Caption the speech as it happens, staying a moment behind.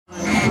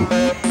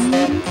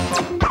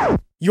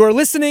You're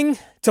listening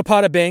to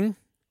Pada Bing,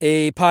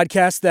 a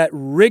podcast that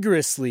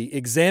rigorously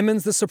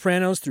examines The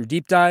Sopranos through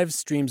deep dives,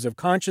 streams of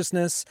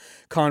consciousness,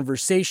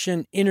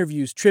 conversation,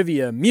 interviews,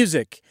 trivia,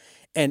 music,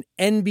 and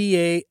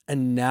NBA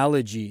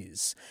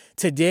analogies.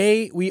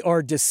 Today, we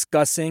are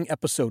discussing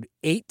episode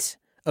 8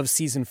 of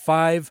season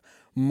 5,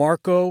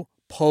 Marco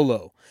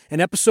Polo,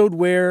 an episode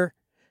where,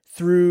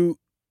 through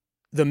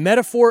the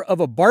metaphor of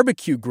a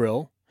barbecue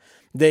grill,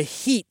 the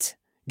heat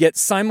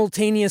gets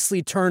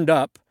simultaneously turned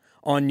up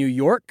on New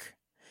York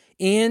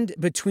and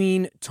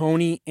between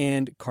Tony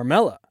and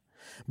Carmela,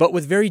 but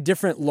with very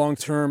different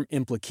long-term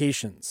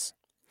implications.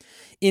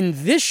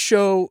 In this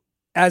show,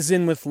 as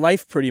in with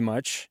life pretty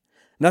much,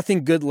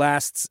 nothing good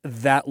lasts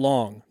that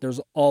long. There's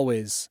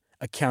always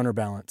a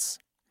counterbalance.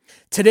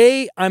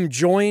 Today, I'm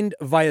joined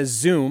via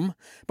Zoom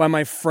by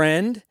my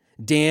friend,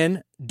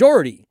 Dan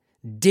Dougherty.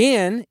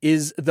 Dan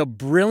is the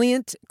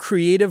brilliant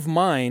creative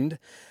mind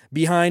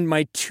behind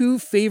my two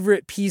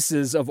favorite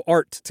pieces of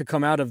art to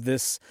come out of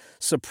this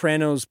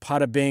Sopranos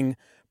Pada Bing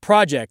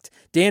project.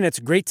 Dan, it's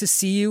great to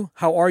see you.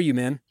 How are you,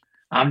 man?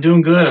 I'm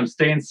doing good. I'm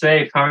staying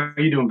safe. How are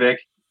you doing,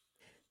 Vic?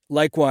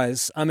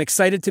 Likewise. I'm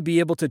excited to be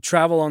able to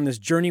travel on this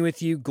journey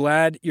with you.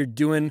 Glad you're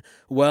doing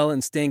well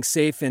and staying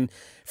safe. And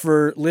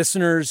for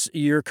listeners,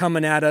 you're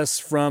coming at us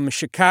from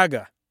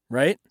Chicago,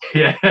 right?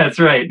 Yeah, that's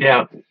right.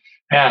 Yeah.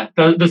 Yeah,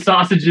 the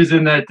sausages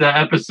in that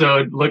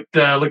episode looked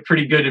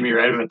pretty good to me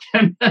right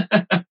then.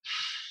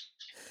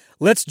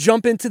 Let's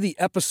jump into the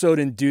episode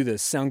and do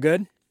this. Sound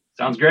good?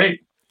 Sounds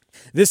great.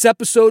 This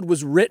episode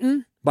was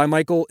written by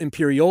Michael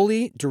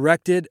Imperioli,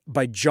 directed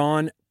by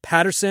John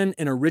Patterson,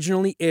 and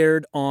originally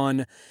aired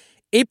on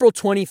April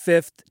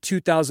 25th,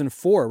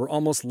 2004. We're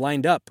almost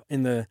lined up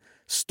in the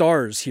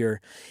stars here.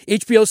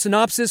 HBO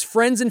synopsis: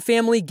 friends and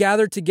family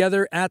gathered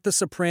together at The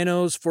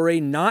Sopranos for a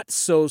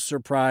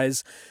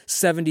not-so-surprise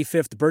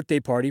 75th birthday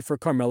party for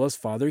Carmela's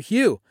father,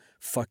 Hugh,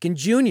 fucking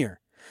Junior.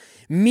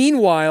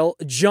 Meanwhile,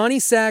 Johnny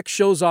Sack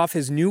shows off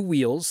his new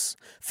wheels.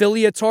 Phil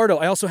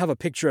Leotardo, I also have a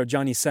picture of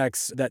Johnny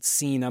Sack's, that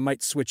scene. I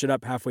might switch it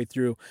up halfway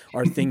through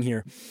our thing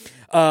here.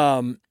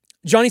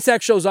 Johnny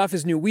Sack shows off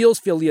his new wheels.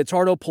 Phil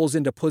Leotardo pulls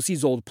into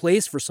Pussy's old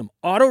place for some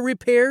auto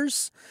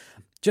repairs.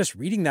 Just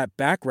reading that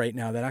back right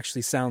now, that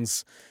actually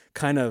sounds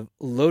kind of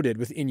loaded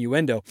with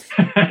innuendo.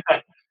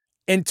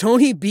 And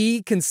Tony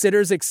B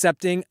considers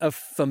accepting a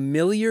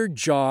familiar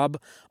job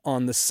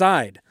on the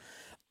side.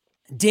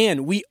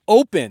 Dan, we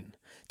open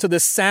to the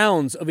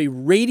sounds of a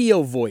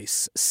radio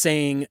voice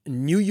saying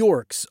New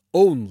York's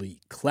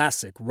only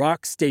classic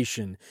rock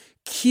station,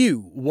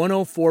 Q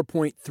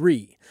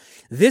 104.3.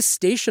 This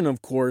station,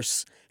 of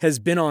course, has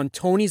been on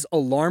Tony's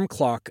alarm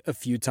clock a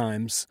few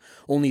times,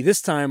 only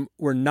this time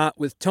we're not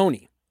with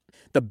Tony.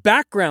 The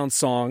background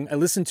song, I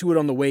listened to it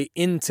on the way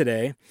in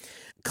today,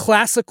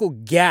 Classical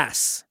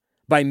Gas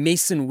by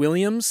Mason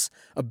Williams,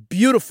 a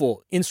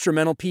beautiful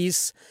instrumental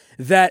piece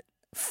that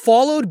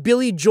followed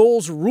Billy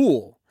Joel's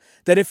rule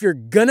that if you're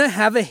gonna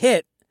have a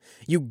hit,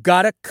 you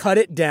gotta cut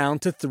it down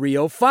to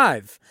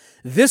 305.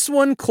 This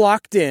one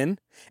clocked in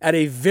at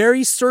a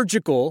very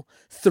surgical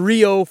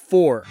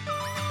 304.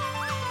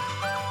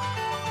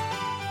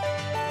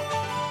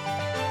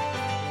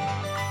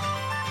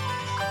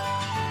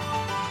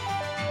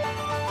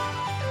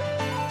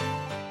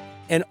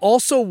 And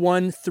also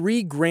won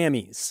 3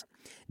 Grammys.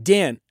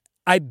 Dan,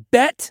 I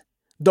bet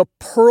the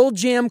Pearl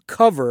Jam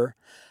cover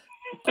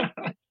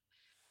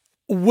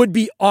would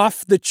be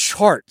off the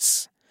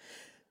charts.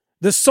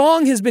 The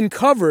song has been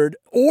covered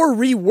or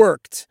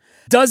reworked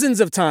dozens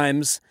of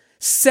times,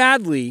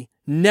 sadly,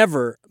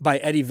 never by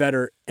Eddie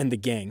Vedder and the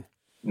gang.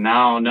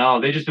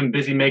 No, they've just been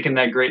busy making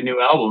that great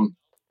new album.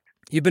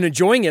 You've been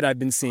enjoying it, I've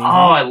been seeing. Oh,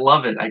 I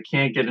love it. I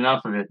can't get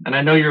enough of it. And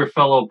I know you're a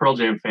fellow Pearl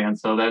Jam fan,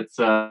 so that's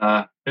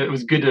it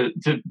was good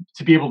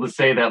to be able to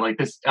say that, like,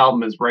 this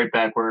album is right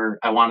back where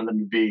I wanted them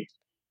to be.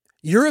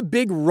 You're a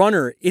big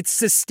runner. It's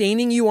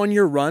sustaining you on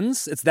your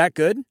runs? It's that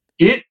good?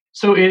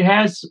 So it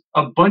has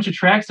a bunch of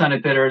tracks on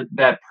it that are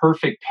that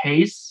perfect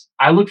pace.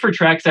 I look for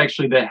tracks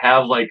actually that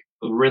have like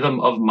the rhythm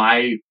of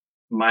my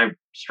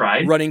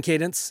stride. Running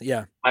cadence,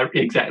 yeah.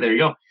 Exactly. There you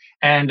go.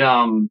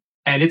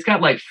 And it's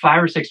got like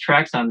 5 or 6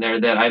 tracks on there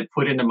that I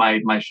put into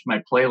my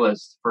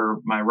playlist for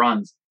my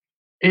runs.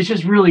 It's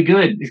just really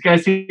good. These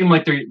guys seem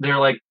like they're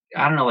like,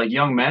 I don't know, like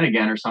young men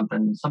again or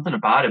something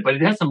about it, but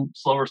it has some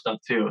slower stuff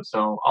too.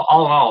 So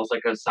all in all, it's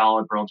like a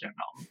solid Pearl Jam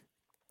album.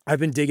 I've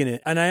been digging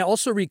it. And I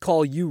also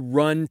recall you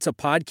run to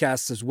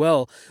podcasts as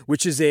well,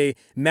 which is a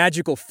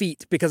magical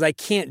feat because I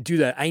can't do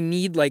that. I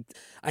need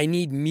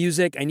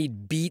music, I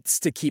need beats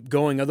to keep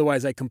going.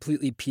 Otherwise I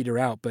completely peter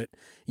out. But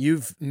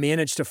you've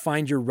managed to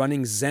find your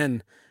running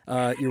zen.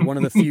 You're one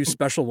of the few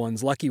special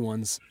ones, lucky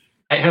ones.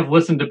 I have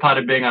listened to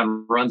Pada Bing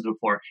on runs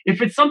before.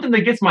 If it's something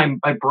that gets my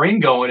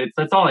brain going,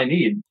 that's all I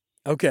need.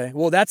 Okay.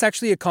 Well, that's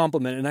actually a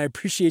compliment, and I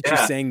appreciate you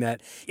Yeah. saying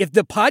that. If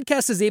the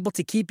podcast is able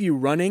to keep you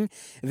running,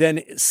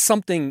 then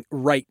something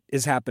right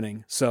is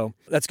happening. So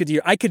that's good to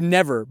hear. I could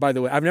never, by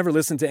the way, I've never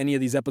listened to any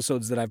of these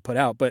episodes that I've put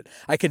out, but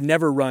I could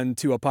never run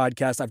to a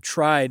podcast. I've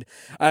tried.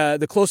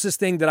 The closest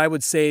thing that I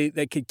would say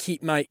that could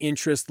keep my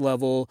interest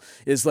level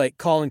is like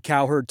Colin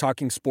Cowherd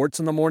talking sports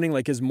in the morning.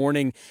 Like his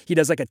morning, he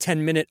does like a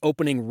 10-minute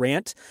opening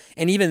rant.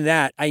 And even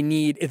that, I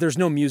need, if there's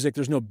no music,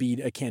 there's no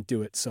beat, I can't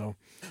do it. So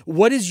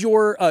what is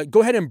your,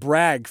 go ahead and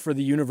brag for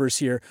the universe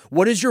here.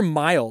 What is your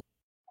mile?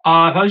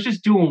 If I was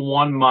just doing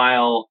 1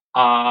 mile,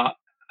 I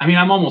mean,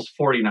 I'm almost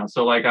 40 now,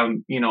 so like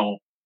I'm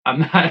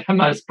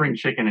not a spring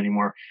chicken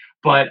anymore.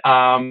 But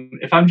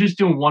if I'm just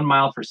doing 1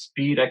 mile for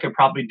speed, I could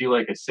probably do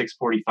like a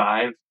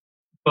 6:45.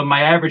 But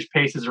my average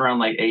pace is around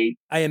like 8.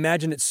 I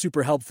imagine it's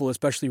super helpful,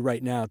 especially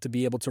right now, to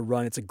be able to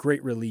run. It's a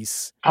great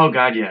release. Oh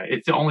God, yeah.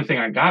 It's the only thing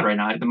I got right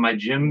now. My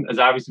gym has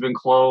obviously been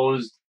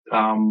closed.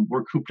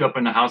 We're cooped up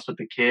in the house with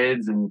the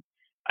kids, and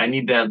I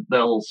need that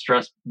little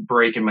stress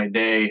break in my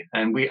day.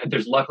 And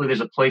luckily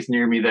there's a place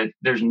near me that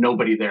there's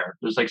nobody there.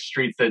 There's like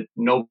streets that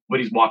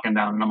nobody's walking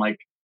down, and I'm like,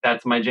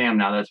 that's my jam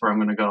now. That's where I'm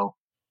gonna go.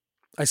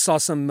 I saw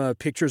some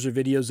pictures or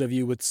videos of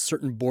you with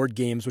certain board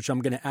games, which I'm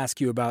going to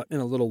ask you about in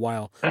a little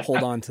while.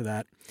 Hold on to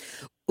that.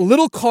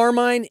 Little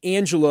Carmine,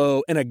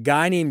 Angelo, and a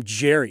guy named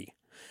Jerry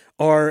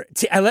are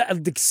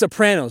the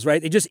Sopranos,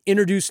 right? They just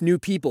introduce new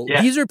people.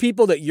 Yeah. These are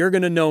people that you're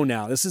going to know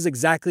now. This is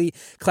exactly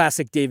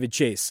classic David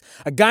Chase.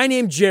 A guy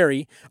named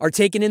Jerry are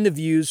taking in the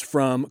views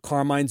from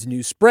Carmine's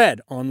new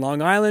spread on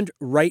Long Island,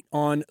 right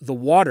on the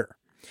water.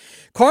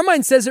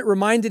 Carmine says it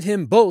reminded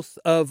him both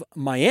of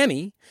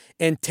Miami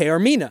and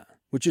Taormina,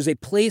 which is a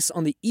place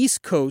on the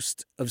east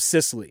coast of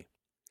Sicily.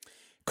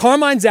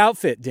 Carmine's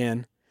outfit,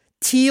 Dan,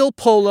 teal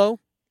polo,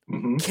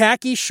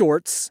 khaki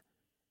shorts.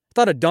 I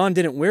thought a Don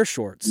didn't wear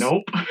shorts.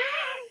 Nope.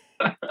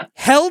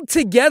 Held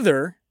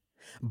together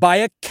by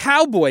a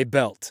cowboy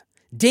belt.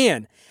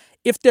 Dan,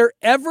 if there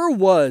ever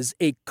was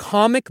a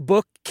comic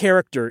book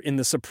character in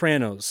The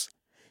Sopranos,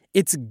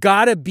 it's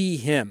gotta be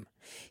him.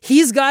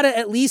 He's gotta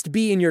at least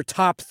be in your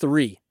top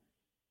 3.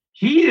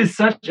 He is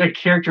such a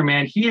character,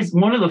 man. He is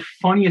one of the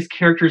funniest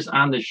characters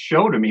on the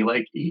show to me.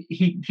 Like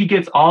he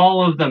gets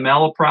all of the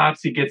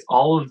malaprops. He gets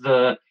all of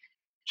the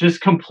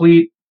just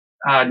complete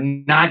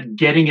not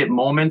getting it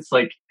moments.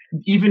 Like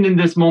even in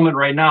this moment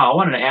right now, I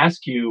wanted to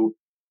ask you,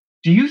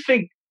 do you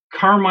think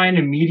Carmine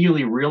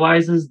immediately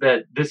realizes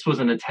that this was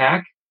an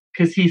attack?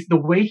 Because the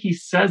way he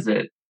says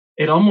it,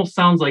 it almost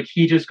sounds like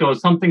he just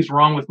goes, something's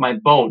wrong with my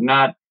boat,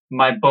 not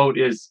my boat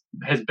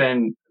has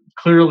been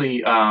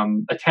clearly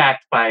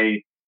attacked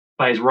by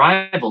his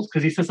rivals,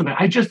 because he says something,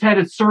 I just had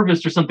it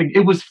serviced or something,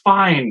 it was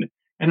fine.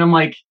 And I'm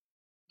like,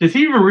 does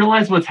he even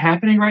realize what's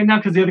happening right now?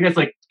 Because the other guy's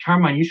like,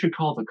 Carmine, you should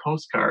call the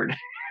Coast Guard.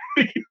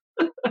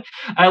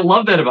 I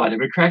love that about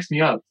him. It cracks me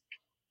up.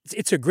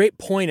 It's a great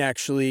point,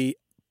 actually.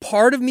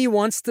 Part of me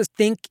wants to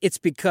think it's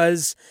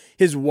because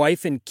his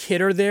wife and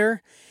kid are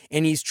there,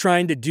 and he's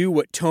trying to do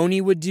what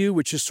Tony would do,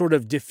 which is sort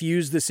of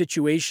diffuse the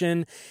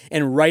situation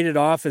and write it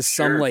off as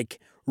some like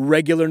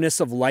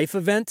regularness of life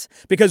event,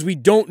 because we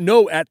don't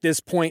know at this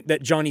point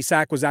that Johnny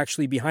Sack was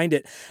actually behind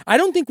it. I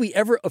don't think we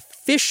ever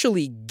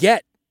officially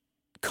get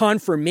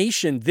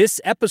confirmation, this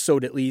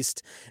episode at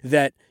least,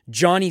 that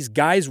Johnny's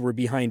guys were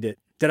behind it.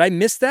 Did I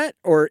miss that,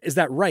 or is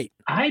that right?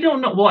 I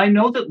don't know. Well, I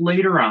know that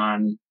later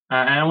on,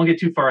 and I won't get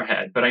too far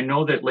ahead, but I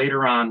know that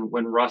later on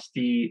when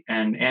Rusty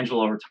and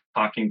Angelo are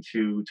talking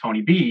to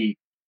Tony B,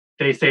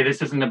 they say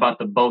this isn't about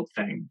the boat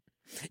thing.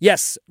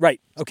 Yes, right.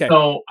 Okay.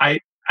 So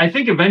I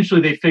think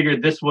eventually they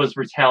figured this was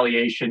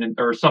retaliation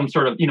or some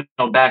sort of,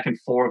 back and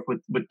forth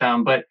with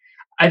them. But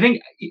I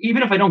think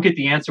even if I don't get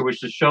the answer, which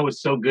the show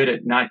is so good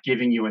at not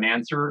giving you an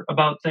answer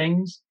about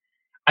things,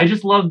 I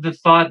just love the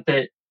thought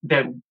that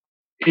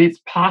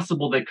it's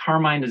possible that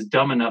Carmine is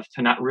dumb enough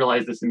to not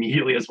realize this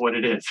immediately as what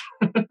it is.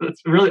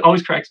 That's really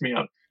always cracks me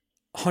up.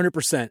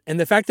 100%. And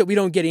the fact that we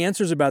don't get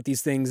answers about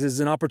these things is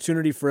an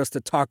opportunity for us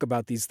to talk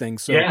about these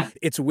things. So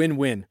It's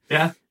win-win.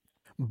 Yeah.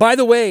 By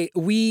the way,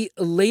 we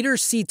later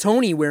see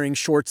Tony wearing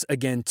shorts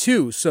again,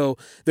 too. So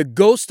the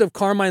ghost of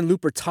Carmine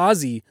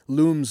Lupertazzi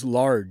looms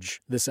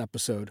large this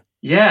episode.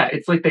 Yeah,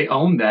 it's like they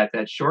own that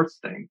shorts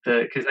thing.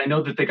 Because I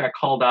know that they got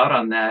called out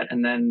on that.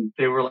 And then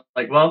they were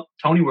like, well,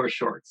 Tony wears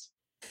shorts.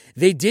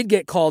 They did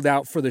get called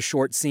out for the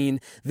short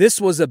scene.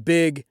 This was a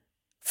big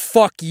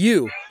fuck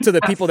you to the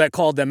people that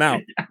called them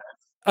out.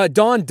 Yes.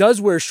 Don does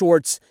wear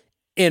shorts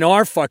in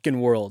our fucking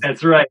world.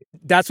 That's right.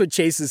 That's what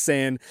Chase is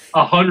saying.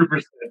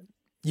 100%.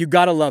 You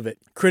gotta love it.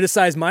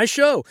 Criticize my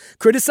show.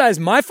 Criticize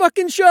my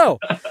fucking show.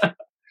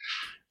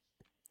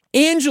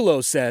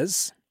 Angelo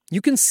says,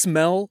 you can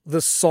smell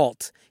the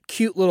salt.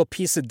 Cute little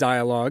piece of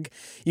dialogue.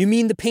 You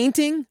mean the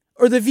painting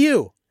or the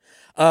view?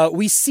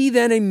 We see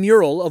then a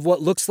mural of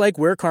what looks like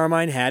where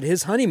Carmine had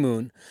his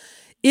honeymoon.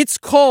 It's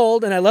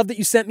called, and I love that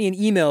you sent me an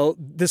email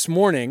this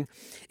morning,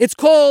 it's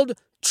called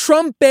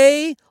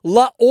Trompe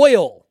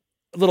l'Oeil,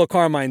 little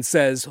Carmine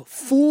says,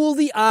 fool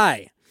the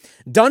eye,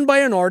 done by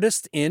an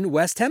artist in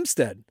West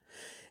Hempstead.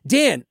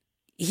 Dan,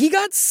 he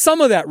got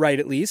some of that right,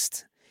 at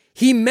least.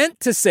 He meant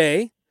to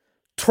say,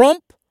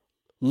 Trompe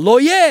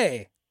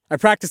l'oeil. I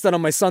practiced that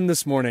on my son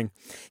this morning.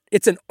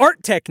 It's an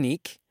art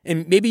technique,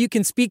 and maybe you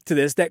can speak to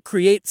this, that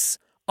creates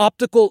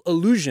optical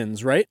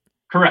illusions, right?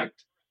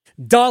 Correct.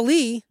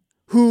 Dali,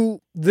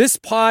 who this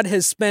pod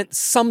has spent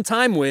some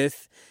time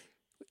with,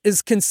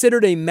 is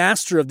considered a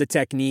master of the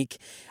technique.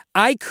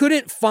 I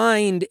couldn't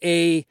find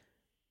a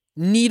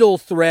needle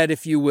thread,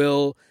 if you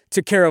will,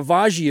 to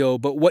Caravaggio,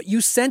 but what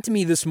you sent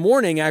me this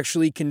morning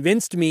actually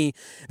convinced me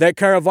that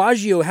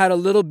Caravaggio had a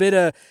little bit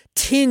of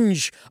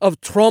tinge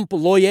of Trompe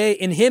l'oeil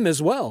in him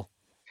as well.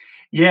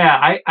 Yeah,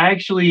 I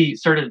actually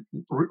started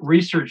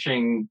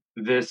researching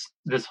this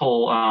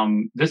whole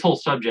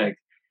subject,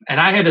 and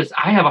I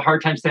have a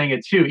hard time saying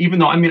it too. Even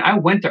though I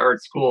went to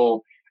art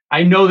school,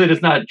 I know that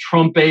it's not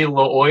Trompe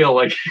l'oeil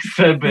like you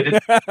said,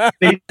 but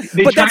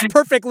but that's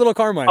perfect, little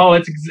Carmine. Oh,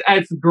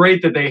 it's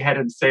great that they had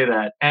him say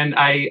that, and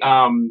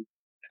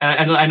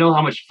I know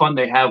how much fun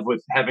they have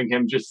with having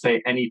him just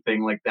say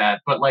anything like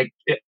that. But like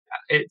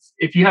it's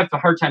if you have a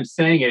hard time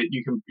saying it,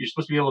 you're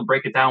supposed to be able to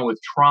break it down with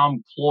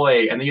trompe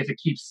l'oeil, and then you have to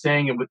keep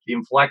saying it with the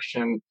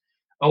inflection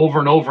over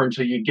and over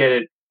until you get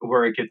it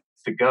where it gets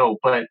to go.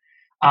 But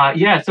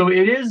so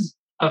it is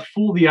a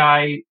fool the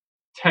eye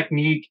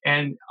technique,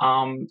 and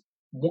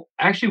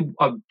actually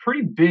a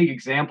pretty big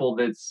example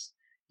that's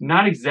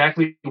not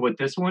exactly what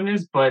this one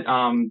is, but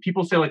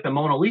people say like the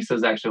Mona Lisa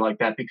is actually like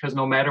that, because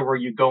no matter where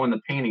you go in the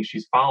painting,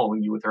 she's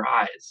following you with her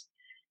eyes.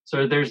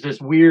 So there's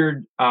this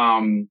weird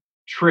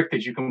trick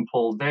that you can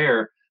pull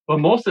there, but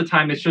most of the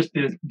time it's just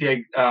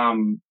the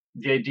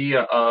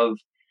idea of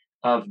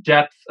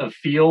depth of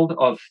field,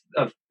 of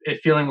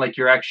it feeling like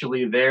you're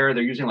actually there.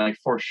 They're using like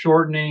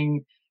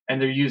foreshortening, and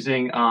they're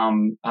using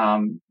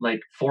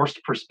like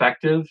forced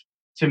perspective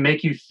to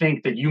make you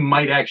think that you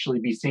might actually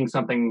be seeing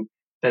something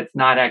that's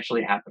not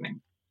actually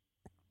happening.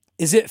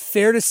 Is it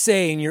fair to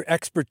say, in your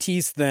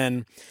expertise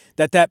then,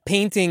 that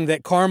painting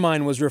that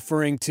Carmine was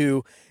referring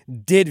to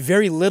did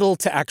very little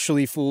to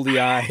actually fool the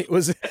eye? It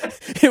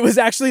was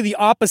actually the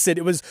opposite.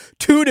 It was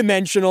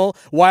two-dimensional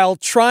while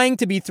trying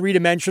to be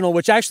three-dimensional,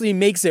 which actually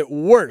makes it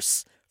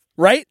worse,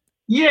 right?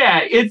 Yeah,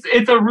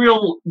 it's a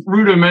real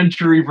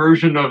rudimentary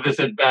version of this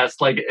at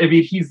best. Like, I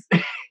mean,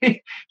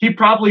 he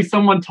probably,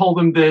 someone told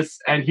him this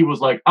and he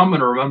was like, I'm going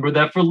to remember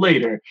that for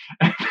later,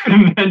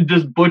 and then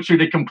just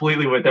butchered it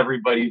completely with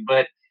everybody.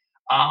 But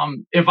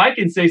if I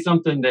can say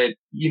something that,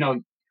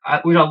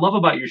 what I love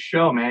about your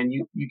show, man,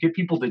 you get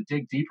people to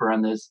dig deeper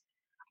on this.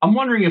 I'm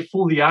wondering if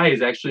fool the eye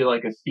is actually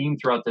like a theme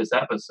throughout this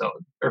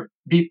episode, or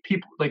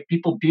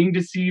people being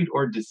deceived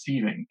or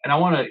deceiving. And I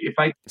want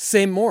to,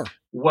 say more.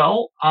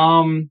 Well,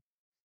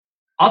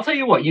 I'll tell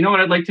you what, what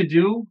I'd like to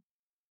do?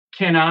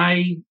 Can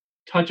I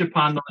touch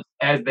upon those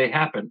as they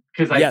happen?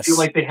 Because I feel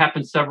like they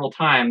happen several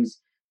times.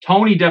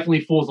 Tony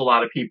definitely fools a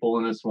lot of people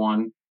in this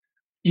one.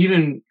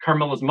 Even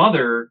Carmela's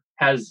mother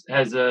has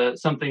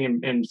something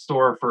in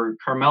store for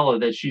Carmela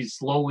that she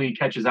slowly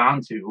catches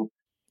on to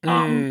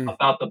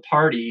about the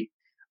party.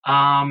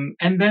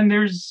 And then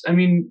there's, I'm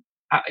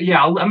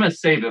going to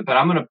save it, but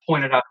I'm going to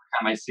point it out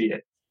every time I see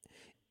it.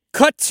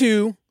 Cut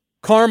to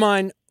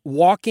Carmine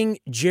walking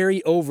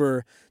Jerry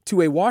over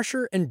to a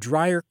washer and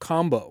dryer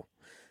combo.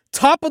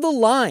 Top of the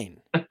line.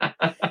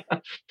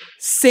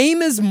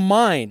 Same as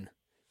mine.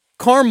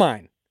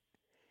 Carmine,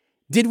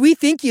 did we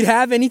think you'd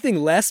have anything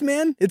less,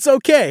 man? It's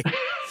okay.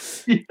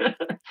 Yeah.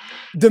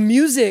 The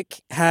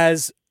music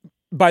has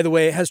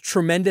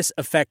tremendous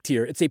effect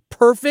here. It's a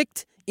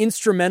perfect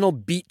instrumental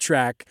beat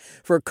track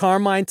for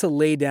Carmine to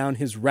lay down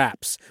his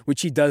raps,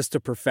 which he does to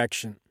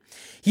perfection.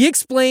 He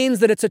explains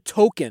that it's a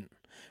token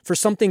for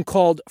something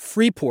called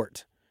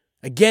Freeport.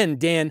 Again,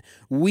 Dan,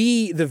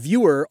 we, the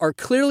viewer, are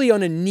clearly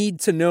on a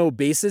need-to-know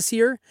basis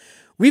here.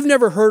 We've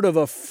never heard of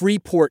a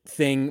Freeport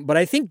thing, but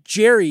I think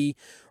Jerry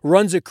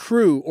runs a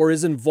crew or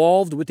is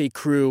involved with a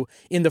crew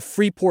in the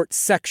Freeport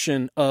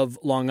section of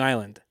Long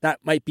Island. That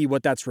might be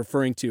what that's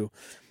referring to.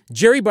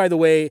 Jerry, by the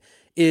way,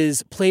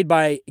 is played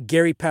by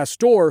Gary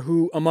Pastor,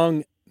 who,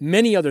 among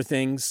many other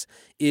things,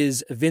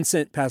 is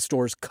Vincent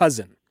Pastor's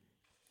cousin.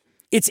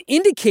 It's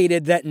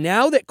indicated that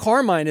now that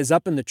Carmine is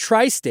up in the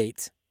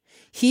tri-state,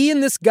 he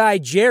and this guy,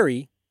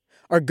 Jerry,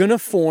 are going to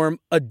form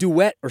a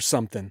duet or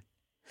something.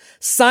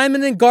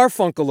 Simon and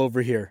Garfunkel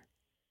over here.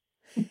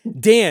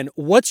 Dan,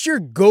 what's your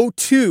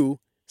go-to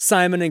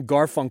Simon and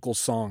Garfunkel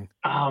song?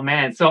 Oh,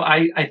 man. So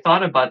I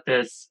thought about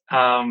this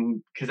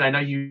because I know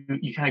you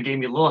kind of gave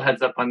me a little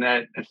heads up on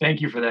that.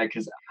 Thank you for that,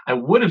 because I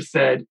would have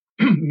said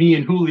Me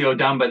and Julio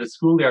Down by the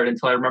Schoolyard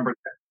until I remembered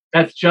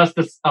that's just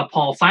a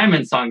Paul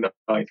Simon song,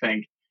 though, I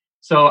think.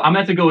 So I'm going to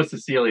have to go with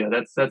Cecilia.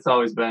 That's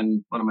always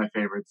been one of my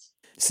favorites.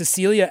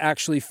 Cecilia,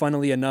 actually,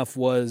 funnily enough,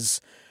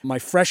 was my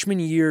freshman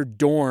year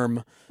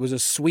dorm was a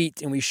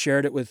suite, and we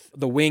shared it with,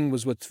 the wing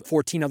was with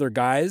 14 other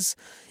guys,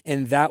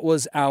 and that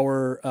was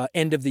our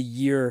end of the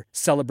year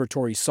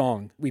celebratory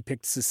song. We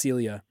picked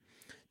Cecilia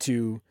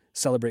to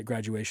celebrate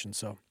graduation,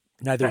 so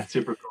neither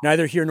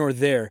here nor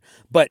there.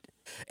 But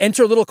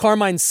enter little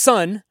Carmine's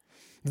son.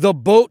 The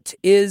boat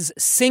is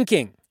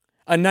sinking.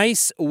 A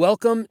nice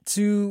welcome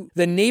to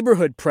the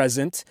neighborhood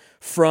present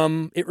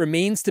from, it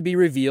remains to be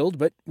revealed,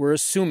 but we're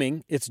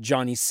assuming it's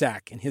Johnny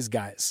Sack and his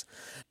guys.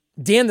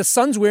 Dan, the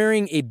son's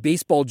wearing a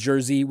baseball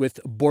jersey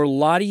with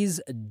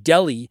Borlotti's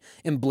Deli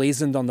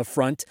emblazoned on the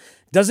front.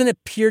 Doesn't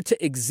appear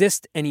to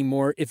exist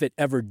anymore if it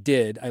ever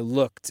did. I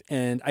looked,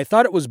 and I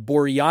thought it was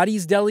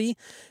Borlotti's Deli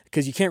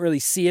because you can't really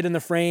see it in the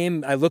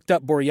frame. I looked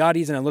up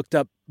Borlotti's and I looked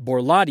up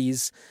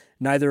Borlotti's,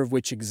 neither of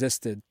which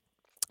existed.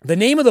 The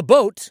name of the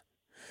boat,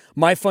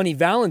 My Funny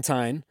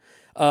Valentine,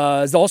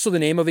 is also the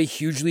name of a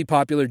hugely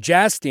popular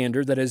jazz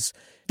standard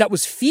that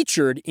was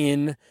featured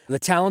in The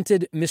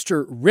Talented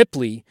Mr.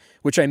 Ripley,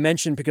 which I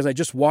mentioned because I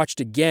just watched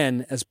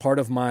again as part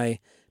of my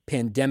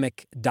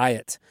pandemic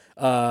diet.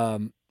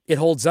 It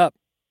holds up.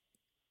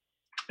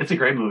 It's a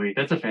great movie.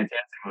 That's a fantastic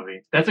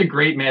movie. That's a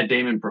great Matt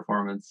Damon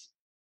performance.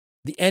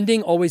 The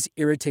ending always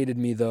irritated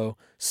me, though.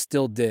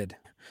 Still did.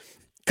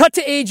 Cut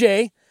to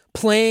AJ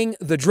playing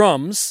the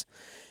drums.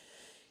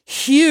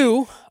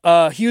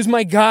 Hugh's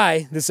my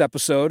guy this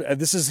episode.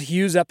 This is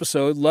Hugh's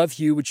episode. Love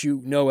Hugh, which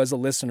you know as a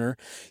listener.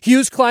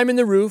 Hugh's climbing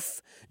the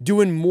roof,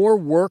 doing more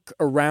work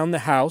around the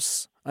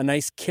house. A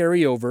nice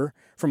carryover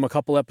from a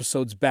couple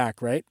episodes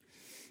back, right?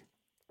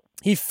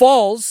 He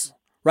falls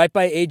right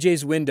by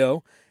AJ's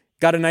window.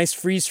 Got a nice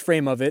freeze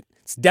frame of it.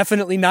 It's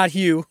definitely not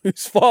Hugh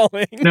who's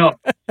falling. No,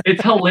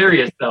 it's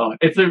hilarious though.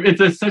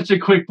 It's such a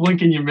quick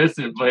blink and you miss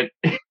it, but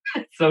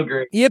it's so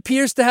great. He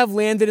appears to have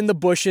landed in the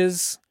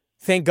bushes.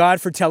 Thank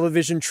God for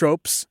television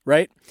tropes,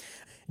 right?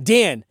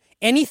 Dan,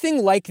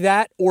 anything like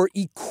that or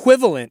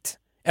equivalent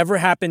ever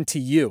happened to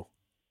you?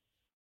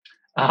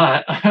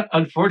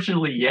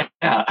 Unfortunately, yeah.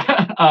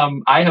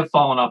 I have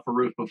fallen off a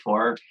roof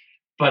before,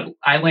 but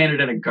I landed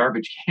in a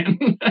garbage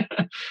can.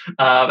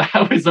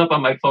 I was up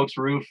on my folks'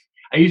 roof.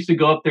 I used to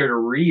go up there to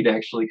read,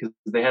 actually, because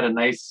they had a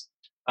nice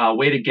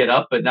way to get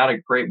up, but not a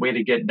great way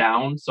to get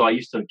down. So I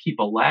used to keep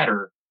a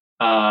ladder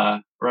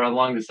right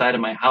along the side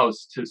of my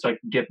house so I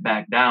could get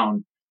back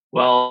down.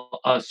 Well,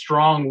 a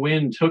strong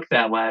wind took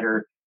that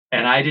ladder,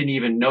 and I didn't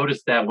even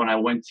notice that when I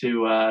went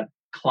to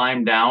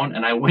climb down,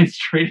 and I went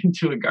straight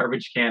into a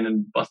garbage can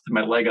and busted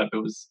my leg up. It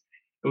was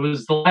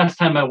the last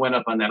time I went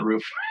up on that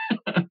roof.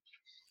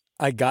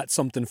 I got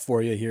something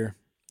for you here.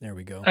 There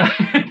we go.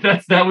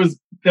 that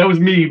was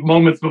me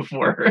moments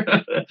before.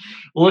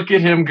 Look at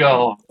him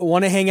go. I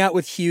want to hang out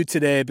with Hugh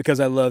today because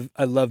I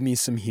love me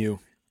some Hugh.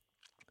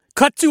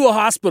 Cut to a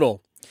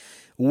hospital.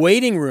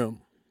 Waiting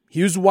room.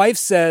 Hugh's wife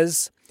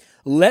says,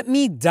 "Let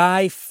me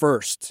die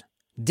first."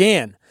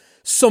 Dan,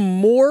 some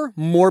more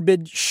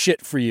morbid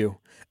shit for you.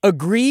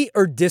 Agree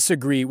or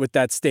disagree with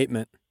that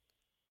statement?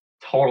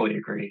 Totally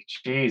agree.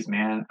 Jeez,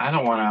 man. I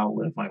don't want to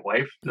outlive my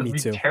wife. That'd Me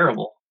too. Be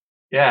terrible.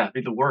 Yeah, it'd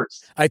be the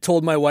worst. I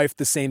told my wife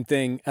the same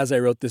thing as I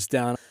wrote this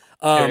down.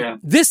 Yeah.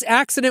 This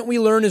accident, we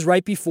learn, is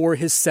right before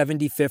his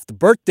 75th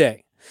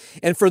birthday.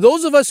 And for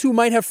those of us who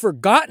might have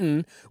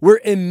forgotten, we're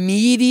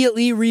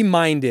immediately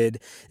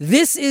reminded.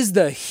 This is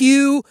the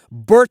Hugh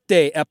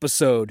birthday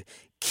episode.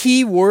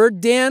 Key word,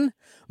 Dan,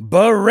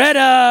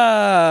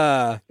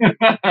 Beretta.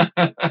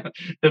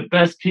 The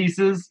best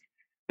pieces,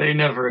 they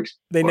never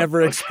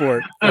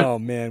export. Oh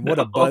man, what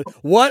a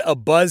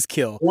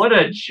buzzkill. What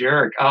a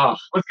jerk. Oh,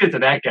 let's get to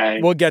that guy.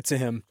 We'll get to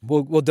him.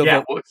 We'll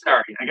devote. Yeah,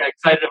 sorry, I got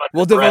excited about.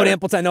 We'll devote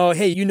ample time. No,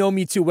 hey, you know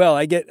me too well.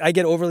 I get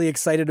overly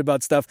excited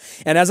about stuff,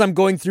 and as I'm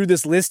going through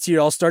this list here,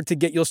 you'll start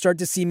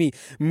to see me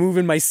move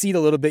in my seat a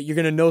little bit. You're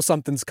gonna know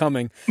something's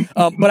coming.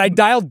 But I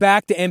dialed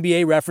back to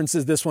NBA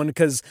references this one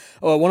because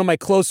one of my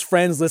close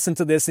friends listened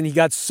to this and he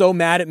got so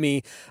mad at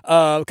me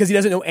because he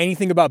doesn't know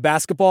anything about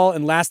basketball.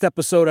 And last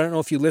episode, I don't know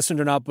if you listened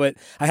or not, but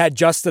I had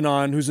Justin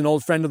on, who's an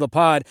old friend of the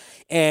pod,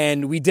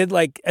 and we did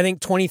I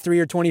think 23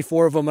 or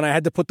 24 of them, and I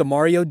had to put the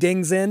Mario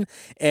dings in,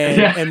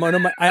 and one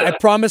of I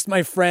promised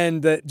my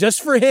friend that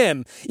just for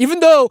him, even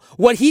though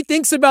what he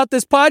thinks about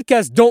this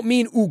podcast don't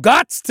mean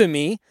ugats to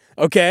me,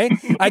 okay?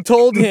 I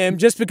told him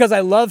just because I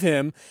love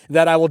him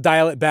that I will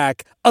dial it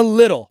back a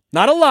little,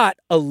 not a lot,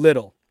 a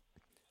little.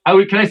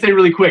 Can I say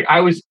really quick?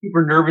 I was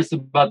super nervous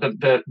about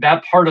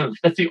that part of.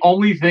 That's the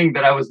only thing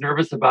that I was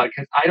nervous about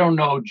because I don't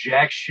know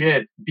jack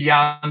shit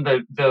beyond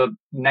the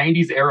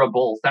 '90s era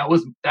Bulls. That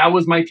was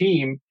my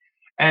team,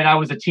 and I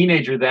was a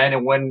teenager then.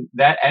 And when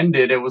that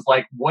ended, it was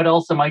like, what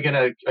else am I going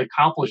to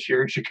accomplish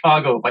here in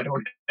Chicago if I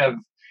don't have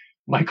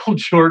Michael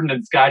Jordan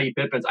and Scottie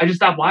Pippen? I just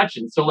stopped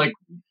watching. So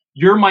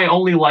you're my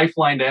only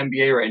lifeline to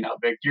NBA right now,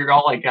 Vic. You're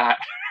all I got.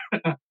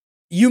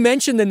 You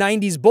mentioned the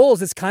 90s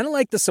Bulls. It's kind of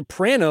like The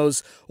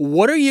Sopranos.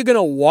 What are you going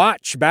to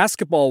watch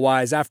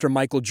basketball-wise after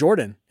Michael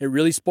Jordan? It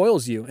really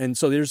spoils you. And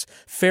so there's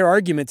fair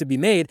argument to be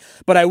made.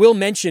 But I will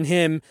mention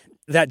him.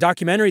 That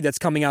documentary that's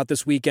coming out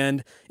this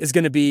weekend is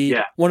going to be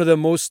one of the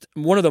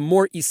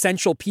more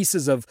essential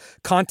pieces of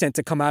content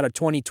to come out of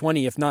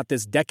 2020, if not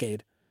this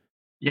decade.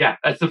 Yeah,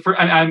 that's the first.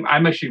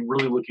 I'm actually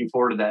really looking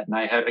forward to that.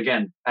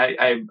 And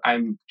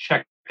I'm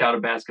checked out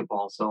of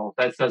basketball, so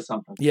that says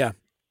something. Yeah.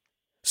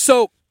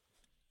 So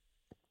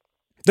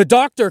the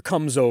doctor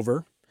comes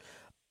over.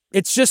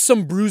 It's just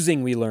some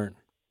bruising, we learn.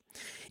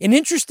 An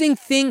interesting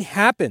thing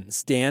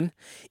happens, Dan,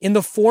 in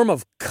the form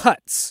of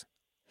cuts.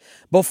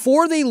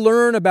 Before they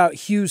learn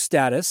about Hugh's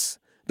status,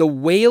 the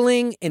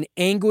wailing and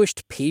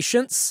anguished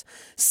patients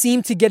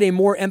seem to get a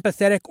more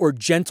empathetic or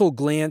gentle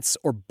glance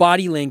or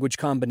body language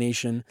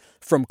combination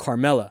from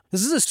Carmela.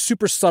 This is a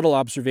super subtle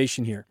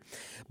observation here.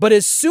 But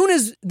as soon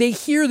as they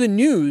hear the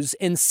news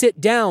and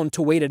sit down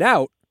to wait it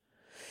out,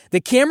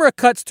 the camera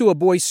cuts to a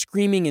boy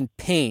screaming in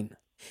pain.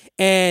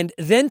 And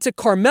then to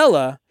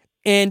Carmela,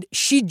 and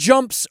she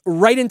jumps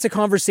right into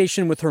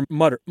conversation with her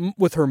mother.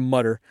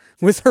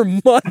 That's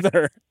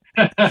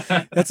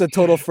a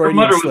total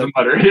Freudian slip.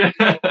 Her mother was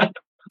a mother.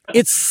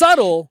 It's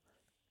subtle,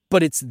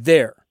 but it's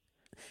there.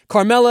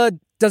 Carmela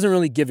doesn't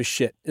really give a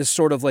shit, is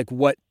sort of like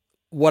what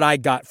I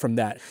got from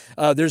that.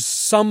 There's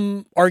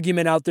some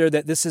argument out there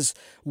that this is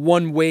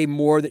one way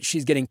more that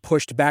she's getting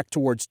pushed back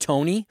towards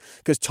Tony,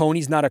 because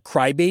Tony's not a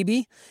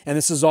crybaby, and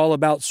this is all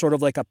about sort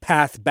of like a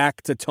path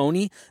back to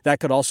Tony. That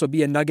could also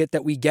be a nugget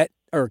that we get,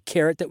 or a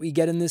carrot that we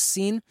get in this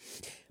scene.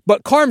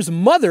 But Carm's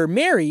mother,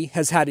 Mary,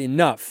 has had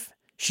enough.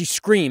 She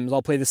screams,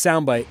 I'll play the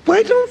soundbite.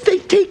 Why don't they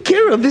take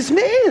care of this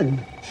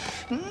man?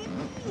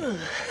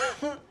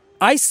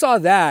 I saw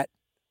that,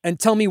 and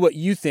tell me what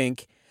you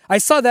think. I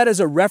saw that as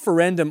a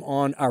referendum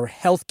on our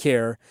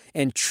healthcare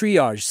and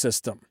triage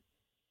system.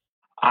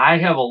 I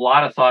have a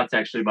lot of thoughts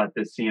actually about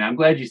this scene. I'm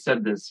glad you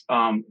said this.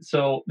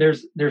 So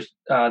there's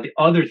the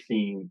other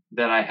theme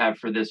that I have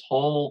for this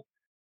whole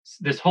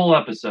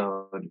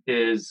episode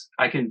is,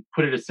 I can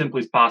put it as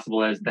simply as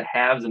possible as the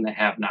haves and the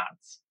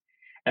have-nots.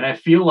 And I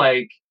feel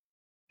like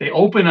they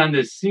open on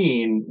this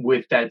scene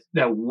with that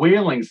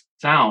wailing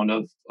sound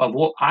of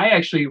what I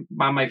actually,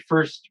 on my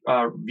first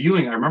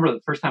viewing, I remember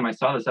the first time I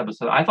saw this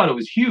episode, I thought it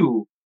was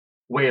Hugh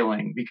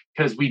wailing,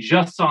 because we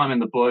just saw him in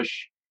the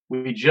bush.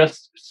 We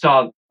just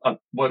saw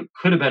what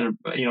could have been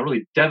a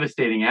really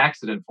devastating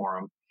accident for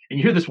him. And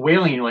you hear this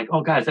wailing, and you're like,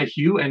 oh God, is that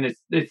Hugh? And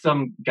it's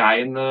some guy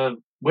in the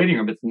waiting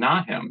room. It's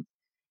not him.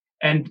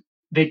 And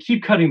they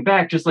keep cutting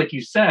back, just like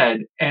you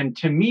said. And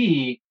to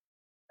me,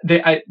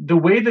 the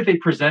way that they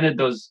presented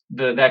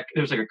that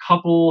there's like a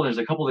couple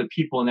of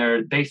people in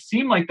there, they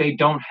seem like they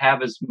don't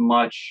have as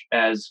much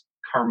as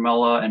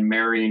Carmela and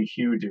Mary and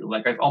Hugh do.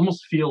 Like, I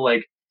almost feel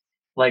like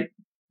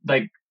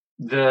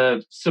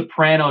the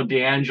Soprano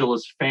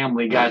DeAngelis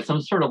family got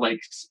some sort of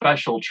like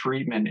special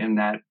treatment in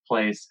that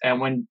place.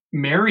 And when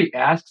Mary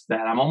asks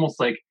that, I'm almost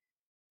like,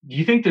 do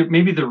you think that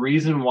maybe the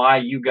reason why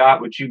you got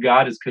what you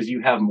got is because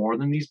you have more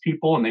than these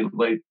people, and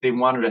they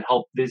wanted to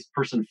help this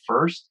person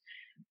first?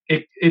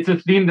 It's a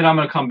theme that I'm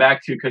going to come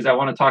back to, because I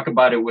want to talk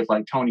about it with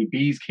like Tony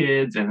B's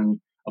kids and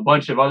a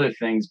bunch of other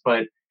things.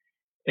 But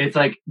it's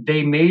like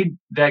they made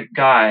that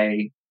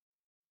guy,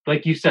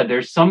 like you said,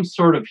 he's some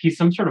sort of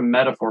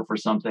metaphor for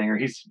something, or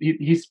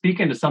he's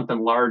speaking to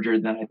something larger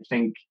than, I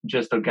think,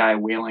 just a guy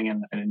wailing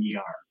in an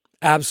ER.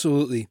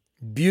 Absolutely.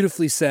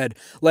 Beautifully said.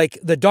 Like,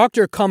 the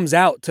doctor comes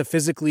out to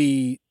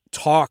physically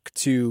talk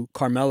to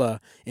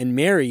Carmela and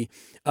Mary.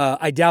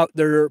 I doubt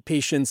there are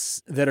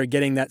patients that are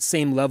getting that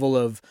same level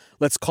of,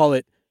 let's call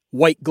it,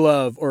 white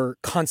glove or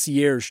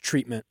concierge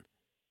treatment.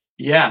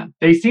 Yeah,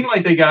 they seem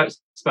like they got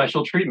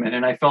special treatment,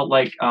 and I felt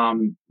like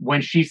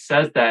when she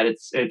says that,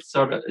 it's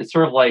sort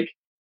of like,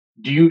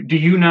 do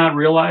you not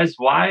realize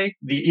why?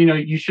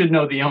 You should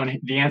know the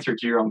answer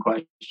to your own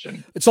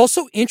question. It's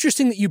also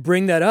interesting that you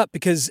bring that up,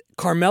 because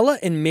Carmela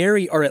and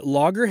Mary are at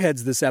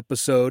loggerheads this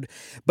episode,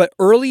 but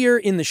earlier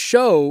in the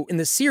show, in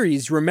the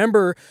series,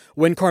 remember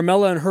when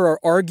Carmela and her are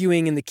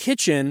arguing in the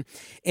kitchen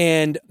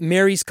and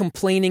Mary's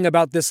complaining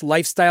about this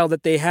lifestyle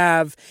that they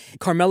have.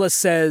 Carmela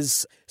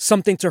says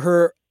something to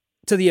her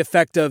to the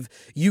effect of,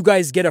 you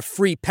guys get a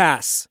free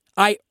pass.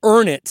 I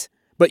earn it,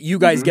 but you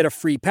guys get a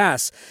free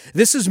pass.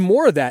 This is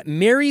more of that.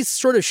 Mary's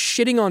sort of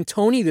shitting on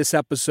Tony this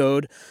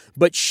episode,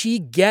 but she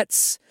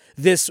gets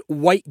this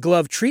white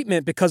glove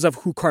treatment because of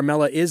who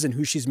Carmela is and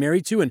who she's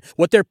married to and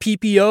what their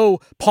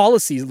PPO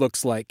policy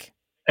looks like.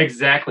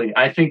 Exactly.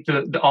 I think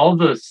all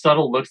the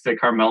subtle looks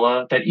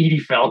that Edie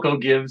Falco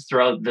gives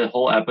throughout the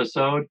whole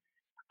episode,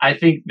 I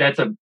think that's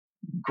a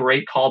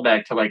great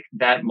callback to like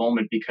that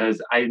moment,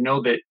 because I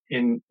know that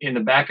in the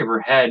back of her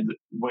head,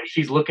 when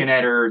she's looking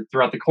at her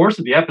throughout the course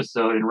of the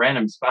episode in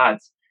random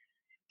spots,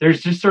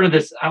 there's just sort of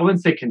this, I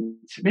wouldn't say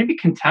maybe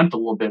contempt a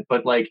little bit,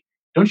 but like,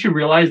 don't you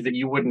realize that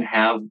you wouldn't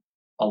have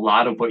a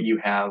lot of what you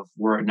have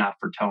were it not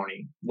for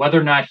Tony?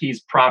 Whether or not he's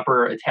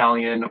proper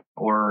Italian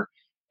or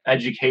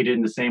educated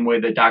in the same way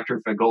that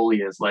Dr.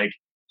 Fagoli is, like,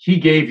 he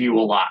gave you a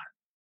lot.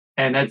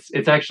 And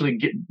it's actually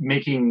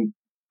making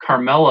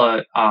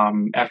Carmela,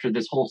 after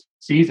this whole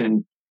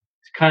season,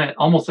 kind of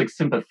almost like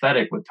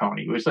sympathetic with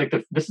Tony. It was like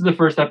this is the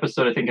first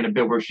episode, I think, in a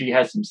bit where she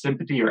has some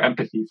sympathy or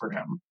empathy for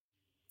him.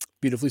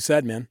 Beautifully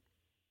said, man.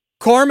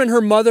 Carm and her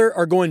mother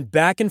are going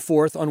back and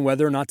forth on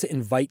whether or not to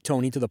invite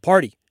Tony to the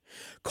party.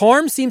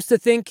 Carm seems to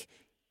think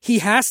he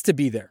has to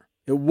be there.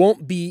 It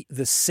won't be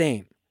the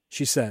same,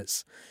 she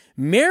says.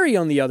 Mary,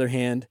 on the other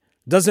hand,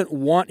 doesn't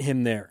want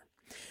him there.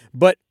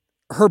 But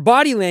her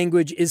body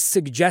language is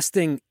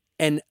suggesting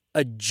an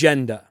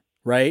agenda.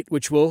 right?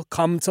 Which we'll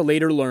come to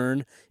later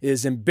learn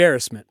is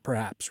embarrassment,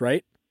 perhaps,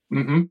 right?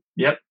 Mm-hmm.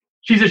 Yep.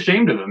 She's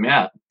ashamed of him,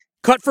 yeah.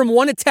 Cut from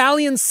one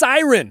Italian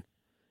siren,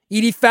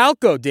 Edie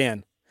Falco,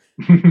 Dan,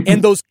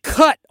 and those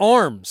cut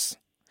arms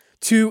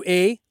to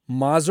a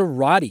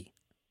Maserati.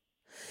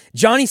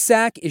 Johnny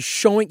Sack is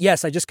showing,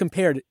 yes, I just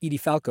compared Edie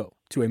Falco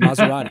to a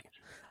Maserati.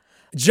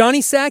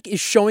 Johnny Sack is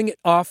showing it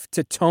off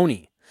to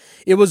Tony.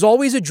 It was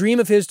always a dream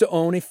of his to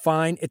own a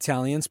fine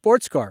Italian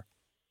sports car.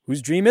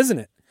 Whose dream isn't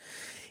it?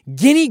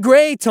 Guinea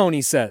Gray,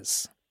 Tony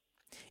says.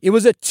 It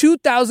was a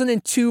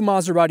 2002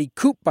 Maserati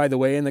coupe, by the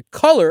way, and the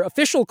color,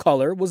 official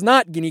color, was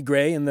not Guinea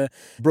Gray in the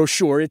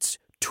brochure. It's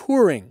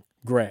Touring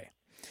Gray.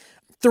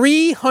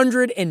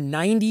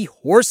 390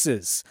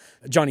 horses,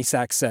 Johnny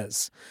Sack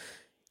says.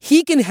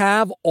 He can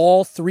have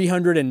all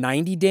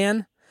 390,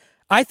 Dan.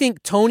 I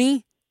think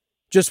Tony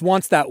just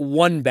wants that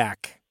one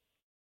back.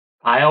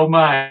 Oh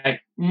my.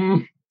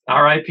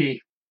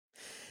 R.I.P.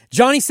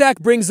 Johnny Sack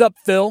brings up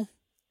Phil.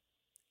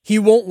 He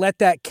won't let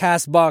that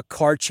Casbah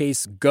car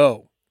chase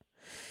go.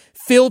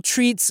 Phil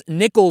treats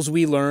nickels,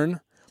 we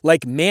learn,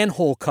 like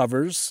manhole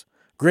covers.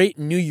 Great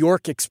New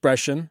York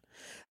expression.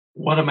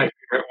 One of my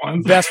favorite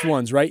ones. Best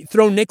ones, right?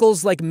 Throw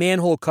nickels like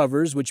manhole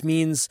covers, which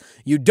means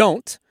you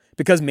don't,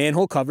 because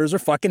manhole covers are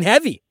fucking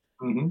heavy.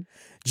 Mm-hmm.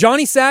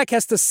 Johnny Sack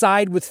has to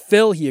side with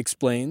Phil, he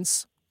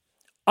explains.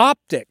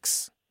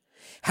 Optics.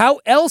 How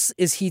else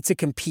is he to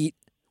compete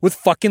with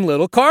fucking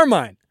little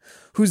Carmine,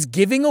 who's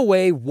giving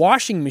away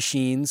washing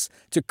machines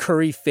to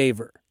curry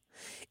favor?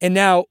 And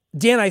now,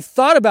 Dan, I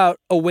thought about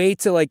a way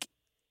to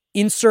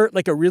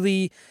insert a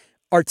really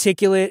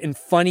articulate and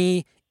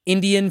funny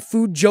Indian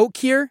food joke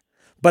here,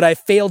 but I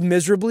failed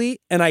miserably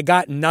and I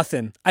got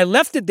nothing. I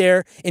left it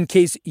there in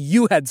case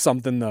you had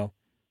something, though.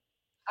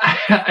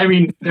 I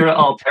mean, they're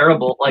all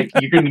terrible.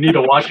 You're going to need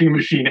a washing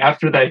machine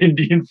after that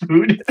Indian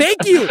food.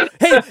 Thank you.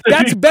 Hey,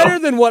 that's better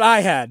than what I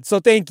had. So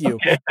thank you.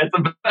 Okay, that's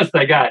the best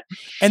I got.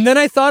 And then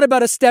I thought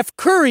about a Steph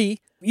Curry.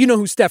 You know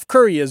who Steph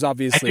Curry is,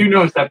 obviously. I do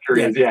know Steph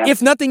Curry is, yeah.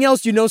 If nothing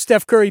else, you know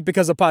Steph Curry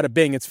because of Pada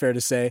Bing, it's fair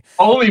to say.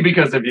 Only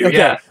because of you, okay.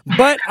 Yeah.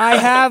 But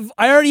I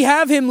already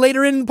have him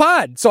later in the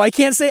pod. So I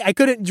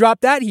couldn't drop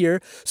that here.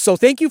 So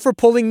thank you for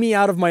pulling me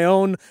out of my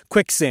own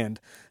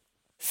quicksand.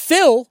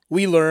 Phil,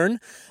 we learn,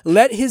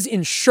 let his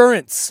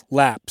insurance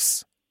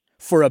lapse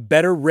for a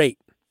better rate.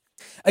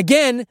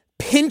 Again,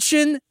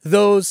 pinching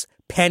those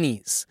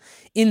pennies.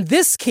 In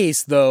this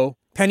case, though,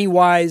 penny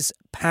wise,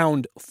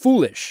 pound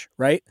foolish,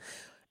 right?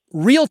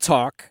 Real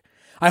talk,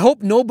 I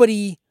hope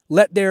nobody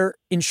let their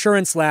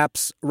insurance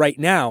lapse right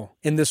now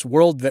in this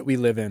world that we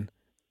live in.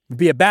 It'd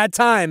be a bad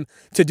time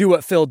to do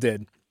what Phil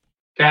did.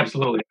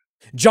 Absolutely.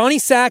 Johnny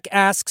Sack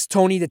asks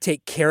Tony to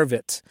take care of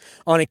it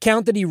on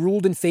account that he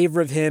ruled in favor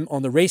of him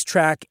on the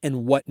racetrack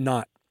and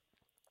whatnot.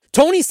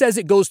 Tony says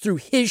it goes through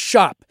his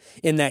shop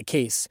in that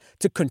case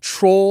to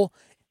control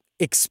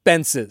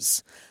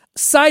expenses.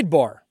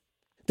 Sidebar,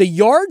 the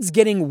yard's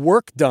getting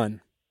work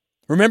done.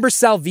 Remember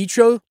Sal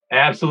Vitro?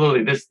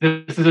 Absolutely. This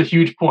is a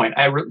huge point.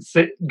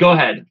 Go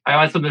ahead.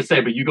 I have something to say,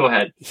 but you go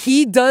ahead.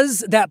 He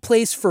does that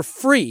place for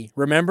free.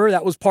 Remember?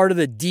 That was part of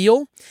the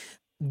deal.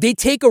 They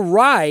take a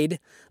ride,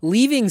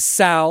 leaving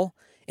Sal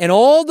and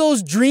all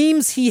those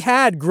dreams he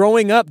had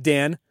growing up,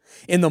 Dan,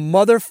 in the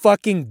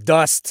motherfucking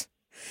dust.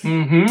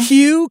 Mm-hmm.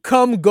 Cue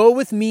Come Go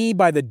With Me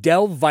by the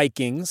Dell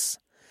Vikings.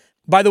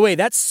 By the way,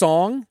 that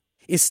song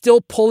is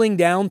still pulling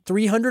down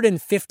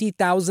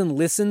 350,000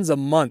 listens a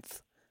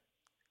month.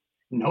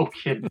 No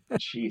kidding.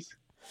 Jeez.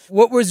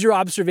 What was your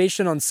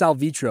observation on Sal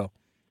Vitro?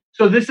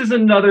 So this is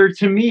another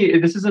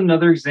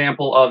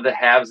example of the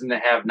haves and the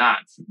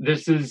have-nots.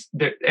 This is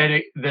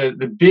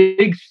the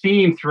big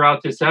theme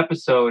throughout this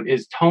episode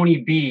is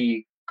Tony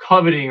B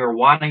coveting or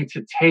wanting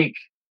to take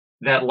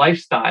that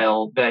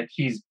lifestyle that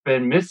he's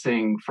been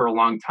missing for a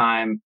long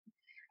time.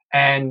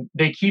 And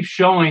they keep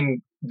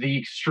showing the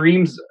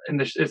extremes in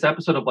this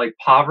episode of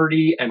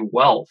poverty and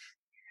wealth.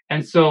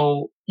 And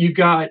so you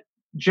got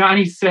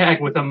Johnny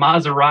Sack with a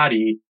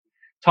Maserati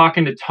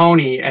talking to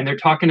Tony, and they're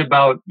talking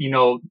about,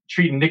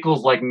 treating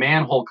nickels like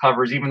manhole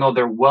covers, even though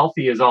they're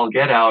wealthy as all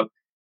get out.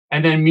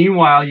 And then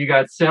meanwhile, you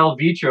got Sal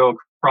Vitro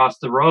across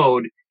the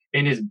road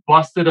in his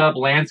busted up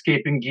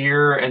landscaping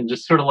gear and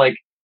just sort of like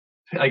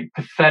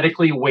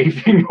pathetically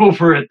waving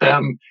over at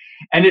them.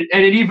 And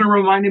it even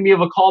reminded me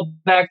of a call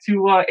back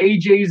to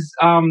AJ's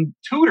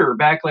tutor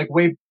back a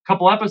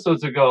couple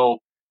episodes ago,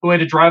 who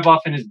had to drive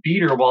off in his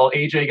beater while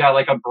AJ got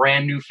a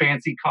brand new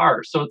fancy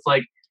car. So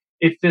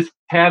it's this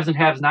haves and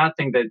haves not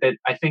thing that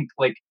I think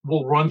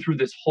will run through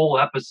this whole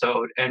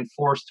episode and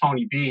force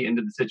Tony B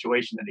into the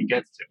situation that he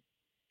gets to.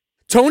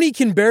 Tony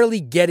can barely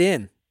get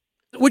in,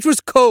 which was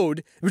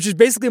code, which is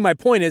basically my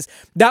point is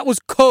that was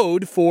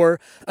code for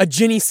a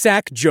Ginny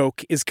Sack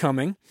joke is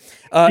coming.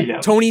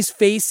 Tony's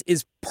face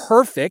is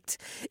perfect.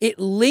 It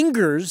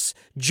lingers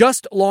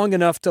just long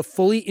enough to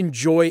fully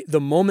enjoy the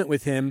moment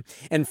with him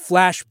and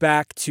flash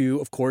back to,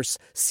 of course,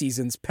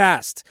 seasons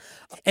past.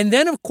 And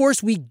then, of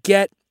course, we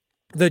get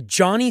the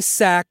Johnny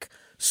Sack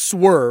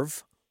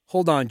swerve.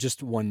 Hold on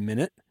just 1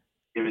 minute.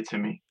 Give it to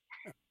me.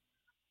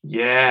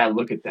 Yeah,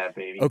 look at that,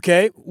 baby.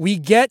 Okay, we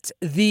get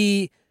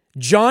the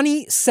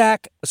Johnny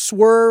Sack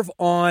swerve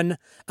on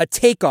a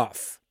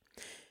takeoff.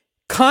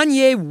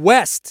 Kanye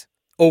West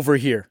over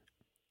here.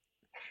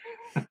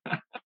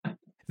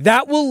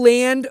 That will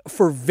land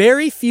for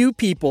very few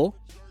people,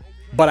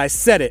 but I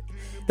said it.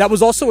 That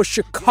was also a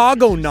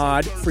Chicago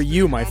nod for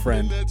you, my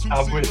friend.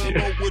 I'm with you.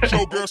 With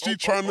your girl, she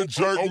trying to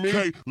jerk me.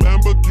 Okay,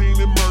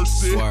 Lamborghini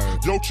Mercy.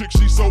 Yo, chick,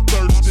 she so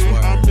thirsty.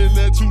 I'm in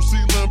that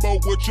 2C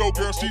Lambo with your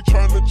girl, she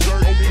trying to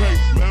jerk me. Okay,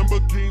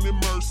 Lamborghini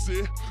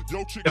Mercy.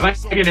 Yo, chick, If I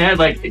can add,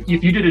 like,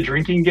 if you did a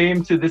drinking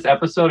game to this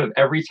episode of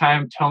every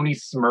time Tony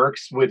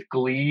smirks with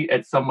glee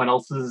at someone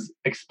else's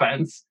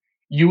expense,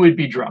 you would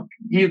be drunk.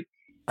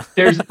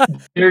 There's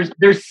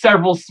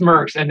several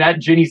smirks, and that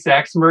Ginny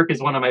Sack smirk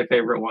is one of my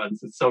favorite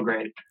ones. It's so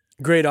great.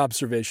 Great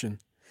observation.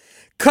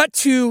 Cut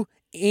to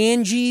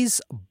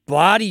Angie's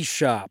Body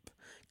Shop.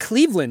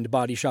 Cleveland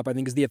Body Shop, I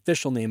think, is the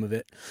official name of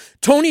it.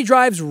 Tony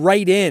drives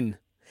right in,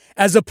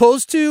 as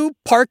opposed to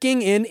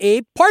parking in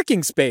a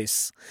parking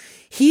space.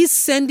 He's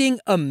sending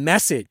a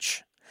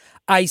message.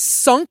 I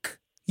sunk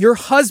your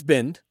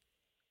husband,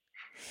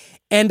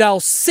 and I'll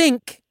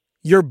sink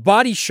your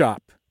body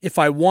shop if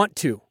I want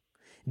to.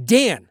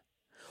 Dan,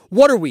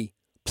 what are we,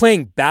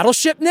 playing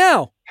Battleship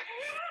now?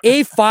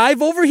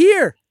 A5 over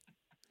here.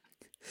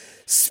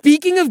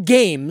 Speaking of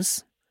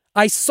games,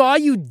 I saw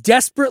you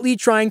desperately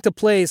trying to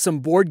play some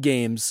board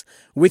games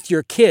with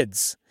your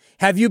kids.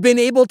 Have you been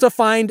able to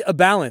find a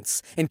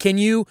balance? And can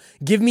you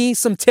give me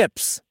some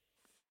tips?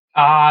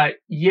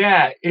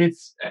 Yeah, it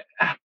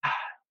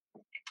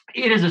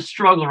is a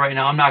struggle right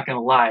now. I'm not going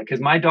to lie,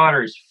 because my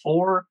daughter is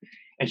 4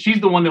 and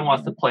she's the one that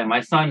wants to play. My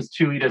son's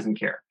 2. He doesn't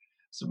care.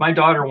 So my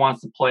daughter wants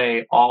to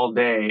play all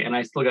day and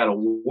I still got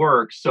to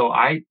work. So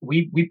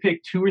we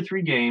picked 2 or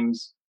 3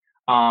 games.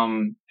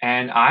 And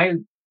I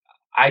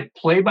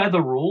play by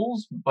the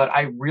rules, but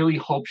I really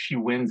hope she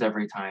wins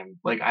every time.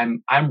 Like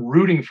I'm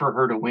rooting for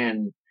her to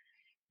win,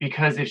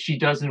 because if she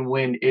doesn't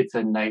win, it's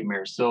a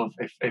nightmare. So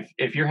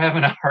if you're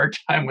having a hard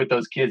time with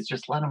those kids,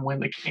 just let them win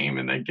the game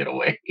and then get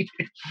away.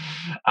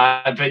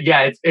 But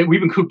yeah,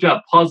 we've been cooped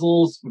up.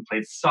 Puzzles. We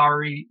played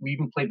Sorry. We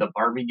even played the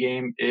Barbie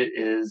game. It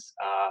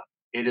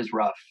is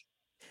rough.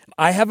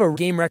 I have a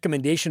game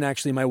recommendation,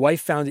 actually. My wife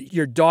found it.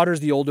 Your daughter's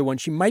the older one.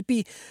 She might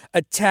be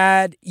a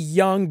tad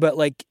young, but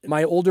like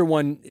my older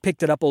one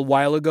picked it up a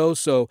while ago,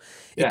 so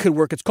it could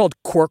work. It's called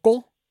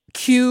Quirkle.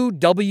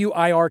 Qwirkle,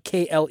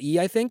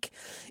 I think.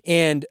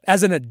 And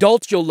as an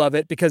adult, you'll love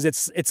it because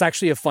it's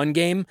actually a fun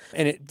game,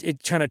 and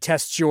it kind of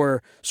tests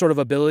your sort of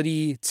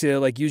ability to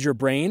like use your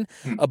brain.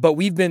 But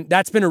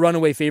that's been a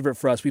runaway favorite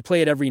for us. We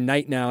play it every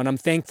night now, and I'm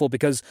thankful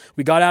because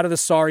we got out of the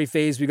Sorry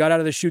phase, we got out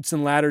of the Chutes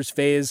and Ladders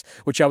phase,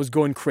 which I was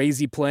going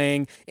crazy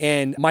playing,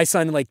 and my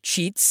son like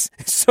cheats,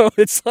 so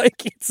it's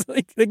like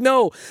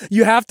no,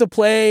 you have to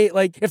play.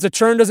 Like if the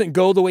turn doesn't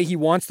go the way he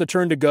wants the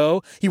turn to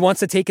go, he wants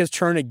to take his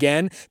turn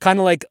again, kind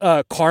of like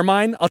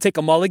Carmine, I'll take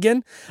a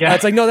mulligan. Yeah.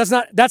 It's like, no,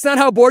 that's not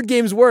how board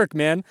games work,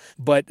 man.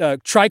 But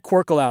try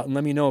Quirkle out and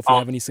let me know if you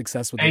have any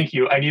success with it. Thank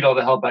you. I need all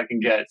the help I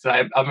can get. So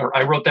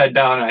I wrote that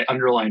down and I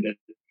underlined it.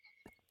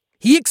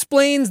 He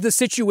explains the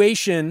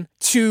situation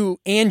to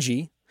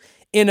Angie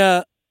in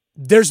a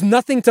there's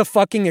nothing to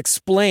fucking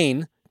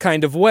explain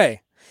kind of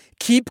way.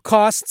 Keep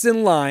costs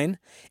in line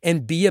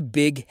and be a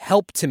big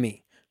help to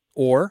me.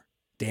 Or,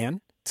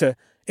 Dan, to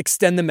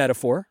extend the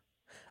metaphor,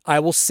 I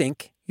will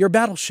sink your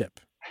battleship.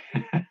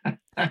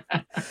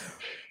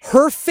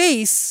 Her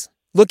face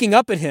looking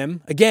up at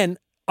him, again,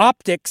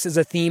 optics is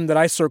a theme that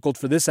I circled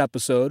for this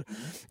episode.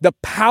 The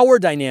power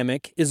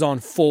dynamic is on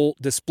full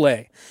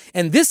display.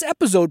 And this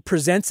episode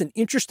presents an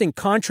interesting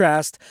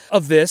contrast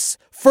of this,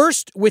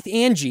 first with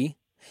Angie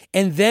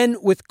and then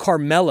with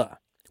Carmela,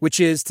 which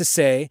is to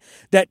say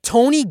that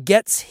Tony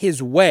gets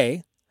his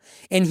way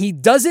and he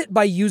does it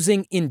by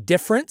using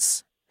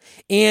indifference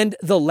and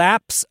the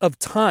lapse of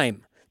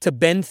time to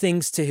bend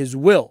things to his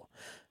will.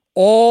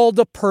 All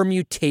the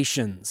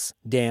permutations,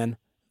 Dan.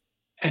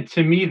 And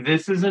to me,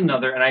 this is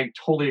another, and I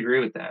totally agree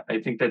with that. I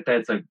think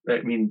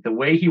the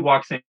way he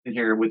walks in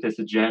here with this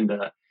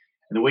agenda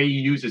and the way he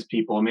uses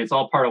people, I mean, it's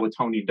all part of what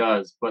Tony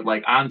does, but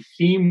like on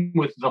theme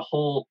with the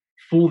whole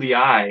fool the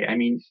eye. I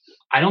mean,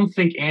 I don't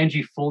think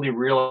Angie fully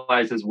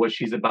realizes what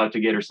she's about to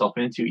get herself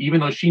into,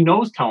 even though she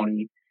knows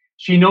Tony.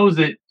 She knows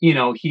that,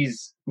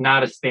 he's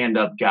not a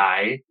stand-up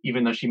guy,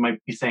 even though she might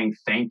be saying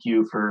thank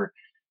you for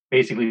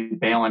basically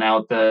bailing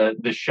out the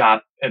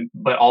shop,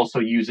 but also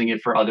using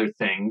it for other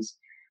things.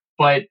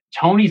 But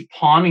Tony's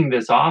pawning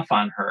this off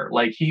on her.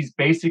 Like he's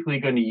basically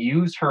going to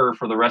use her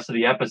for the rest of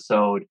the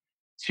episode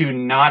to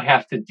not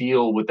have to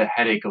deal with the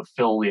headache of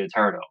Phil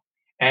Leotardo.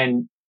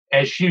 And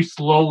as she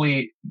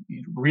slowly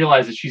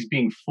realizes she's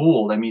being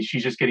fooled, I mean,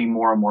 she's just getting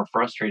more and more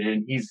frustrated,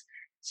 and he's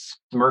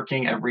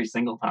smirking every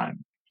single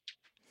time.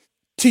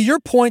 To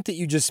your point that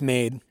you just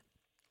made,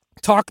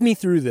 talk me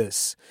through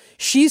this.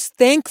 She's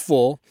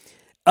thankful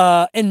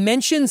and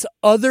mentions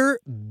other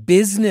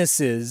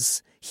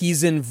businesses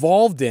he's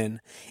involved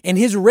in, and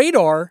his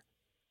radar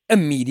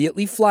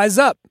immediately flies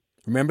up.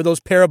 Remember those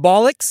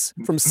parabolics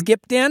from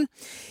Skip, Dan?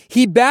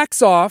 He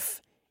backs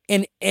off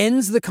and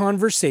ends the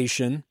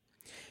conversation.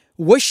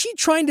 Was she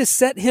trying to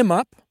set him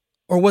up,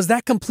 or was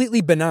that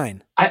completely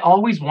benign? I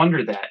always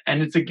wonder that.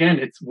 And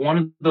it's one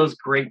of those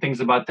great things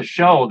about the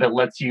show that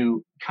lets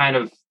you kind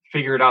of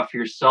figure it out for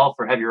yourself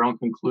or have your own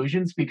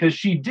conclusions, because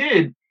she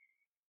did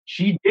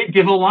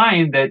give a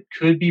line that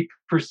could be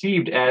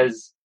perceived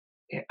as,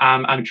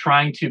 I'm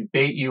trying to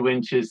bait you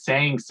into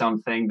saying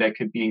something that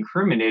could be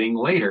incriminating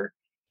later.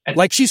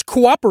 Like she's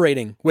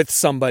cooperating with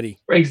somebody.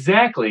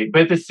 Exactly.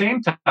 But at the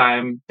same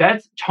time,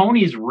 that's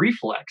Tony's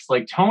reflex.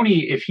 Like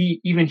Tony, if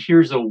he even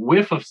hears a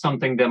whiff of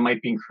something that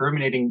might be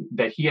incriminating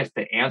that he has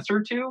to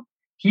answer to,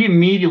 he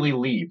immediately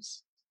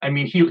leaves. I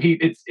mean,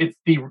 it's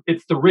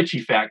the Richie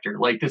factor.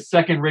 Like the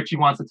second Richie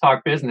wants to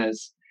talk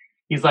business,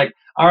 he's like,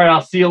 all right, I'll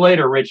see you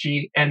later,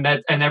 Richie. And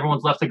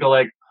everyone's left to go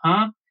like,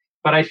 huh?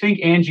 But I think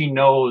Angie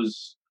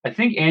knows. I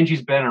think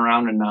Angie's been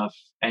around enough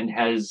and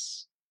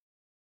has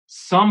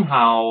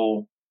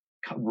somehow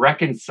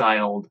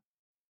reconciled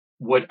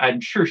what I'm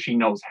sure she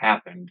knows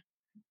happened,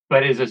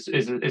 but is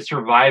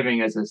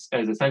surviving as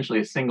essentially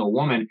a single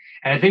woman.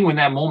 And I think when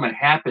that moment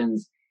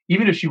happens,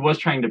 even if she was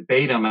trying to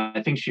bait him,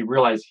 I think she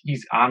realized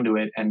he's onto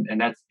it, and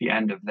that's the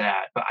end of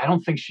that. But I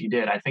don't think she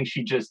did. I think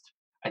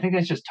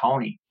that's just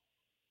Tony.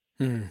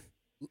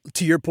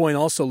 To your point,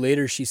 also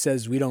later she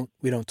says we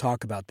don't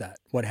talk about that.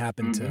 What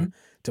happened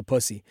to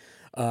Pussy?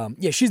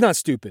 Yeah, she's not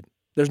stupid.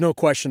 There's no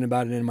question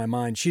about it in my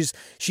mind. She's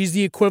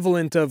the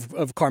equivalent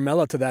of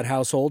Carmela to that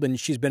household, and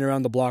she's been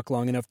around the block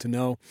long enough to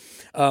know,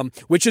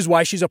 which is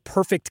why she's a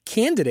perfect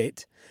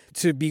candidate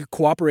to be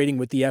cooperating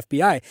with the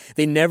FBI.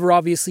 They never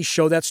obviously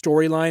show that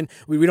storyline.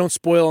 We don't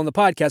spoil on the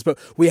podcast, but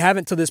we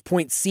haven't to this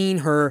point seen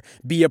her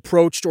be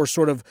approached or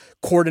sort of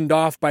cordoned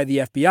off by the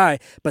FBI.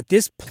 But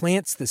this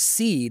plants the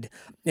seed,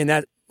 and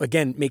that,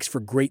 again, makes for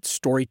great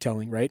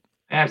storytelling, right?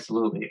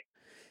 Absolutely.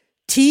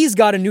 T's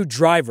got a new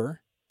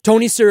driver,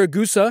 Tony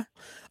Siragusa.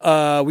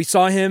 We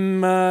saw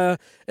him an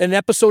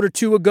episode or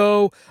two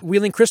ago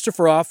wheeling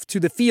Christopher off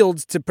to the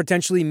fields to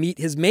potentially meet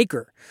his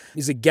maker.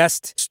 He's a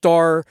guest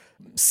star.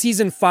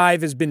 Season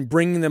 5 has been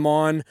bringing them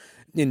on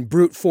in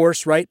brute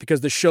force, right?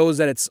 Because the show's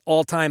at its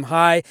all-time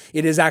high.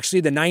 It is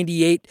actually the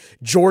 98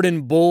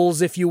 Jordan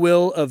Bulls, if you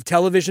will, of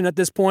television at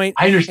this point.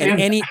 I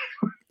understand.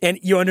 And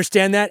you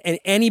understand that? And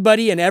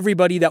anybody and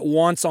everybody that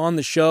wants on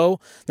the show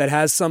that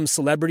has some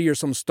celebrity or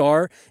some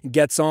star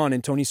gets on.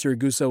 And Tony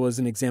Siragusa was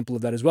an example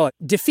of that as well.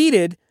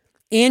 Defeated,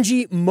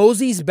 Angie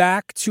moseys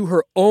back to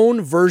her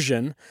own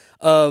version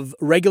of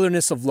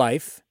regularness of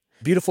life.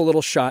 Beautiful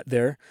little shot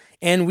there.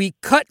 And we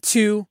cut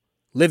to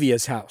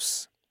Livia's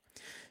house.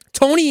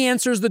 Tony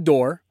answers the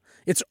door.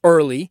 It's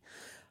early.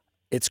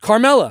 It's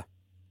Carmela.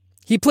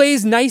 He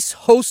plays nice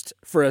host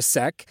for a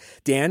sec.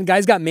 Dan,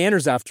 guy's got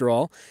manners after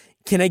all.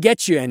 Can I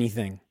get you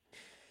anything?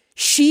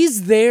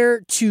 She's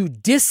there to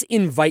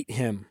disinvite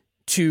him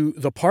to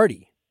the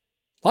party.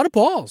 A lot of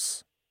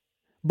balls.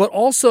 But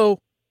also,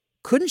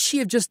 couldn't she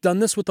have just done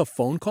this with a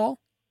phone call?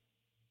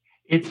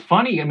 It's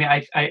funny. I mean,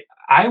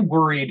 I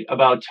worried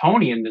about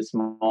Tony in this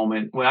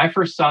moment. When I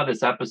first saw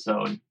this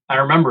episode, I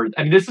remember,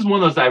 I mean, this is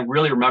one of those I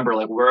really remember,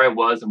 like where I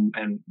was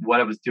and what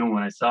I was doing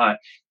when I saw it.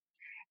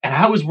 And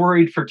I was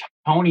worried for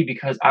Tony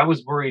because I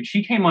was worried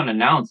she came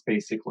unannounced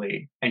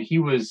basically. And it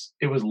was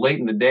late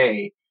in the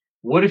day.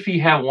 What if he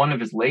had one of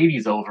his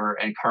ladies over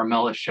and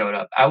Carmela showed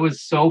up? I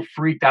was so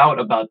freaked out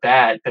about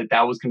that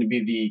was going to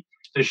be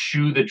the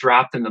shoe that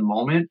dropped in the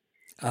moment.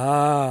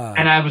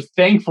 And I was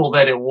thankful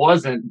that it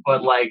wasn't,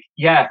 but like,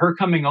 yeah, her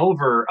coming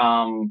over,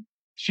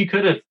 it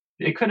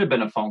could have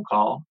been a phone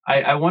call.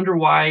 I wonder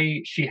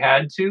why she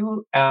had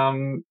to.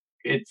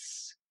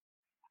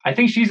 I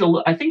think she's a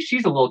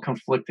little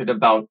conflicted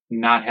about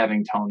not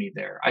having Tony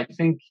there. I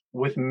think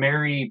with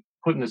Mary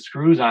putting the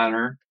screws on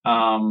her,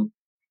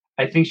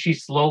 I think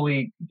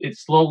it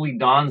slowly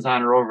dawns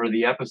on her over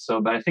the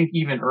episode. But I think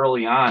even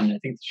early on, I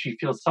think she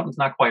feels something's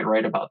not quite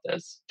right about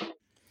this.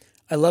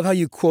 I love how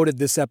you quoted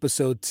this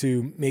episode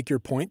to make your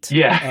point.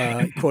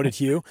 Yeah. Quoted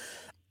Hugh.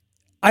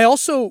 I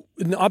also,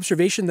 an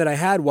observation that I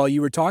had while you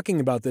were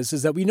talking about this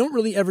is that we don't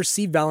really ever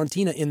see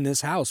Valentina in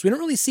this house. We don't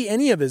really see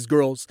any of his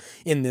girls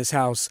in this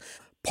house.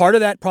 Part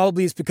of that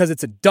probably is because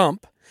it's a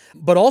dump,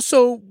 but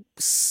also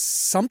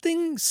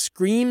something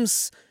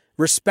screams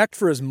respect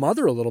for his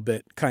mother a little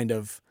bit, kind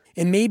of.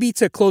 And maybe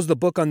to close the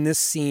book on this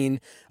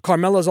scene,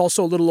 Carmela's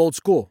also a little old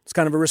school. It's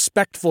kind of a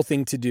respectful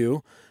thing to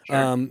do.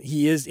 Sure.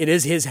 It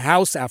is his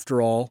house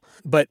after all.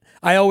 But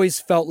I always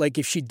felt like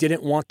if she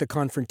didn't want the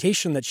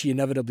confrontation that she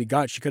inevitably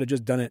got, she could have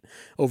just done it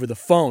over the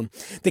phone.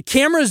 The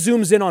camera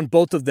zooms in on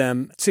both of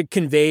them to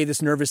convey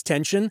this nervous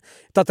tension.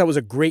 I thought that was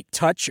a great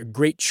touch, a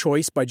great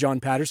choice by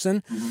John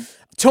Patterson. Mm-hmm.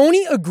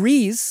 Tony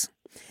agrees,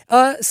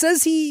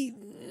 says he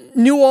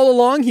knew all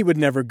along he would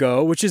never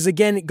go, which is,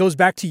 again, it goes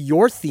back to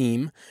your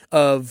theme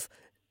of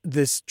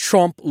this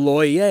trompe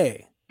l'oeil,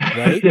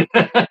 right?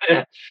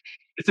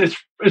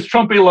 It's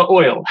trompe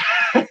l'oeil.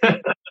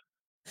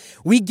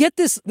 We get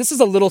this. This is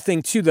a little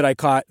thing too that I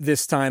caught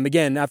this time.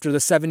 Again, after the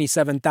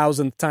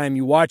 77,000th time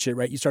you watch it,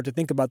 right? You start to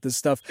think about this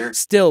stuff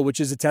still, which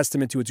is a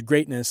testament to its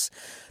greatness.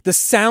 The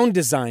sound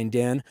design,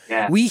 Dan.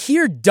 Yeah. We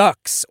hear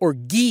ducks or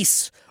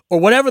geese or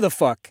whatever the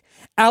fuck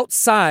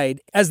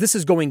outside as this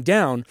is going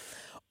down,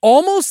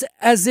 almost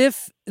as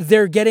if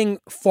they're getting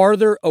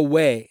farther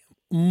away,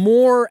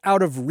 more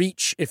out of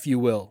reach, if you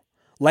will,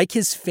 like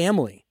his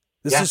family.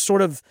 This is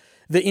sort of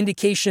the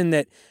indication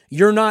that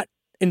you're not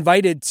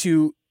invited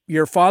to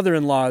your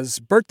father-in-law's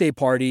birthday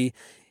party.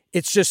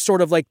 It's just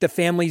sort of like the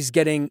family's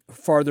getting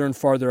farther and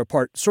farther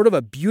apart. Sort of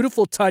a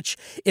beautiful touch.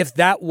 If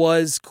that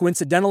was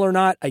coincidental or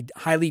not, I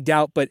highly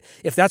doubt. But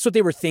if that's what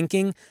they were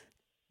thinking,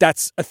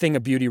 that's a thing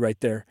of beauty right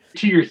there.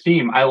 To your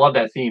theme, I love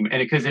that theme. And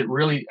because it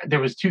really, there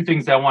was two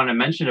things I want to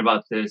mention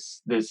about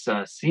this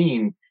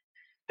scene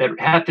that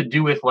have to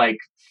do with like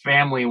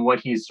family and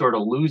what he's sort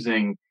of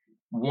losing.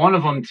 One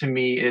of them to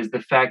me is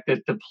the fact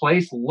that the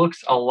place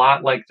looks a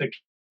lot like the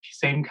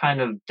same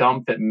kind of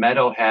dump that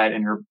Meadow had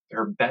in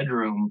her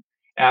bedroom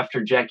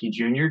after Jackie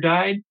Jr.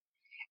 died.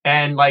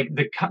 And like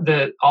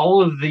the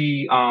all of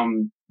the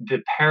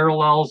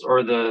parallels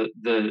or the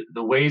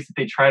ways that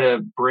they try to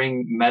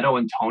bring Meadow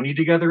and Tony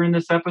together in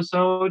this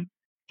episode,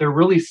 they're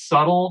really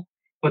subtle,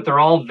 but they're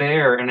all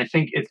there. And I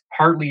think it's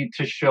partly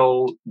to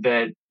show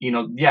that,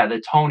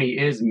 that Tony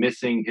is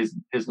missing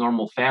his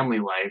normal family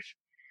life,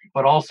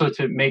 but also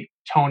to make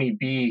Tony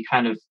be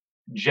kind of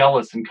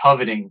jealous and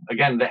coveting,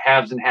 again, the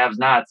haves and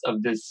have-nots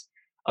of this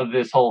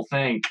whole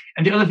thing.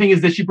 And the other thing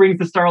is that she brings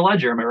the Star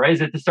Ledger. Am I right?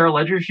 Is it the Star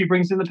Ledger she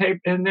brings in the paper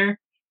in there?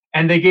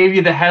 And they gave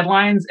you the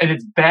headlines, and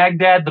it's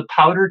Baghdad, the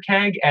powder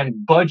keg, and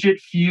budget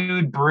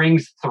feud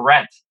brings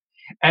threat.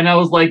 And I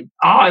was like,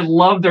 oh, I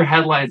love their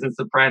headlines in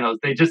Sopranos.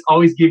 They just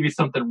always give you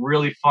something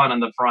really fun on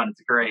the front.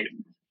 It's great.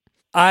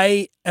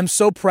 I am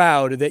so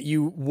proud that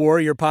you wore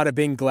your Pada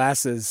Bing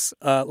glasses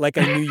like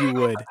I knew you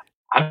would.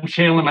 I'm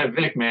channeling my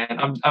Vic,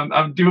 man.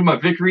 I'm doing my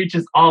Vic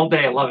reaches all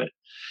day. I love it.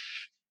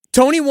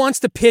 Tony wants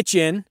to pitch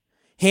in,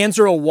 hands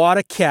her a wad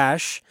of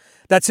cash.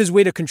 That's his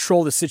way to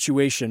control the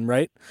situation,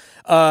 right?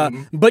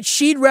 But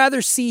she'd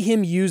rather see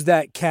him use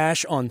that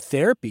cash on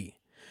therapy.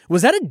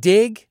 Was that a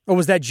dig or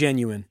was that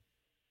genuine?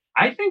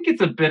 I think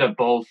it's a bit of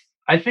both.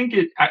 I think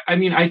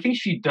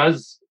she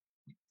does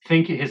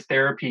think his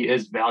therapy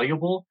is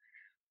valuable,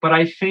 but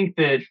I think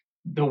that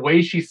the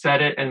way she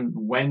said it and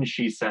when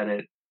she said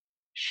it,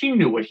 she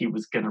knew what he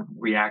was going to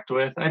react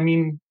with. I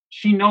mean,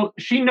 she knows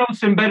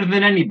him better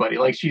than anybody.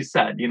 Like she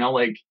said,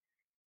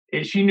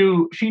 she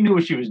knew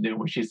what she was doing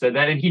when she said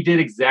that, and he did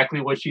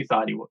exactly what she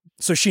thought he would.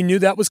 So she knew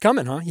that was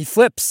coming, huh? He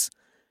flips.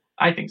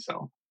 I think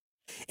so.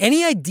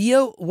 Any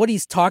idea what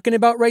he's talking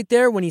about right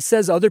there when he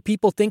says other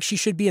people think she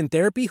should be in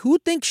therapy? Who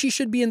thinks she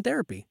should be in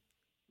therapy?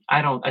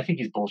 I think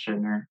he's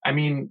bullshitting her. I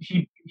mean,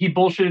 he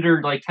bullshitted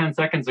her like 10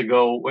 seconds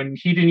ago when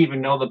he didn't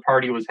even know the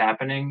party was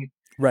happening.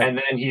 Right. And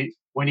then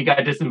when he got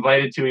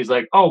disinvited to, he's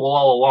like, oh, well,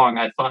 all along,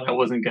 I thought I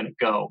wasn't going to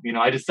go.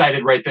 I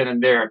decided right then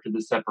and there after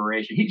the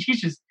separation. He's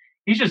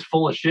just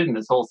full of shit in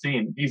this whole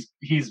scene.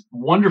 He's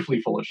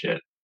wonderfully full of shit.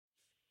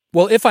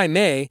 Well, if I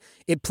may,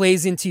 it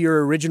plays into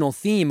your original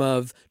theme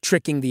of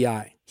tricking the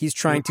eye. He's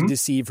trying to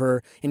deceive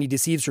her, and he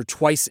deceives her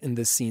twice in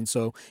this scene.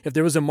 So if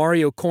there was a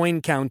Mario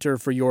coin counter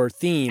for your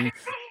theme,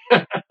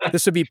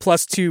 this would be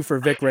 +2 for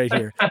Vic right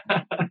here.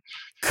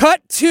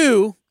 Cut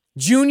to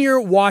Junior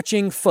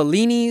watching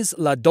Fellini's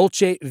La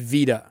Dolce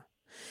Vita.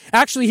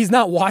 Actually, he's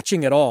not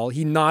watching at all.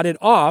 He nodded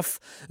off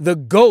the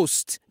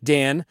ghost,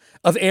 Dan,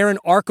 of Aaron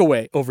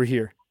Arkaway over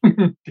here.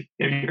 Have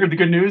you heard the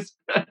good news?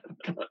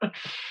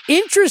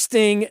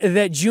 Interesting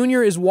that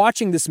Junior is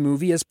watching this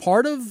movie as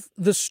part of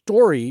the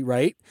story,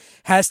 right?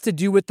 Has to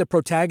do with the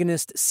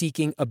protagonist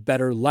seeking a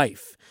better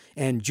life.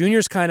 And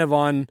Junior's kind of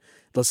on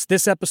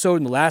this episode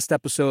and the last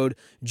episode,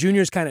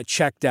 Junior's kind of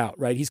checked out,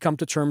 right? He's come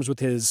to terms with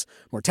his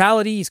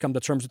mortality. He's come to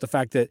terms with the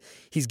fact that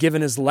he's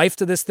given his life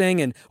to this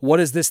thing. And what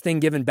is this thing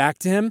given back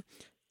to him?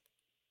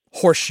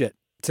 Horse shit,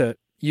 to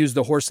use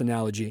the horse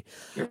analogy.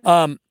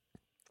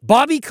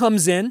 Bobby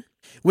comes in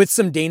with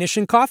some Danish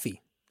and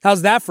coffee.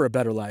 How's that for a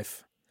better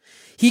life?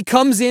 He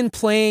comes in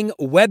playing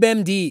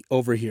WebMD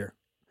over here.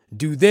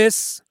 Do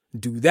this,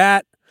 do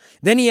that.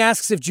 Then he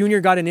asks if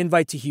Junior got an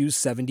invite to Hugh's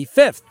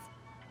 75th.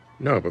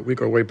 No, but we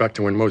go way back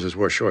to when Moses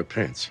wore short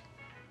pants.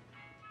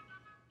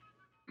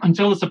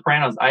 Until The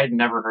Sopranos, I had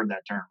never heard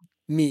that term.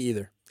 Me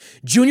either.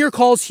 Junior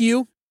calls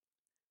Hugh.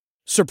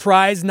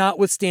 Surprise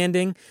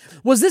notwithstanding.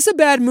 Was this a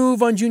bad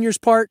move on Junior's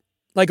part?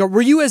 Like,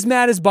 were you as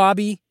mad as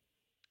Bobby?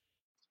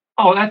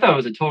 Oh, I thought it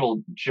was a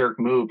total jerk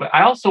move. But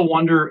I also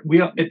wonder,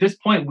 at this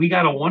point, we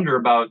got to wonder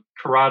about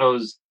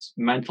Corrado's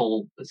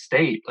mental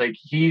state. Like,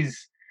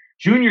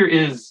 Junior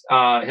has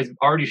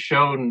already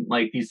shown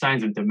like these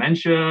signs of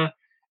dementia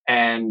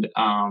and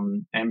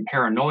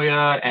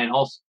paranoia, and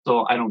also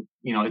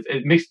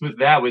it mixed with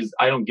that was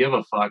I don't give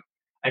a fuck.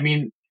 I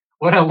mean,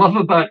 what I love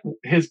about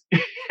his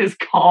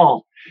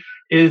call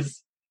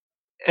is,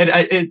 and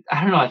I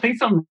don't know, I think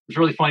something's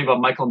really funny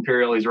about Michael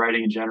Imperioli's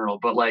writing in general,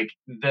 but like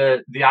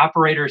the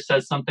operator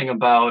says something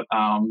about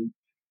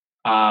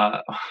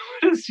what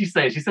does she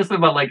say? She says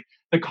something about like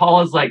the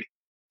call is like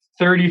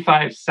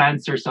 35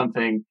 cents or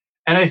something.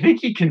 And I think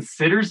he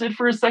considers it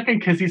for a second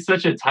because he's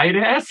such a tight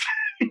ass.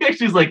 He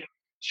actually's like,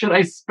 should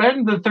I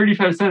spend the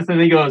 35 cents? And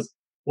he goes,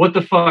 what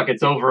the fuck?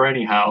 It's over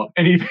anyhow.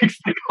 And he makes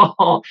the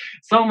call.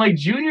 So I'm like,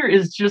 Junior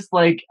is just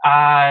like,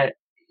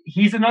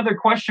 he's another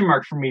question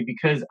mark for me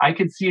because I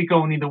could see it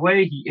going either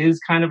way. He is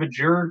kind of a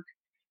jerk,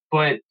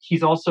 but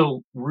he's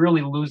also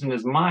really losing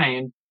his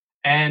mind.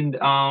 And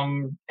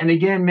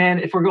again, man,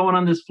 if we're going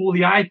on this fool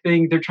the eye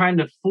thing, they're trying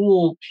to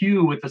fool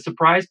Hugh with the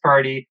surprise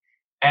party,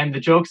 and the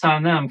joke's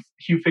on them.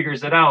 Hugh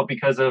figures it out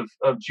because of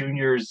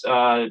Junior's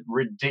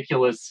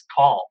ridiculous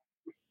call.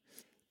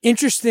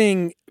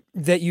 Interesting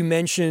that you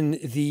mentioned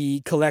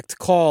the collect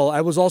call.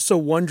 I was also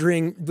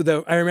wondering,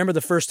 I remember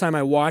the first time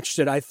I watched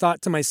it, I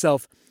thought to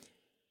myself,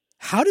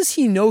 how does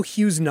he know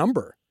Hugh's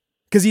number?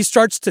 Because he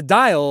starts to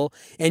dial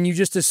and you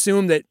just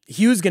assume that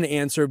Hugh's going to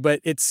answer, but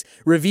it's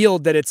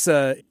revealed that it's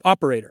an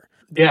operator.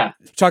 Yeah.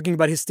 Talking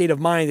about his state of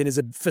mind and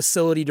his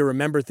facility to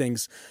remember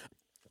things.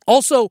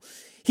 Also,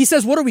 he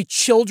says, what are we,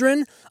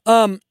 children?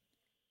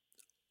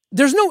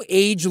 There's no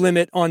age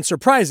limit on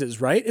surprises,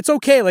 right? It's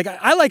okay. Like,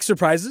 I like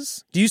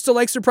surprises. Do you still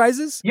like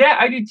surprises? Yeah,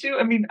 I do too.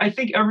 I mean, I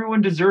think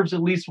everyone deserves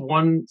at least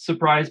one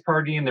surprise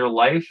party in their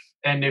life.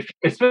 And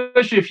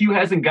especially if Hugh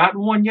hasn't gotten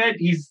one yet,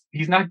 he's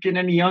not getting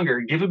any younger.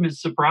 Give him his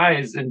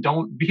surprise and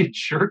don't be a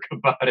jerk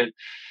about it.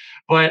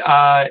 But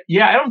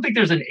yeah, I don't think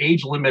there's an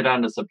age limit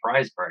on a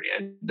surprise party.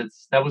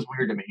 That was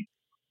weird to me.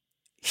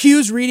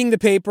 Hugh's reading the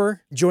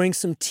paper, enjoying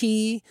some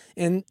tea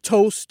and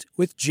toast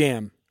with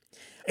jam.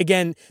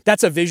 Again,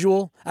 that's a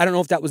visual. I don't know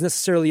if that was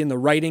necessarily in the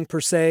writing per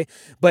se,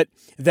 but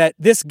that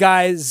this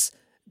guy's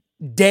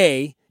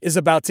day is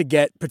about to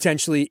get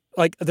potentially,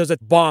 like, there's a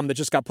bomb that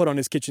just got put on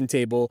his kitchen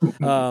table,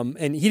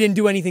 and he didn't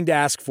do anything to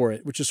ask for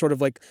it, which is sort of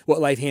like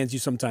what life hands you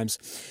sometimes.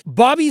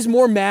 Bobby's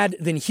more mad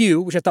than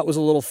Hugh, which I thought was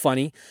a little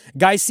funny.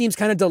 Guy seems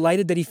kind of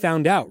delighted that he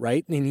found out,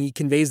 right? And he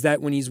conveys that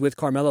when he's with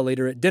Carmela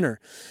later at dinner.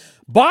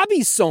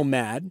 Bobby's so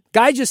mad.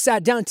 Guy just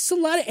sat down. It's a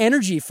lot of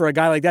energy for a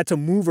guy like that to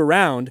move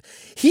around.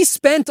 He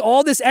spent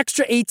all this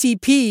extra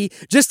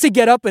ATP just to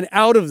get up and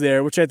out of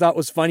there, which I thought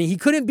was funny. He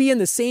couldn't be in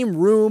the same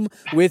room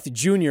with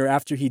Junior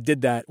after he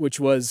did that, which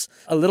was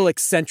a little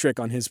eccentric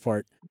on his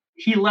part.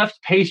 He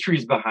left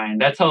pastries behind.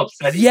 That's how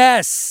upset he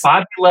Yes.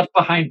 Bobby left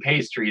behind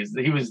pastries.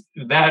 He was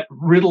that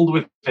riddled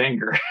with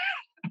anger.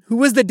 Who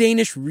was the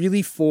Danish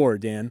really for,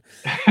 Dan?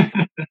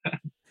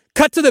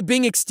 Cut to the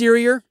Bing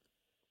exterior.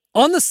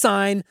 On the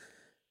sign,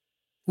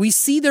 we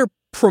see they're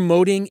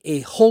promoting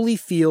a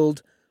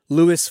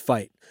Holyfield-Lewis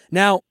fight.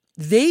 Now,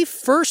 they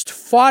first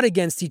fought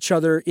against each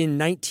other in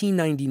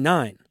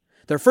 1999.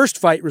 Their first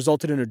fight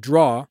resulted in a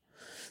draw.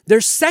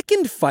 Their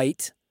second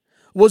fight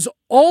was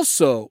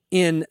also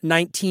in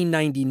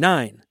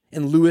 1999,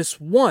 and Lewis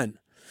won.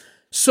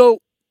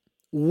 So,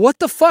 what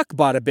the fuck,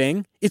 bada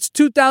bing? It's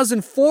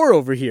 2004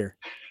 over here.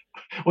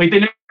 Wait, they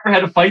never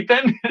had a fight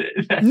then?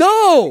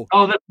 No!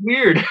 Oh, that's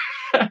weird.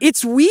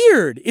 It's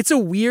weird. It's a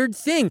weird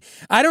thing.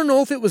 I don't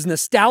know if it was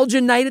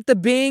nostalgia night at the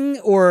Bing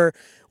or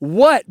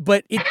what,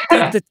 but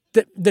the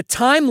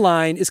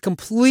timeline is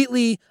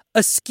completely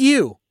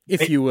askew,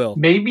 if you will.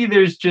 Maybe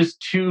there's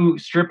just two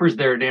strippers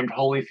there named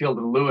Holyfield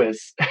and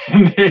Lewis,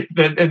 and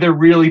they're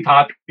really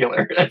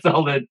popular. That's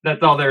all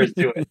there is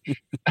to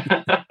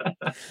it.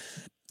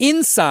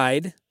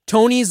 Inside,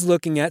 Tony's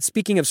looking at,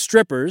 speaking of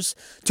strippers,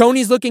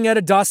 Tony's looking at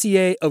a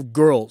dossier of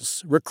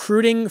girls,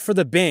 recruiting for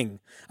the Bing,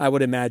 I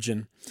would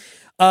imagine.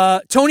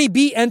 Tony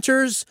B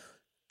enters.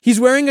 He's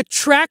wearing a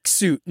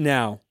tracksuit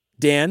now,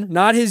 Dan,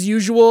 not his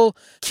usual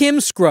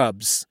Kim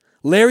scrubs.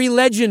 Larry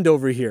Legend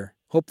over here.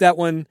 Hope that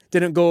one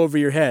didn't go over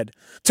your head.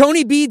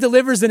 Tony B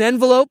delivers an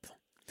envelope.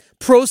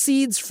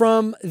 Proceeds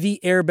from the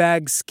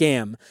airbag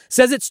scam.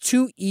 Says it's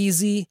too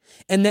easy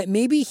and that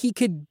maybe he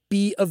could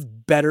be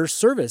of better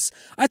service.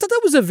 I thought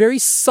that was a very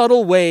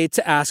subtle way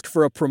to ask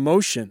for a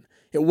promotion.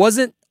 It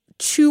wasn't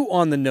too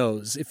on the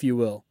nose, if you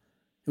will.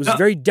 It was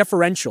very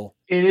deferential.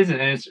 It isn't,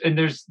 and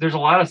there's a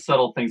lot of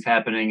subtle things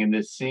happening in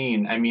this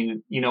scene. I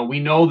mean, we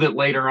know that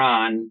later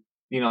on,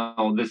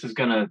 this is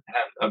going to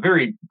have a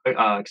very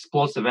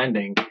explosive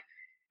ending,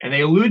 and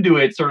they allude to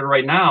it sort of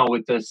right now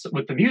with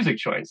the music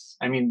choice.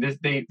 I mean,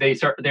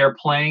 they're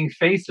playing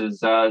Faces,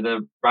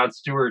 the Rod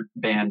Stewart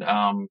band,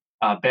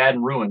 Bad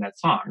and Ruin, that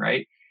song,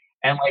 right?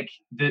 And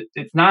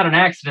it's not an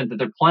accident that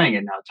they're playing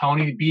it now.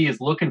 Tony B is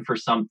looking for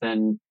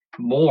something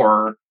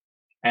more,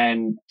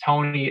 and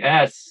Tony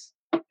S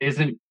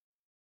isn't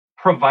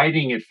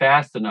providing it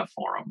fast enough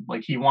for him.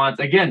 Like, he wants,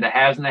 again, the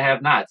haves and the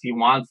have-nots. He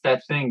wants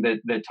that thing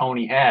that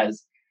Tony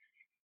has.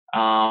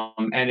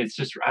 And it's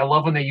just, I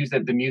love when they use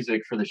the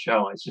music for the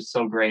show. It's just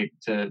so great,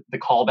 to the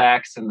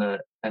callbacks and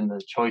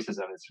the choices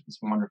of it. It's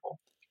wonderful.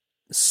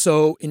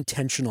 So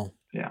intentional.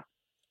 Yeah.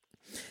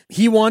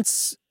 He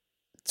wants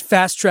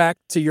fast track,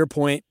 to your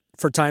point,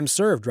 for time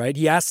served, right?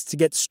 He asks to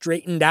get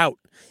straightened out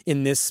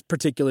in this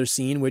particular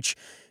scene, which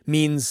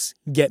means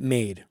get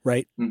made,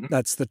 right? Mm-hmm.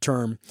 That's the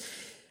term.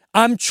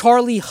 I'm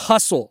Charlie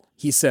Hustle,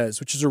 he says,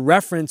 which is a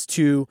reference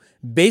to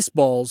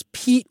baseball's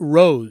Pete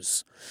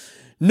Rose.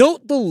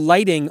 Note the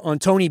lighting on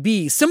Tony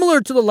B,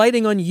 similar to the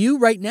lighting on you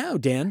right now,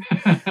 Dan.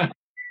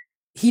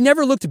 He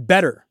never looked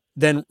better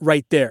than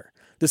right there.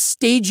 The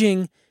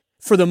staging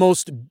for the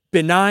most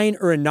benign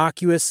or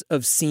innocuous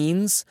of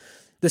scenes,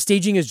 the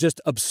staging is just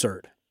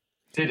absurd.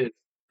 It is.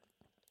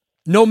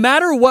 No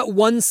matter what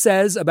one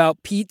says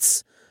about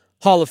Pete's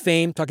Hall of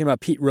Fame, talking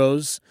about Pete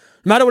Rose,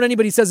 no matter what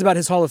anybody says about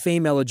his Hall of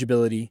Fame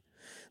eligibility,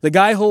 the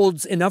guy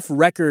holds enough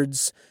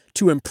records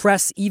to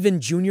impress even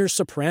Junior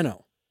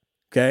Soprano.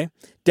 Okay?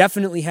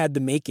 Definitely had the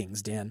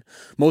makings, Dan.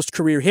 Most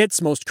career hits,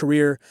 most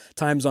career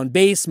times on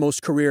base,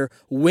 most career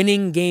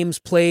winning games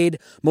played,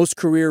 most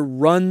career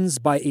runs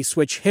by a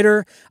switch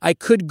hitter. I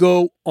could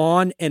go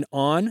on and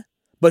on,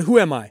 but who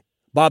am I?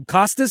 Bob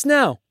Costas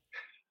now.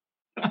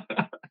 I'm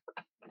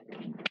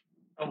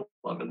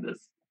loving this.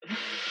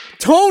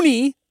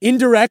 Tony,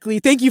 indirectly,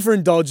 thank you for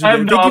indulging me.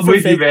 I'm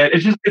with you, man.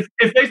 It's just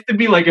it's nice to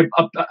be like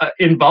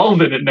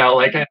involved in it now.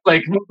 Like I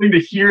like hoping to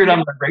hear it on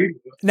the radio.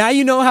 Now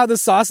you know how the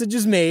sausage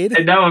is made.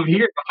 And now I'm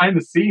here behind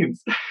the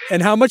scenes.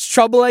 And how much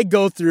trouble I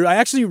go through. I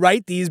actually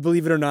write these,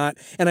 believe it or not,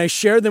 and I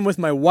share them with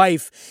my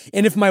wife.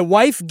 And if my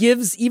wife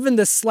gives even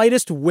the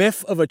slightest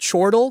whiff of a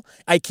chortle,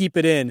 I keep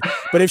it in.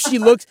 But if she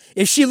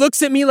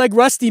looks at me like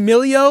Rusty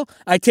Milio,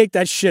 I take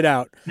that shit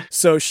out.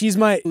 So she's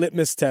my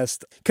litmus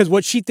test, because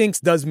what she thinks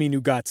does mean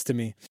Ugats to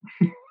me.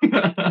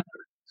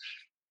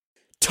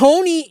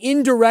 Tony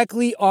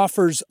indirectly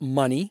offers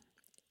money,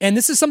 and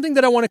this is something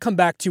that I want to come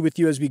back to with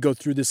you as we go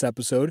through this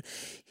episode.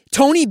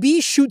 Tony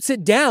B shoots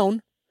it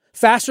down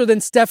faster than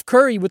Steph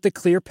Curry with the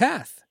clear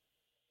path.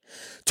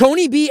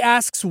 Tony B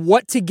asks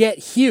what to get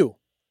Hugh.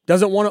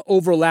 Doesn't want to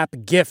overlap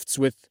gifts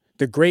with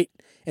the great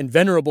and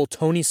venerable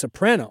Tony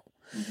Soprano.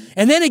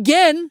 And then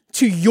again,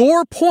 to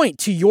your point,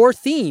 to your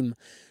theme,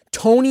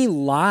 Tony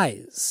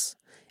lies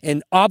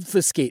and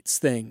obfuscates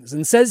things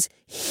and says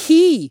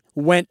he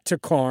went to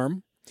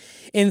Carm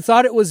and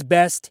thought it was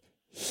best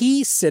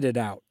he sit it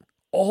out,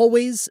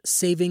 always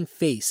saving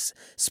face,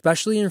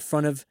 especially in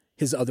front of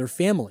his other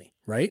family,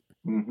 right?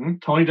 Mm-hmm.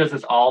 Tony does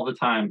this all the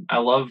time. I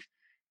love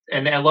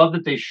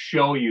that they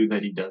show you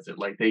that he does it.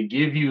 Like they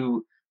give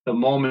you the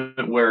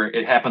moment where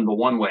it happened the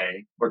one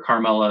way, where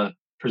Carmela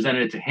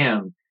presented it to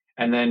him.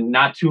 And then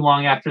not too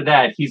long after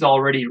that, he's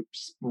already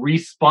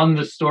respun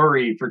the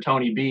story for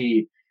Tony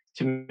B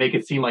to make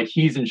it seem like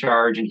he's in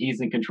charge and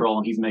he's in control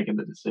and he's making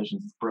the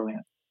decisions. It's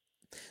brilliant.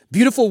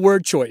 Beautiful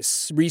word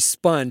choice,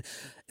 respun.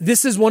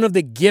 This is one of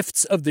the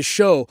gifts of the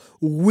show.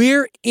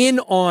 We're in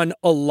on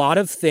a lot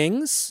of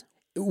things.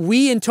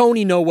 We and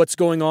Tony know what's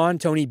going on.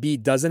 Tony B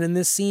doesn't in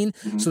this scene.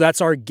 Mm-hmm. So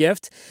that's our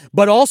gift.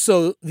 But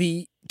also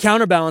the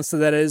counterbalance to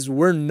that is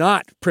we're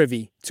not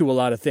privy to a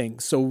lot of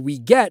things. So we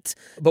get,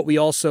 but we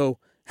also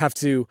have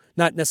to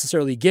not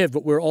necessarily give,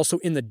 but we're also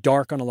in the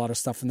dark on a lot of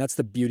stuff, and that's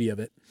the beauty of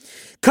it.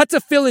 Cut to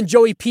Phil and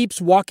Joey Peeps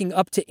walking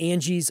up to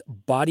Angie's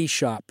body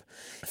shop.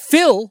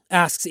 Phil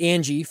asks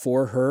Angie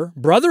for her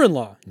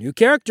brother-in-law, new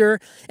character,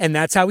 and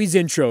that's how he's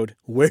introed.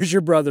 Where's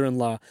your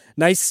brother-in-law?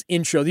 Nice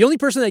intro. The only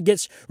person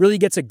that really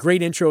gets a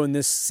great intro in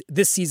this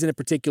season in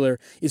particular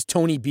is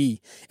Tony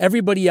B.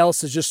 Everybody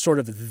else is just sort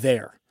of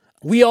there.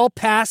 We all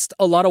passed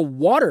a lot of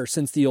water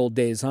since the old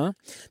days, huh?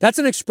 That's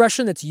an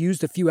expression that's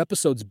used a few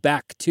episodes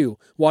back, too.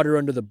 Water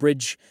under the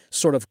bridge,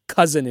 sort of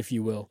cousin, if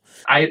you will.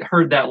 I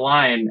heard that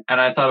line, and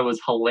I thought it was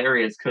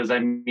hilarious, because, I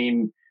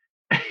mean,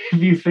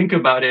 if you think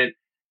about it,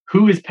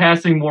 who is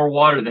passing more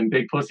water than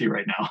Big Pussy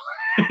right now?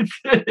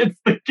 it's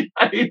the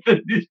guy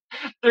that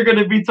they're going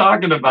to be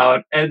talking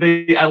about, and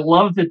I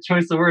love the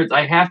choice of words.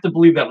 I have to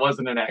believe that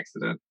wasn't an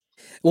accident.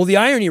 Well, the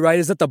irony, right,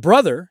 is that the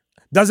brother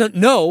doesn't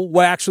know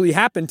what actually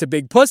happened to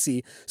Big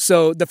Pussy.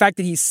 So the fact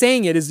that he's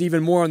saying it is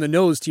even more on the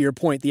nose, to your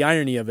point, the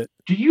irony of it.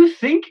 Do you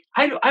think,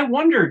 I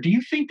wonder, do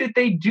you think that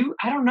they do?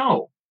 I don't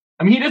know.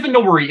 I mean, he doesn't know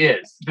where he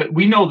is, but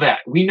we know that.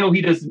 We know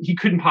he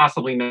couldn't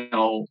possibly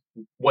know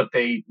where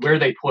they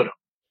put him.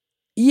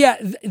 Yeah,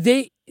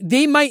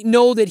 they might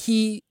know that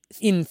he,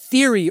 in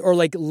theory, or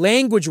like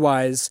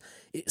language-wise,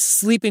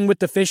 sleeping with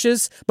the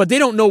fishes, but they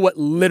don't know what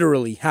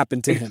literally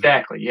happened to him.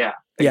 Exactly, yeah.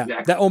 Exactly.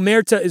 Yeah, the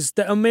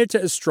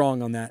omerta is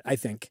strong on that, I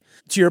think.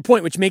 To your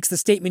point, which makes the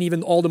statement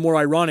even all the more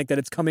ironic that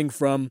it's coming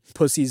from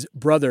Pussy's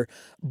brother.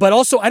 But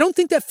also, I don't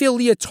think that Phil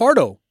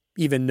Leotardo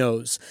even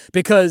knows,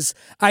 because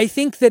I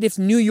think that if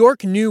New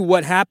York knew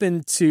what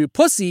happened to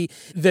Pussy,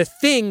 the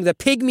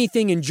pygmy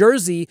thing in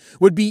Jersey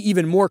would be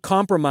even more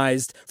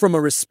compromised from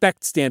a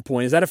respect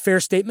standpoint. Is that a fair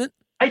statement?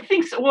 I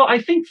think so. Well,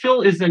 I think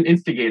Phil is an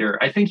instigator.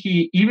 I think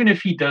even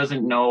if he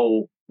doesn't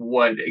know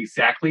what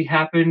exactly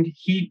happened,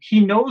 he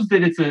knows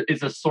that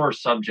it's a sore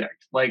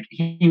subject. Like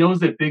he knows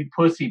that Big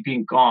Pussy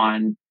being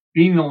gone,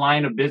 being the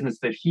line of business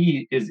that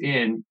he is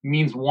in,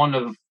 means one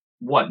of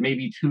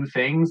maybe two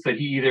things: that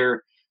he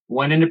either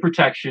went into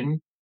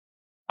protection,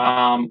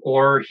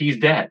 or he's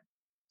dead.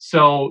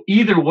 So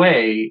either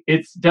way,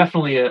 it's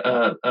definitely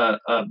a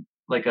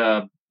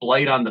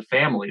blight on the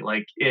family.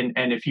 Like, and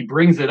if he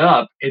brings it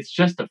up, it's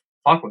just to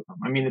fuck with him.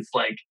 I mean, it's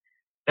like,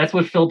 that's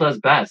what Phil does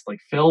best. Like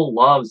Phil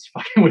loves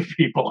fucking with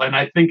people. And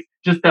I think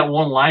just that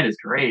one line is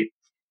great.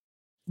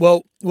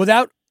 Well,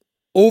 without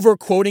over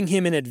quoting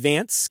him in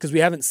advance, because we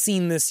haven't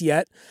seen this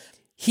yet,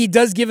 he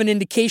does give an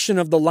indication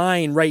of the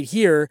line right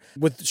here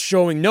with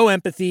showing no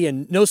empathy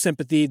and no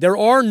sympathy. There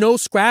are no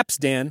scraps,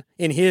 Dan,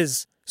 in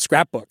his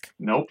scrapbook.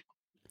 Nope.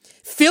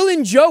 Phil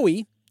and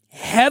Joey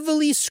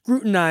heavily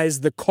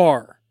scrutinized the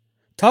car.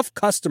 Tough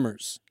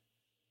customers.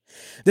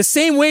 The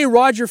same way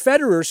Roger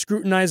Federer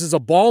scrutinizes a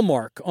ball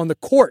mark on the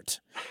court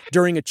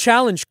during a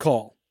challenge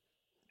call.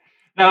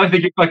 Now I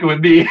think you're fucking with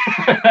me.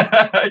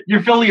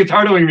 You're Philly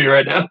Tardoing me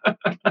right now.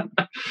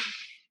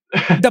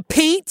 The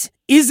paint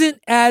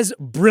isn't as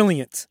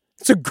brilliant.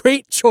 It's a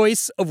great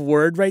choice of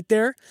word right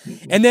there.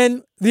 And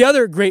then the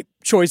other great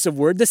choice of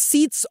word, the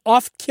seat's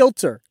off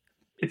kilter.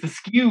 It's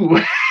askew.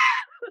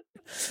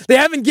 They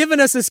haven't given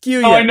us a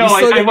skew yet. Oh, I know.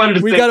 I wanted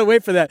to we got to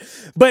wait for that.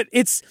 But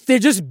they're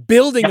just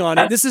building on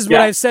it. This is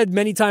what I've said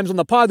many times on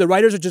the pod. The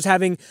writers are just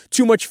having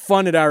too much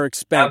fun at our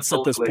expense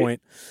at this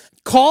point.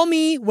 Call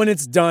me when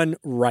it's done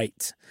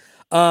right.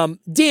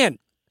 Dan,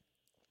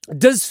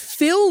 does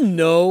Phil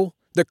know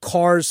the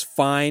car's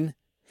fine?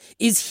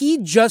 Is he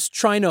just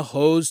trying to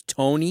hose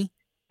Tony?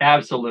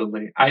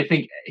 Absolutely. I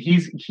think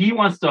he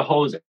wants to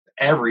hose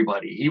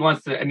everybody. He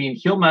wants to,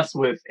 he'll mess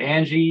with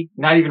Angie,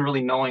 not even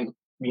really knowing,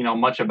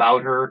 much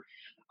about her.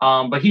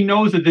 But he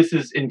knows that this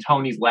is in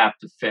Tony's lap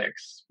to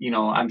fix.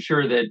 I'm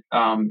sure that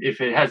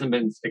if it hasn't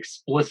been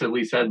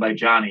explicitly said by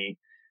Johnny,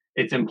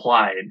 it's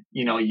implied,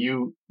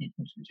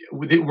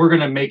 we're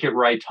going to make it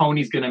right.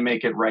 Tony's going to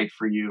make it right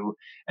for you.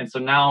 And so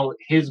now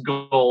his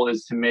goal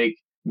is to make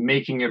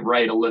making it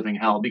right a living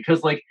hell,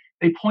 because like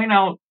they point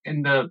out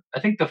in I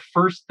think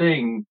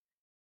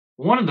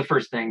one of the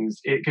first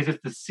things, because it's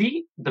the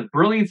seat, the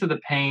brilliance of the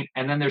paint,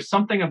 and then there's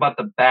something about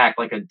the back,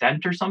 like a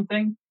dent or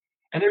something.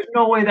 And there's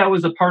no way that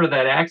was a part of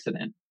that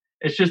accident.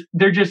 It's just,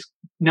 they're just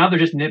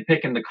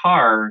nitpicking the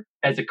car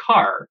as a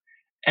car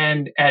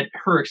and at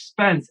her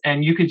expense.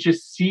 And you could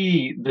just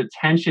see the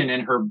tension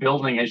in her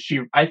building as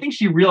I think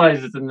she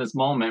realizes in this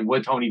moment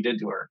what Tony did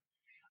to her.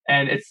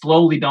 And it's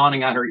slowly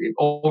dawning on her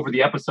over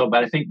the episode.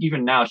 But I think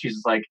even now she's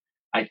just like,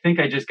 I think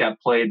I just got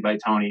played by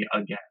Tony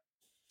again.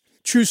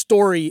 True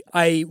story.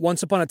 I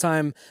once upon a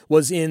time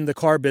was in the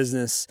car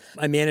business.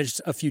 I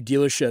managed a few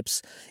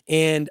dealerships,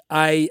 and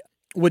I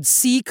would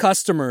see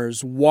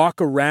customers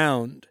walk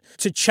around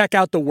to check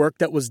out the work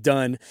that was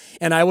done.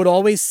 And I would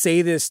always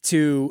say this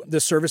to the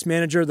service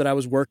manager that I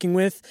was working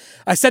with.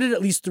 I said it at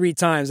least 3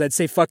 times. I'd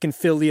say fucking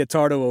Phil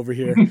Leotardo over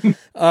here.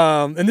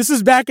 And this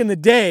is back in the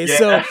day.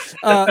 Yeah. So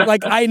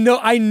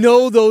I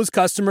know those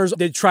customers,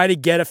 they try to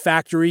get a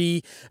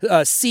factory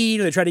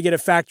seat, or they try to get a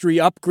factory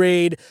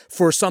upgrade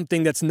for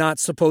something that's not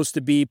supposed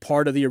to be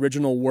part of the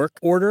original work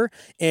order.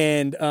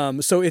 And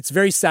so it's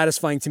very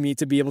satisfying to me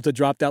to be able to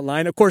drop that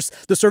line. Of course,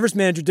 the service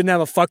manager didn't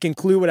have a fucking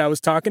clue what I was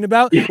talking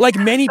about. Like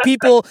many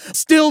people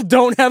still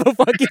don't have a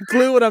fucking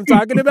clue what I'm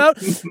talking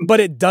about, but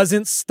it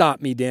doesn't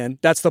stop me, Dan.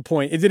 That's the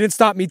point. It didn't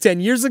stop me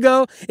 10 years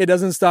ago. It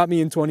doesn't stop me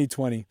in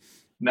 2020.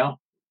 No,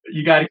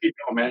 you got to keep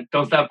going, man.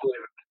 Don't stop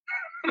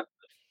believing.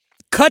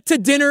 Cut to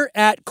dinner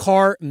at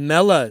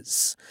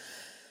Carmela's.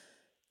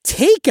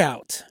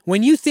 Takeout.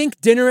 When you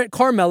think dinner at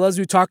Carmela's,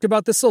 we talked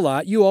about this a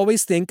lot, you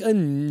always think a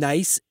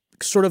nice,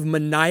 sort of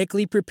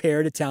maniacally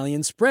prepared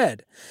Italian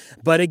spread.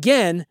 But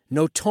again,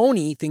 no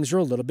Tony, things are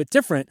a little bit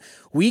different.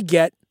 We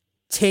get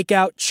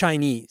takeout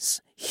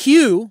Chinese.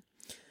 Hugh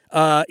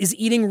is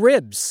eating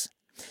ribs,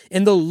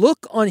 and the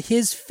look on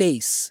his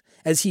face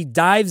as he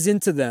dives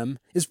into them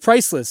is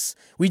priceless.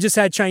 We just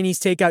had Chinese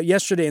takeout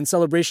yesterday in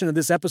celebration of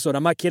this episode.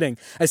 I'm not kidding.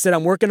 I said,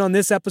 I'm working on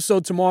this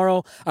episode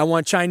tomorrow. I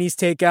want Chinese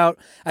takeout.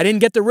 I didn't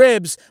get the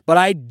ribs, but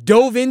I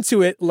dove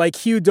into it like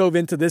Hugh dove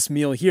into this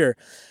meal here.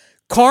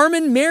 Carm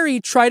and Mary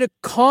try to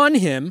con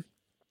him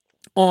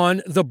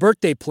on the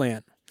birthday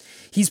plan.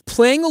 He's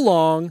playing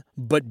along,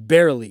 but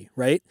barely,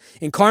 right?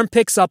 And Carm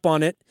picks up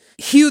on it.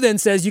 Hugh then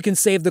says, you can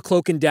save the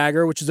cloak and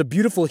dagger, which is a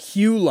beautiful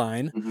Hugh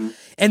line. Mm-hmm.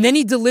 And then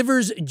he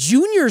delivers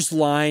Junior's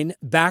line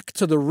back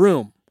to the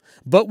room,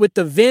 but with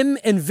the vim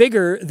and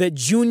vigor that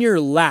Junior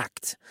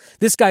lacked.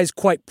 This guy's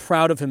quite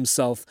proud of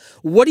himself.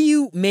 What do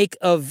you make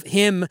of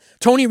him?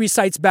 Tony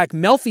recites back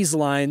Melfi's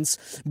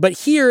lines, but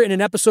here in an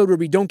episode where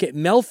we don't get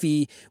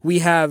Melfi, we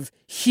have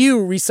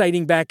Hugh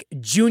reciting back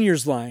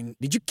Junior's line.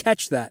 Did you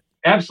catch that?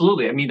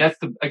 Absolutely. I mean, that's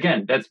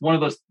one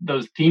of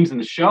those themes in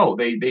the show.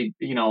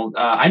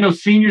 I know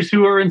seniors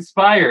who are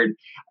inspired,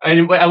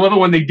 and I love it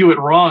when they do it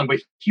wrong, but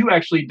Hugh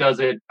actually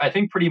does it, I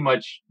think, pretty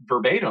much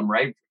verbatim,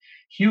 right?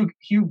 Hugh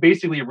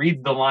basically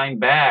reads the line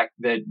back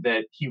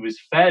that he was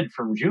fed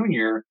from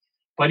Junior,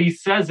 but he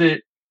says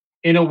it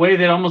in a way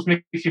that almost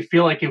makes you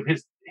feel like it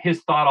was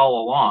his thought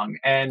all along.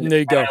 And, there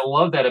you go. And I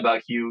love that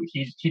about Hugh.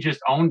 He just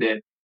owned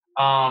it.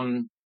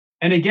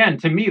 And again,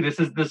 to me,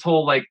 this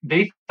whole, like,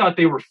 they thought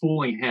they were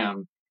fooling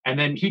him, and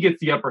then he gets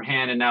the upper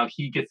hand, and now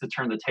he gets to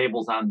turn the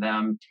tables on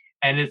them.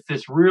 And it's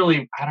this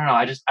really, I don't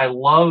know, I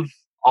love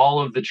all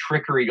of the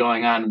trickery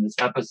going on in this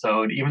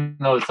episode, even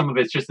though some of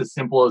it's just as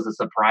simple as a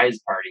surprise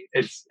party.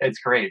 It's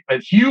great.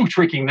 But Hugh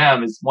tricking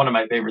them is one of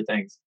my favorite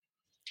things.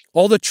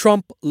 All the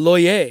Trump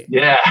loyer.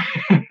 Yeah.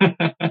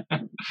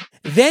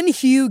 Then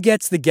Hugh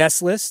gets the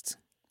guest list.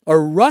 A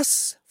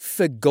Russ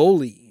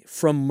Figoli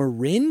from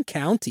Marin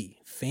County,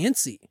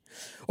 fancy,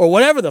 or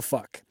whatever the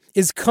fuck,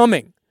 is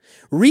coming.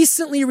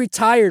 Recently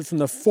retired from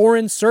the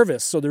Foreign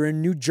Service, so they're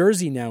in New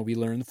Jersey now, we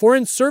learn. The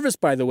Foreign Service,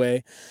 by the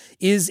way,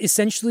 is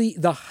essentially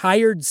the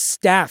hired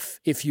staff,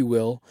 if you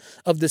will,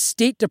 of the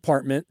State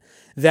Department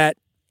that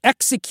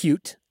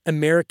execute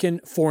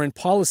American foreign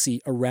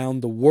policy around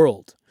the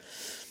world.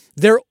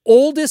 Their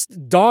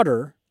oldest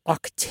daughter,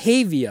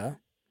 Octavia,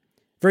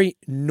 very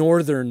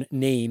northern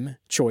name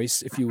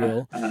choice, if you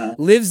will,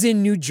 lives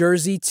in New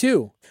Jersey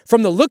too.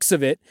 From the looks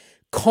of it,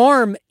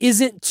 Carm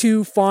isn't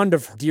too fond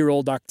of dear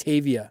old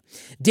Octavia.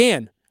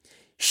 Dan,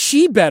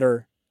 she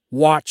better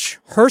watch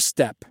her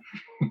step.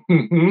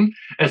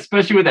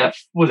 Especially with that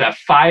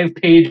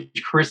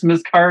 5-page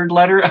Christmas card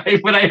letter.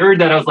 When I heard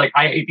that, I was like,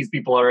 I hate these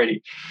people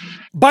already.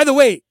 By the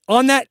way,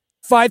 on that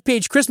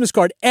 5-page Christmas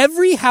card,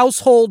 every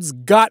household's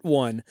got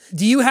one.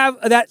 Do you have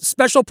that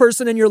special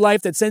person in your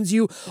life that sends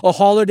you a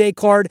holiday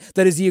card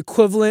that is the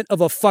equivalent of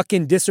a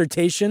fucking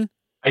dissertation?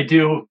 I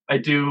do.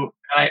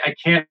 I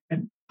can't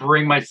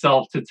bring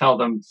myself to tell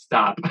them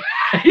stop.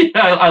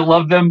 I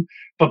love them,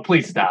 but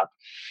please stop.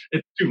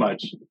 It's too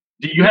much.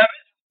 Do you have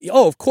it?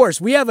 Oh, of course.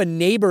 We have a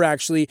neighbor,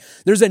 actually.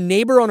 There's a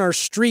neighbor on our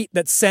street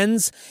that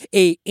sends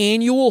a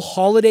annual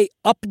holiday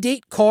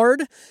update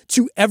card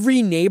to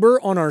every neighbor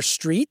on our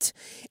street.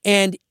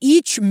 And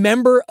each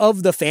member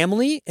of the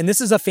family, and this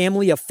is a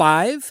family of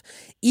 5,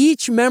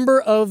 each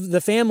member of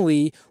the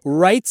family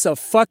writes a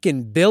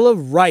fucking Bill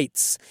of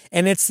Rights.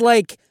 And it's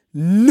like,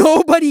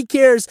 nobody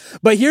cares.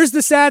 But here's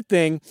the sad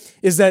thing,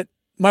 is that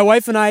my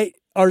wife and I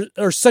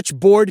are such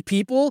bored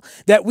people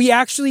that we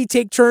actually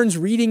take turns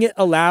reading it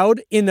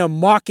aloud in a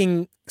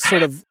mocking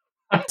sort of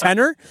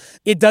tenor.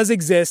 It does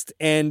exist,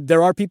 and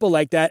there are people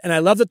like that. And I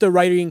love that the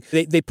writing,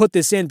 they put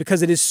this in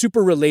because it is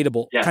super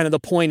relatable. Yeah. Kind of the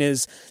point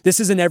is, this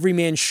is an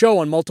everyman show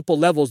on multiple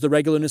levels, the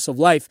regularness of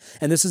life.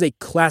 And this is a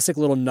classic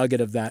little nugget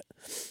of that.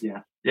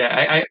 Yeah.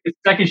 Yeah, the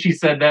second she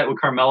said that with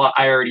Carmela,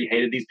 I already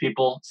hated these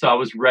people, so I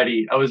was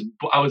ready. I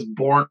was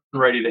born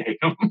ready to hate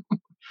them.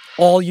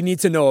 All you need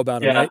to know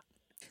about them, right?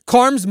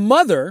 Carm's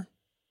mother,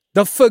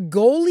 the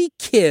Figoli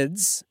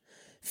kids,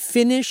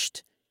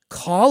 finished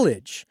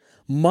college.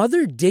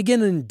 Mother,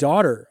 Diggin, and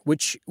daughter,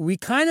 which we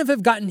kind of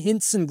have gotten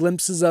hints and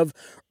glimpses of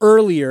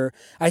earlier.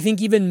 I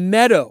think even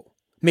Meadow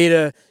made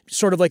a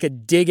sort of like a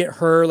dig at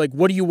her, like,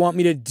 what do you want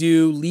me to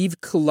do?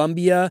 Leave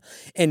Columbia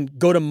and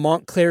go to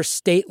Montclair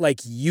State like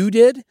you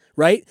did,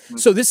 right? Mm-hmm.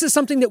 So this is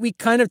something that we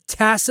kind of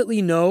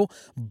tacitly know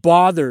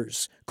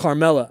bothers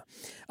Carmela.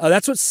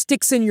 That's what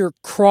sticks in your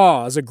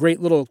craw is a great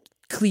little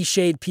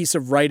cliched piece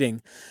of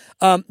writing.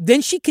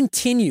 Then she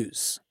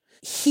continues.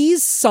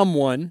 He's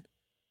someone,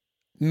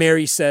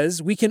 Mary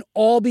says, we can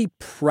all be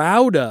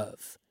proud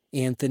of,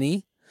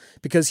 Anthony,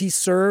 because he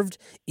served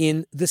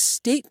in the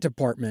State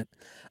Department.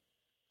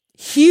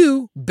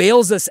 Hugh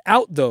bails us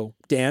out, though,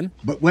 Dan.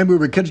 But when we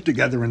were kids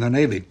together in the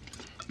Navy,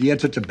 he had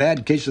such a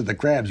bad case of the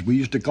crabs, we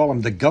used to call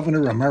him the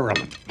Governor of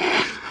Maryland.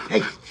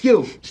 Hey,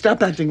 Hugh,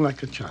 stop acting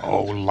like a child.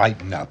 Oh,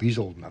 lighten up. He's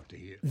old enough to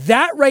hear.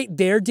 That right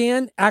there,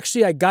 Dan,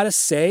 actually, I gotta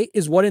say,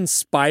 is what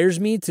inspires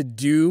me to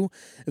do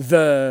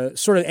the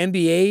sort of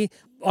NBA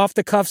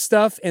off-the-cuff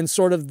stuff and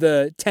sort of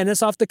the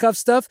tennis off-the-cuff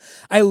stuff.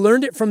 I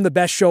learned it from the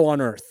best show on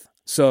earth.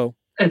 So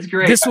it's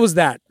great. This was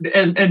that.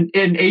 And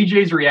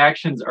AJ's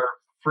reactions are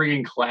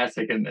friggin'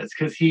 classic in this,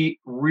 because he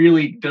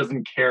really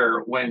doesn't care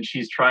when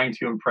she's trying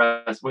to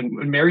impress, when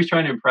Mary's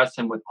trying to impress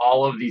him with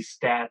all of these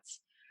stats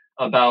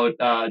about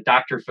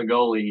Dr.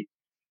 Figoli.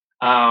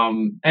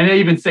 And they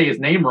even say his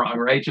name wrong,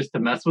 right? Just to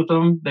mess with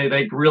him.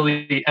 They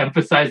really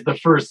emphasize the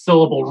first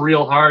syllable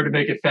real hard to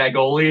make it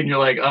Fagoli. And you're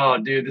like, oh,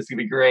 dude, this is going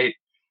to be great.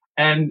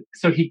 And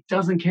so he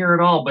doesn't care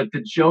at all. But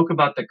the joke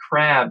about the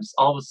crabs,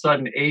 all of a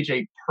sudden,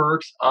 AJ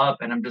perks up.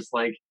 And I'm just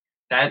like,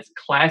 that's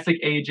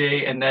classic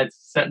AJ. And that's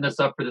setting us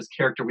up for this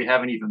character we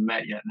haven't even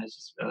met yet. And it's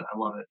just, I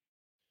love it.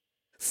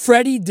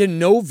 Freddie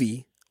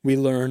DeNovi, we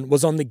learn,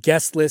 was on the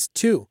guest list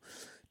too.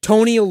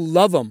 Tony'll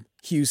love him,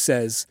 Hugh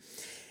says.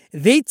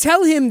 They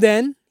tell him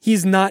then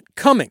he's not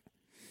coming.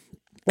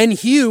 And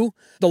Hugh,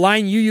 the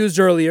line you used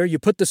earlier, you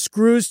put the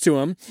screws to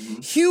him.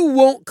 Hugh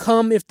won't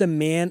come if the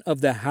man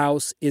of the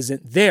house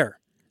isn't there.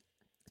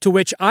 To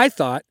which I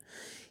thought,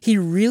 he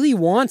really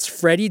wants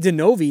Freddie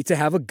DeNovi to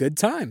have a good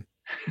time.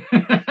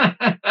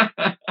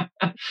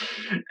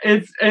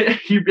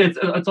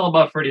 It's all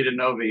about Freddie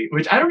DeNovi,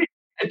 which I don't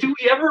even, do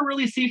we ever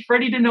really see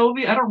Freddie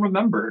DeNovi? I don't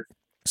remember.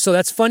 So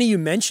that's funny you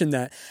mentioned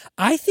that.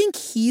 I think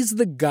he's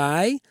the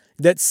guy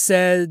that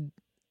said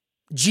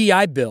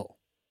GI Bill.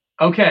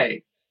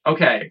 Okay.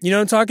 You know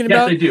what I'm talking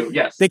about? Yes, I do.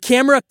 Yes. The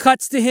camera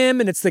cuts to him,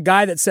 and it's the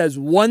guy that says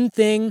one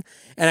thing,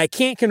 and I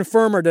can't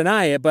confirm or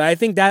deny it, but I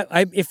think that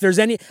if there's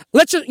any,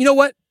 you know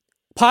what?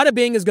 Pada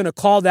Bing is going to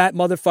call that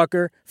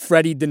motherfucker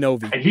Freddie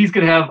DeNovi. And he's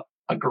going to have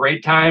a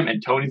great time,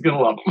 and Tony's going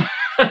to love him.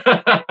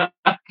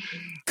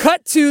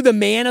 Cut to the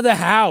man of the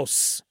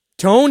house,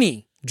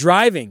 Tony,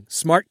 driving.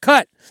 Smart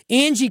cut.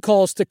 Angie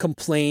calls to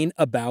complain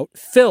about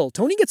Phil.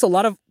 Tony gets a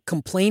lot of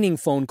complaining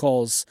phone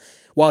calls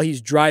while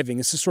he's driving.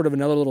 This is sort of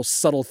another little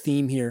subtle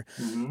theme here.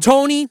 Mm-hmm.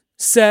 Tony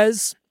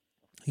says,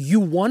 you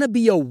want to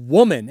be a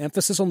woman,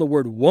 emphasis on the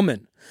word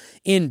woman,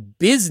 in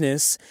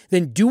business,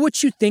 then do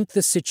what you think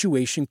the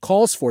situation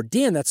calls for.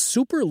 Dan, that's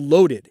super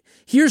loaded.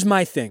 Here's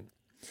my thing.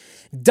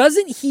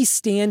 Doesn't he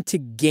stand to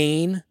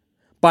gain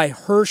by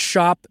her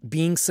shop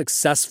being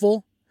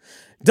successful?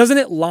 Doesn't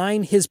it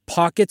line his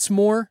pockets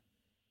more?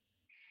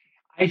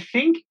 I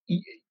think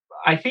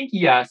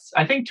yes.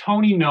 I think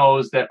Tony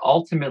knows that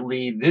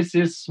ultimately this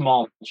is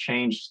small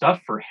change stuff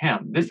for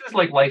him. This is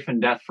like life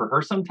and death for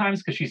her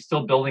sometimes because she's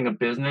still building a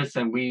business,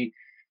 and we've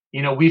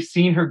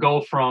seen her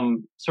go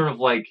from sort of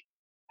like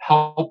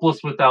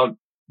helpless without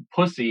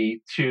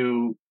pussy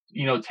to,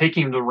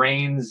 taking the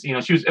reins.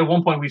 She was at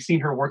one point, we've seen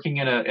her working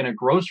in a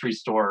grocery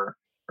store,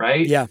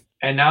 right? Yeah.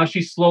 And now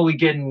she's slowly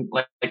getting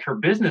like her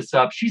business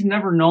up. She's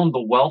never known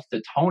the wealth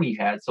that Tony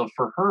had. So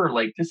for her,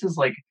 like, this is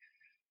like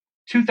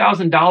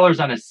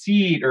 $2,000 on a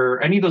seat or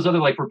any of those other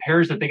like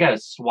repairs that they got to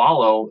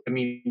swallow. I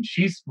mean,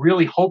 she's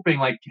really hoping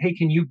like, hey,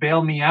 can you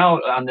bail me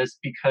out on this?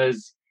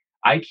 Because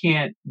I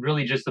can't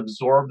really just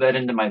absorb that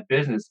into my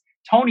business.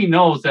 Tony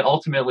knows that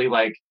ultimately,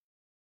 like,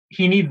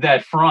 he needs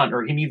that front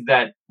or he needs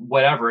that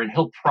whatever, and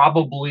he'll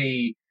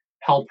probably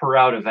help her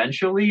out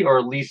eventually, or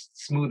at least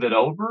smooth it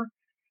over.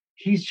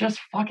 He's just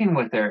fucking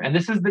with her. And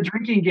this is the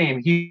drinking game.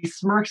 He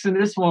smirks in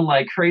this one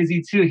like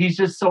crazy too. He's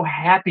just so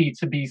happy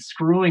to be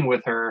screwing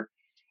with her.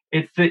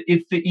 It's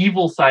the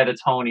evil side of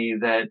Tony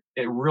that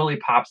it really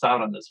pops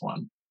out on this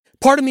one.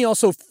 Part of me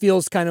also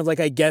feels kind of like,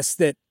 I guess,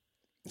 that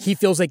he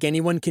feels like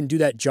anyone can do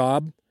that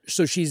job.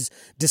 So she's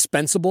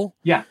dispensable.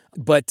 Yeah.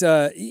 But,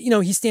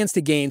 he stands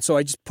to gain. So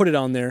I just put it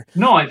on there.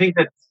 No, I think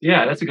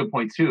that's a good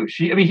point too.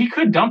 He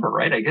could dump her,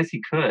 right? I guess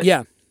he could.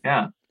 Yeah.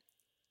 Yeah.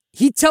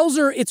 He tells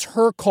her it's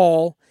her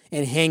call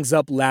and hangs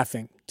up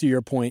laughing, to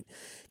your point,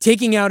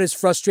 taking out his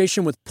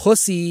frustration with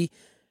pussy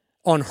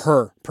on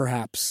her,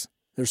 perhaps.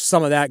 There's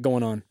some of that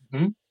going on.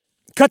 Mm-hmm.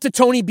 Cut to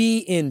Tony B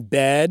in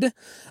bed.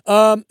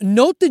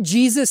 Note the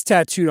Jesus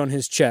tattooed on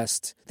his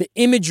chest, the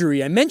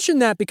imagery. I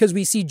mentioned that because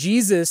we see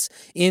Jesus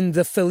in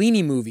the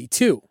Fellini movie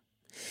too.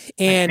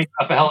 And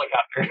off a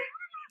helicopter.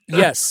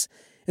 Yes.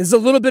 There's a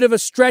little bit of a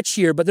stretch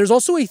here, but there's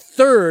also a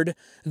third,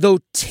 though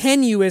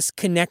tenuous,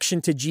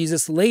 connection to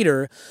Jesus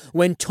later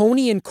when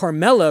Tony and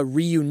Carmela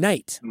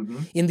reunite. Mm-hmm.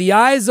 In the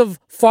eyes of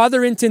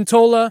Father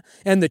Intintola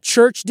and the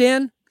church,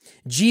 Dan,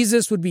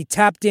 Jesus would be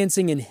tap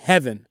dancing in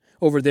heaven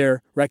over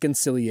their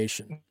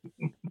reconciliation.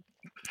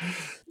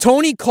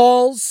 Tony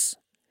calls,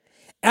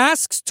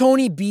 asks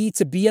Tony B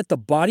to be at the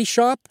body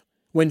shop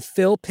when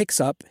Phil picks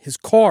up his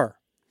car.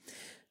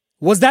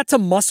 Was that to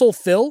muscle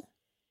Phil?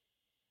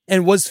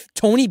 And was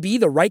Tony B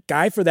the right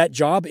guy for that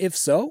job, if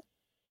so?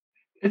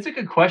 It's a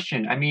good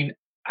question. I mean,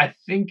 I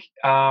think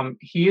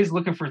he is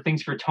looking for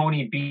things for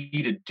Tony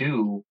B to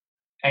do.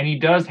 And he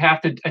does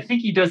have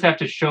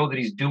to show that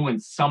he's doing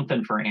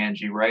something for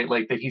Angie, right?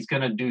 Like that he's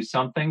going to do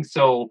something.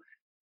 So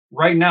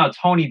right now,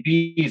 Tony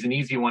B is an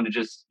easy one to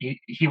just,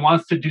 he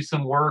wants to do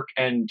some work,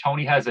 and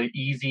Tony has an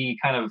easy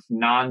kind of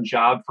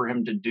non-job for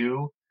him to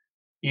do.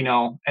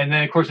 And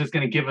then of course it's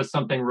going to give us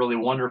something really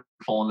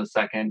wonderful in a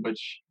second,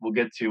 which we'll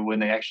get to when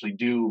they actually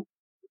do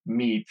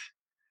meet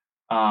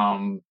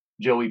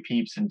Joey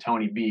Peeps and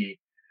Tony B.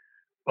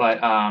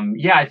 But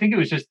I think it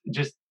was just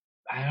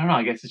I don't know.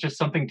 I guess it's just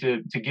something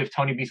to give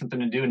Tony B something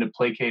to do and to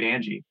placate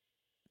Angie.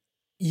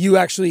 You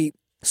actually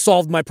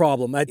solved my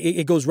problem.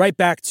 It goes right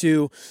back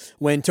to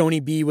when Tony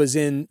B was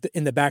in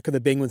the back of the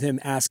Bing with him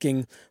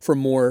asking for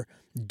more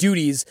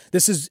duties.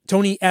 This is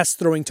Tony S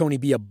throwing Tony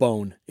B a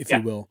bone, if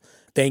you will.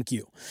 Thank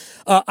you.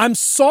 I'm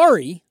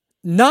sorry,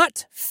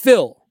 not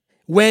Phil.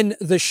 When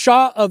the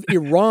Shah of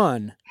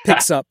Iran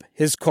picks up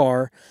his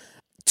car,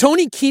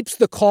 Tony keeps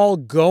the call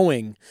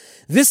going.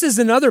 This is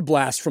another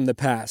blast from the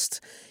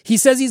past. He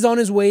says he's on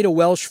his way to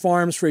Welsh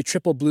Farms for a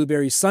triple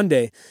blueberry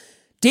sundae.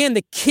 Dan,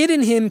 the kid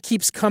in him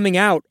keeps coming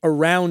out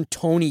around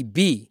Tony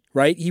B,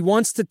 right? He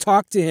wants to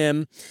talk to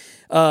him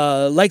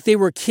like they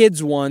were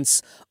kids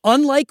once,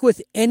 unlike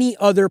with any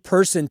other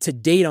person to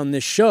date on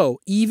this show,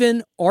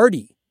 even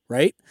Artie.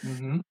 Right?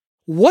 Mm-hmm.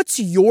 What's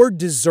your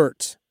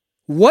dessert?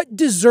 What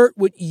dessert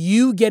would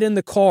you get in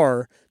the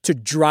car to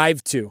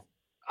drive to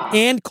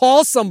and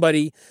call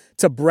somebody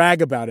to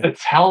brag about it? To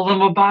tell them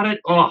about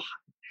it? Ugh.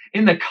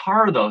 In the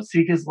car though,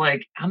 see, because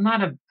like I'm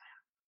not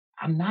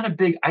a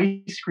big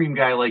ice cream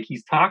guy like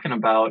he's talking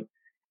about.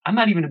 I'm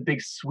not even a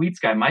big sweets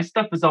guy. My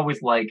stuff is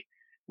always like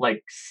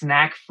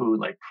snack food,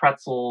 like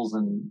pretzels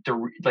and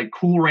like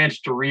Cool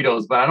Ranch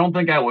Doritos. But I don't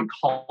think I would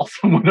call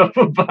someone up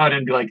about it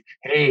and be like,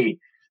 hey,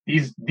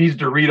 these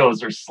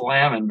Doritos are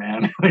slamming,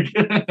 man.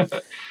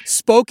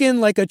 Spoken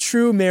like a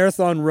true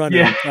marathon runner.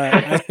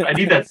 Yeah. I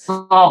need that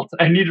salt.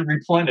 I need to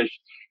replenish.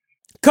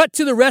 Cut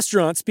to the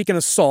restaurant, speaking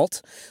of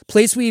salt,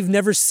 place we've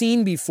never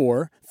seen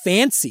before,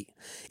 fancy.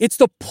 It's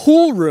the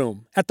pool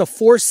room at the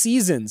Four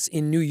Seasons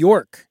in New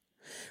York.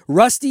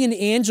 Rusty and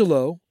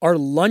Angelo are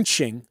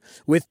lunching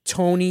with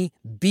Tony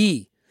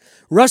B.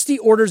 Rusty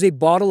orders a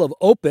bottle of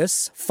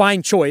Opus,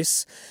 fine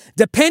choice.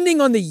 Depending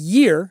on the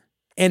year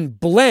and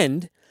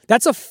blend,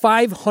 that's a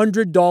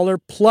 $500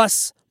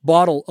 plus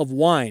bottle of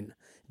wine.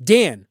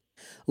 Dan,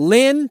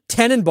 Lynn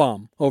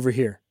Tenenbaum over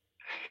here.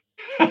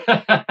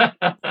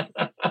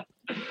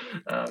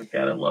 Oh,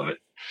 God, I love it.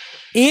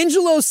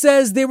 Angelo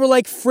says they were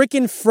like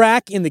frickin'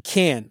 frack in the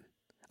can.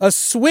 A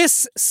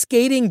Swiss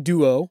skating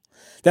duo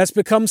that's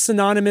become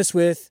synonymous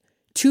with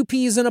two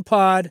peas in a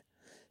pod,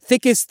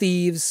 thick as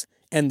thieves,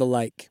 and the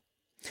like.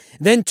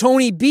 Then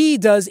Tony B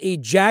does a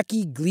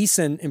Jackie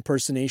Gleason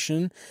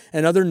impersonation,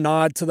 another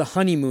nod to the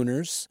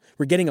honeymooners.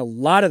 We're getting a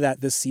lot of that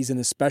this season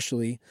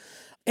especially.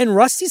 And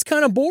Rusty's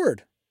kind of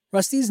bored.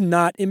 Rusty's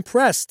not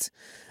impressed.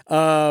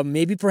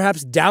 Maybe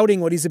perhaps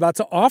doubting what he's about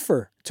to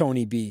offer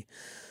Tony B.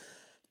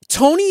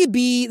 Tony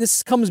B,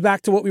 this comes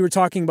back to what we were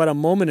talking about a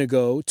moment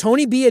ago.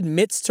 Tony B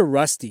admits to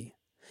Rusty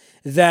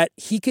that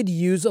he could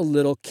use a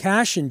little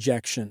cash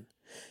injection.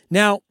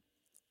 Now,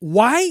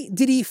 why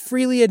did he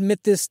freely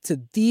admit this to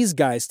these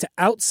guys, to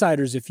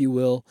outsiders, if you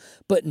will,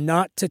 but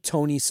not to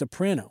Tony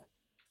Soprano?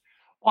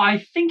 Well, I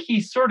think he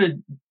sort of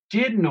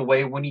did in a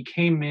way when he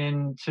came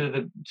in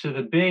to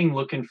the Bing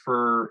looking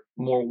for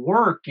more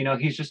work. You know,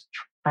 he's just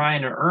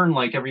trying to earn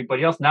like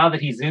everybody else. Now that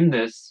he's in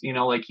this, you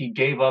know, like he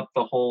gave up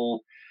the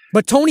whole.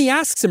 But Tony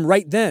asks him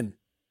right then,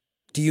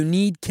 do you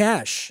need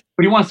cash?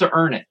 But he wants to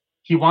earn it.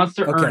 He wants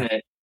to earn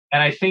it.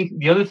 And I think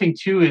the other thing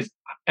too is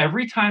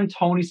every time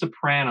Tony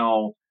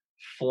Soprano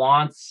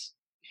flaunts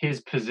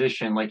his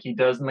position like he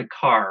does in the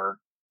car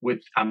with,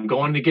 I'm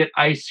going to get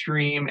ice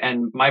cream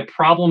and my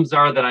problems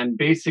are that I'm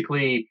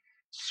basically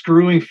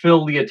screwing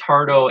Phil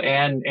Leotardo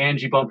and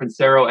Angie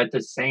Bumpancero at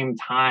the same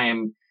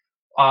time,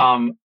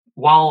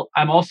 while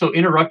I'm also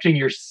interrupting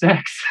your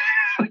sex.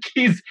 Like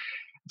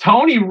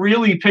Tony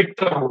really picked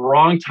the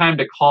wrong time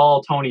to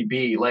call Tony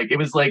B. Like, it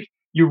was like,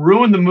 you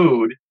ruin the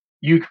mood.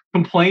 You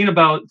complain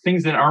about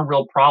things that aren't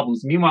real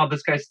problems. Meanwhile,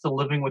 this guy's still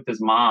living with his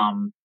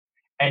mom.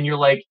 And you're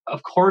like,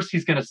 of course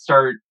he's going to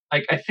start.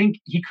 Like, I think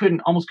he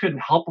almost couldn't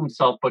help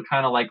himself, but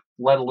kind of like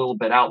let a little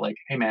bit out. Like,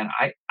 hey man,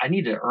 I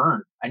need to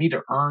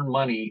earn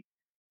money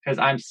because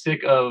I'm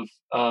sick of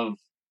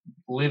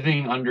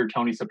living under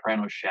Tony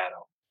Soprano's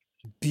shadow.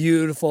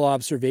 Beautiful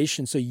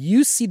observation. So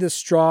you see the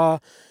straw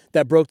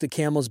that broke the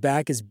camel's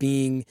back as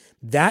being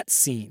that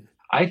scene.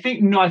 I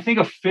think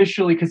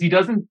officially, because he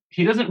doesn't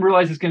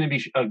realize it's going to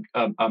be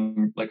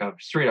like a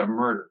straight up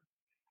murder.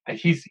 I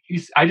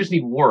just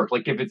need work.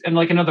 Like if it's and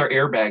like another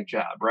airbag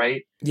job,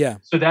 right? Yeah.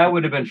 So that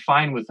would have been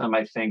fine with him,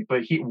 I think.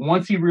 But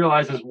once he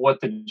realizes what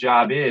the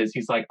job is,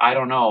 he's like, I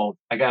don't know.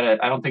 I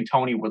don't think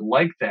Tony would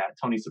like that.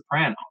 Tony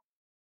Soprano.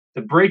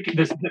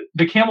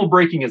 The camel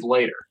breaking is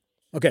later.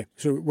 Okay,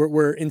 so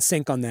we're in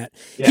sync on that.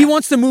 Yeah. He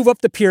wants to move up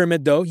the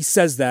pyramid, though. He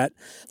says that.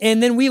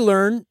 And then we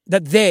learn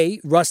that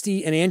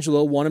Rusty and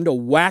Angelo, want him to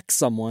whack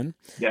someone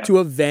to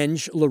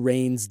avenge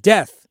Lorraine's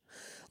death.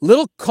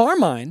 Little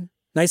Carmine,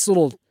 nice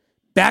little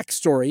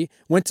backstory,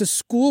 went to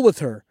school with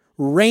her.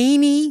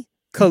 Rainey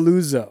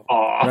Caluso,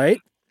 right?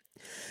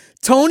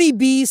 Tony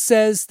B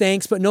says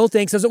thanks, but no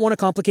thanks. Doesn't want to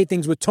complicate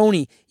things with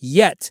Tony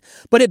yet.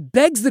 But it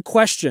begs the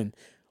question,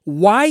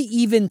 why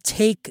even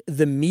take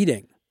the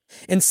meeting?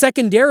 And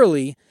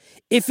secondarily,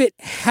 if it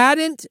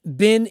hadn't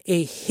been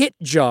a hit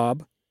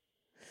job,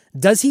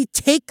 does he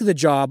take the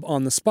job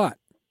on the spot?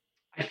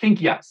 I think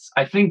yes.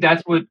 I think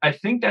that's what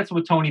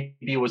Tony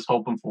B was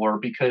hoping for,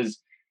 because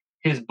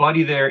his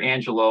buddy there,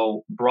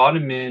 Angelo, brought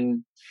him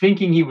in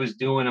thinking he was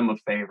doing him a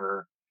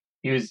favor.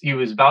 He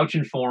was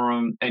vouching for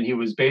him, and he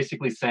was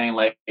basically saying,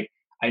 like,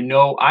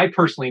 I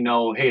personally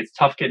know, hey, it's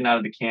tough getting out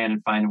of the can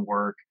and finding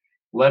work.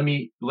 Let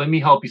me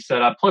help you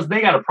set up. Plus,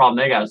 they got a problem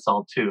they got to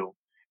solve too,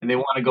 and they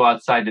want to go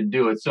outside to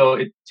do it. So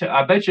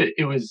I bet you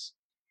it was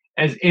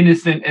as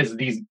innocent as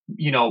these,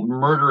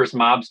 murderous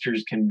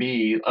mobsters can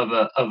be of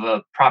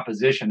a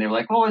proposition. They're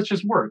like, well, let's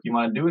just work. You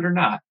want to do it or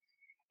not?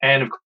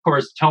 And of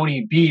course,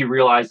 Tony B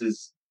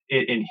realizes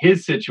it in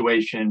his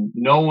situation,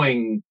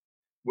 knowing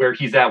where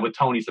he's at with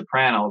Tony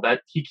Soprano,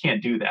 that he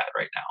can't do that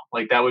right now.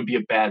 Like, that would be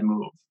a bad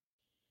move.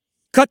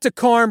 Cut to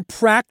Carm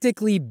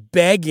practically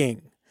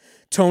begging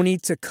Tony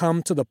to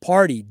come to the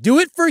party. Do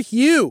it for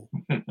Hugh.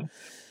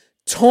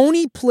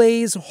 Tony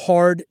plays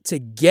hard to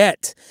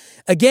get.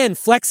 Again,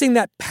 flexing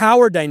that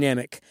power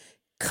dynamic.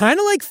 Kind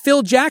of like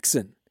Phil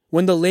Jackson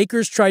when the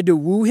Lakers tried to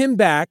woo him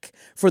back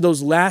for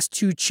those last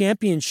two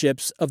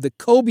championships of the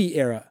Kobe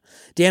era.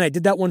 Dan, I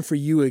did that one for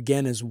you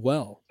again as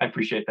well. I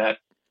appreciate that.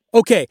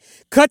 Okay,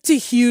 cut to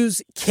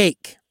Hugh's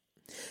cake.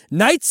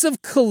 Knights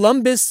of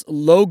Columbus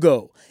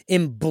logo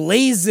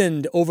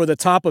emblazoned over the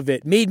top of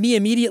it made me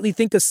immediately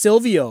think of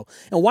Silvio.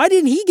 And why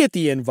didn't he get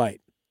the invite?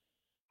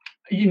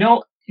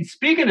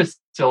 Speaking of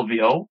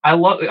Silvio, I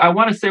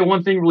want to say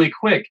one thing really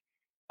quick.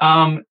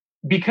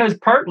 Because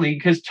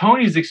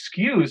Tony's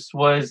excuse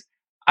was,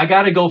 I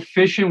got to go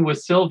fishing with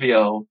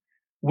Silvio.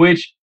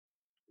 which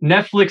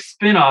Netflix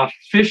spinoff,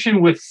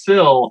 Fishing with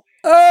Syl.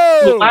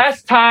 Oh! The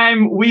last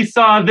time we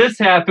saw this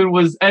happen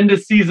was end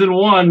of season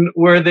 1,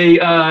 where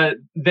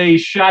they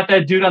shot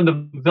that dude on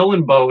the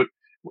villain boat,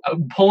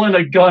 pulling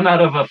a gun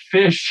out of a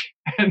fish,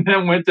 and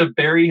then went to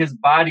bury his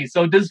body.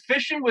 So does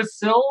Fishing with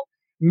Syl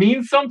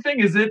mean something?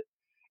 Is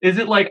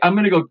it like I'm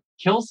going to go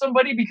kill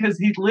somebody? Because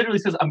he literally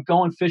says, I'm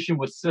going fishing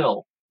with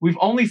Syl. We've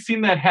only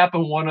seen that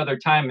happen one other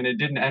time, and it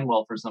didn't end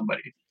well for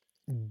somebody.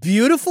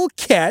 Beautiful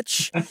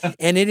catch.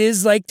 And it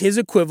is like his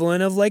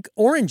equivalent of like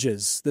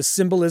oranges, the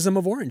symbolism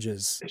of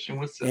oranges. Fishing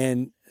with Syl.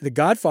 And the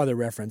Godfather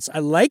reference. I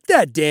like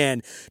that,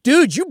 Dan.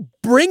 Dude, you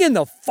bring in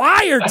the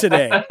fire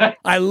today.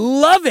 I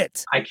love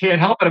it. I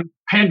can't help it. I'm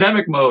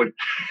pandemic mode.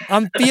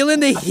 I'm feeling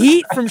the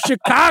heat from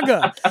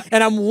Chicago.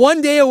 And I'm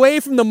one day away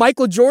from the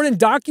Michael Jordan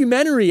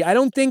documentary. I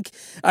don't think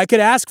I could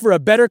ask for a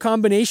better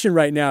combination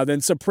right now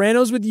than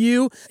Sopranos with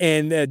you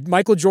and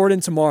Michael Jordan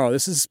tomorrow.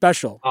 This is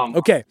special.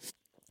 Okay.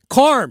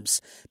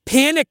 Carms,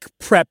 panic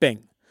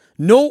prepping.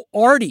 No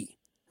Artie,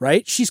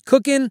 right? She's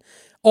cooking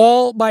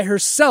all by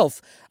herself.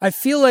 I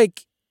feel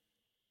like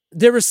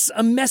there was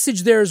a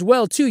message there as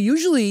well, too.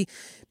 Usually,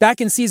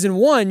 back in season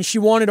 1, she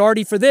wanted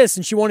Artie for this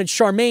and she wanted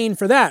Charmaine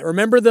for that.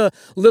 Remember the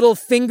little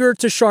finger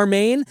to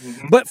Charmaine?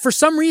 Mm-hmm. But for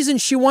some reason,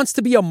 she wants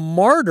to be a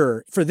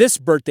martyr for this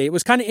birthday. It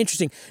was kind of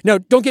interesting. Now,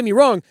 don't get me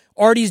wrong.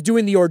 Artie's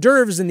doing the hors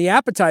d'oeuvres and the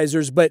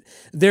appetizers, but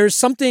there's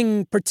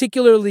something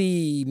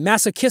particularly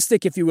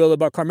masochistic, if you will,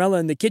 about Carmela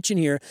in the kitchen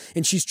here,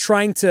 and she's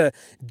trying to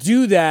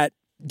do that.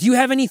 Do you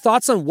have any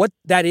thoughts on what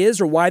that is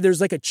or why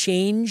there's like a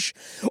change?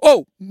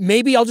 Oh,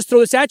 maybe I'll just throw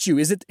this at you.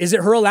 Is it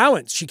her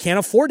allowance? She can't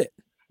afford it.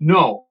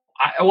 No.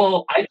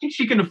 I think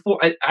she can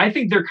afford. I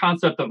think their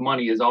concept of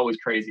money is always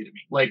crazy to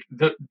me. Like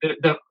the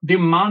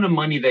amount of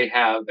money they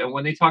have, and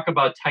when they talk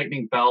about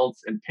tightening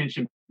belts and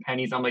pinching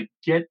pennies, I'm like,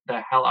 get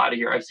the hell out of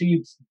here! I've seen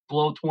you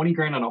blow 20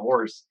 grand on a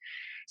horse.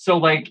 So,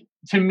 like,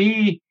 to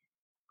me,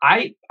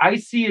 I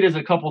see it as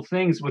a couple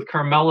things with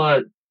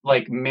Carmela,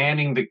 like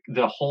manning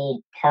the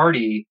whole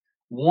party.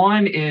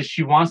 One is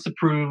she wants to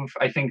prove,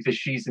 I think, that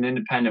she's an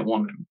independent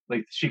woman.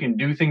 Like, she can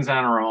do things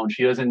on her own.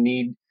 She doesn't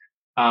need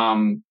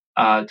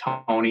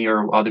Tony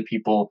or other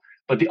people.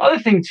 But the other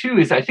thing too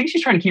is I think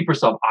she's trying to keep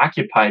herself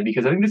occupied,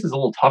 because I think this is a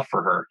little tough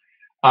for her.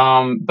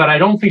 But I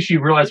don't think she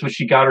realized what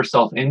she got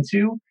herself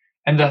into.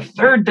 And the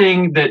third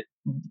thing that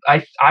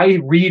I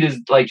read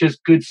is like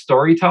just good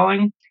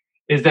storytelling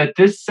is that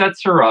this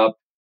sets her up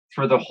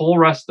for the whole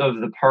rest of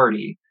the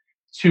party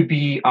to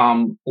be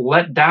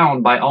let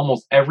down by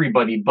almost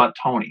everybody but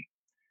Tony,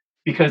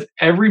 because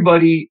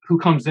everybody who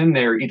comes in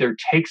there either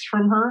takes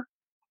from her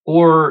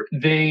or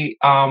they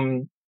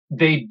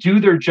do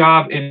their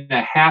job in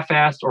a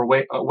half-assed or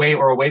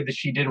a way that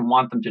she didn't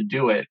want them to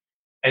do it.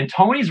 And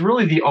Tony's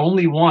really the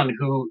only one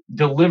who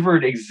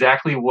delivered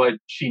exactly what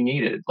she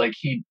needed. Like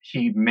he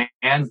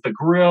mans the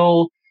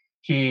grill,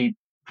 he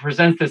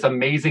presents this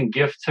amazing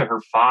gift to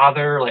her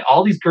father, like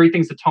all these great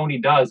things that Tony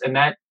does, and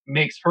that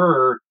makes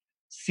her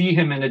see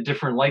him in a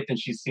different light than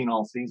she's seen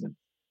all season.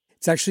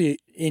 It's actually an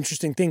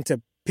interesting thing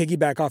to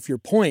piggyback off your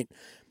point.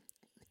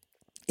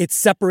 It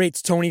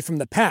separates Tony from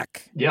the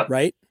pack, yep.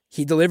 Right?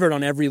 He delivered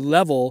on every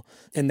level,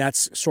 and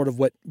that's sort of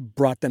what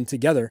brought them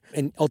together.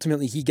 And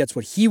ultimately, he gets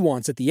what he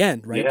wants at the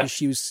end, right? Yeah.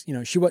 She was,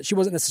 she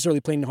wasn't necessarily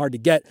playing hard to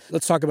get.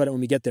 Let's talk about it when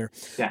we get there.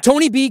 Yeah.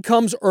 Tony B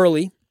comes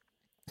early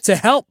to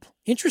help.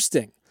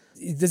 Interesting.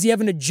 Does he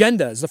have an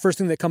agenda? Is the first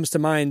thing that comes to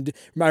mind.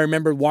 I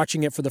remember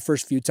watching it for the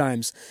first few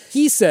times.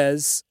 He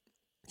says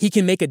he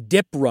can make a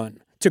dip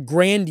run to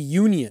Grand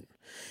Union.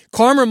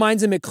 Carm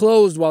reminds him it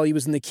closed while he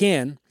was in the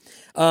can.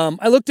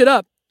 I looked it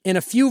up. And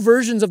a few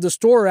versions of the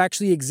store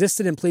actually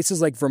existed in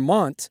places like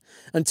Vermont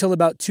until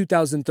about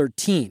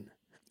 2013.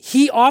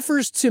 He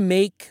offers to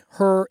make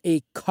her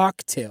a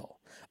cocktail,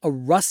 a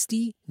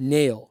rusty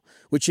nail,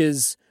 which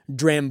is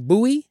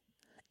drambuie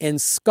and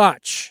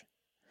scotch,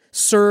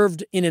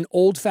 served in an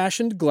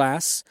old-fashioned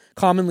glass,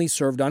 commonly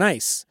served on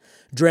ice.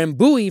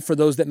 Drambuie, for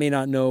those that may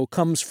not know,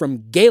 comes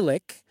from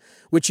Gaelic,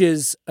 which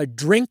is a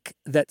drink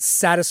that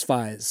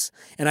satisfies.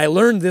 And I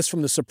learned this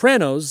from The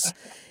Sopranos.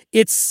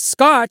 It's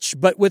scotch,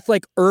 but with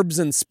like herbs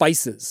and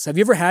spices. Have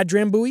you ever had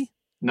drambuie?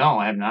 No,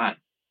 I have not.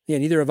 Yeah,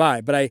 neither have I.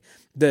 But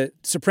The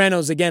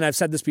Sopranos, again, I've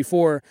said this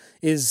before,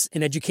 is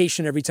an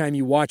education every time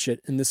you watch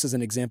it. And this is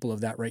an example of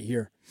that right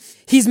here.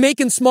 He's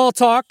making small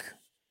talk,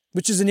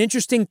 which is an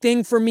interesting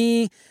thing for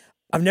me.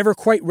 I've never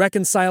quite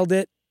reconciled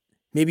it.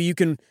 Maybe you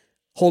can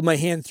hold my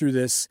hand through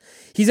this.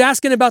 He's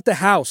asking about the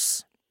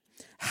house,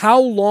 how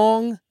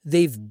long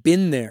they've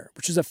been there,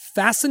 which is a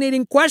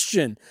fascinating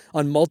question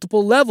on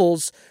multiple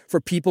levels for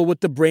people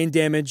with the brain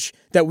damage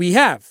that we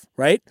have,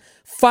 right?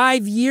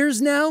 5 years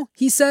now,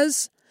 he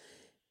says.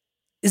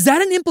 Is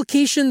that an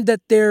implication that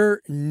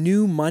they're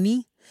new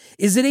money?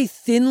 Is it a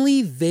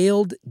thinly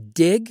veiled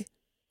dig?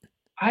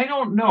 I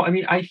don't know.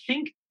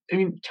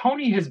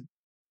 Tony has,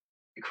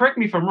 correct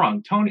me if I'm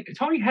wrong, Tony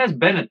has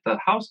been at the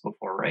house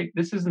before, right?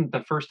 This isn't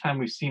the first time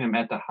we've seen him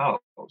at the house.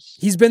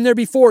 He's been there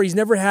before. He's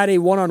never had a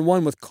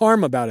one-on-one with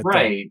Carm about it.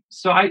 Right. Though.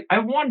 So I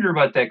wonder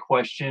about that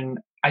question.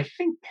 I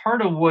think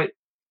part of what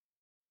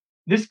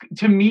this,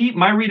 to me,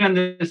 my read on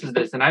this is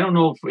this, and I don't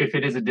know if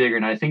it is a dig or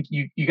not. I think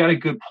you got a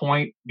good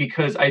point,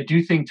 because I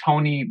do think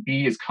Tony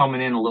B is coming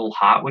in a little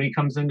hot when he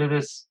comes into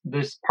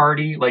this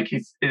party. Like,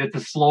 it's a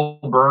slow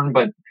burn,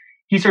 but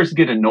he starts to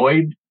get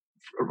annoyed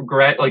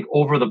like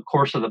over the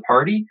course of the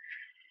party.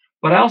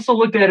 But I also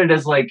looked at it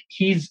as like,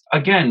 he's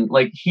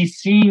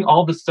seeing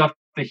all the stuff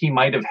that he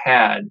might have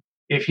had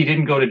if he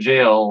didn't go to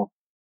jail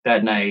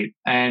that night.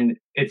 And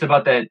it's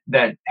about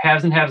that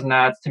haves and have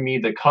nots, to me,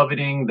 the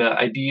coveting, the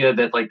idea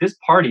that like this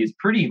party is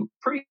pretty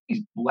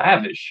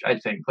lavish, I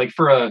think, like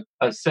for a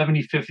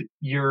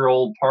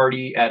 75-year-old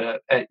party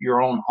at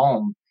your own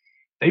home.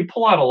 They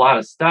pull out a lot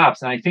of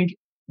stops. And I think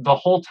the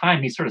whole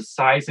time he's sort of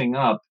sizing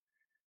up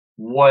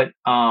what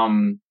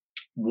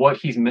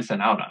he's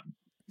missing out on.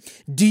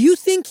 Do you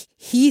think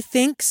he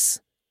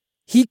thinks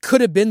he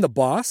could have been the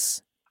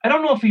boss? I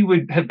don't know if he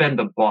would have been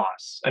the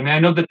boss. I mean, I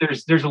know that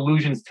there's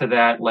allusions to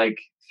that like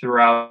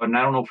throughout, and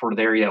I don't know if we're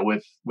there yet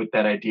with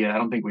that idea. I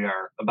don't think we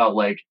are, about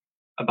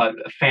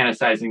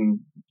fantasizing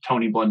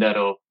Tony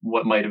Blundetto,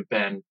 what might have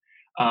been.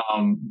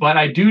 But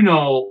I do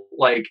know,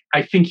 like,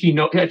 I think he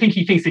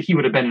thinks that he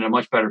would have been in a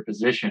much better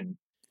position.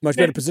 Much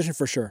better position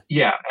for sure.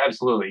 Yeah,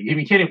 absolutely. I mean,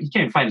 he can't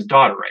even find his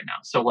daughter right now.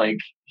 So like,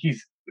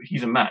 he's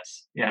a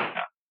mess. Yeah.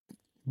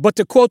 But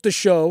to quote the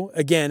show,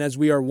 again, as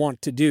we are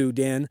wont to do,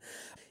 Dan,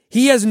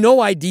 he has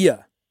no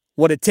idea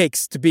what it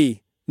takes to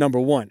be number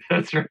one.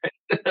 That's right.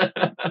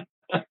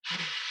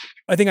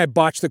 I think I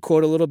botched the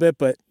quote a little bit,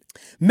 but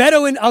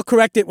Meadow and I'll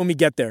correct it when we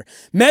get there.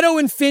 Meadow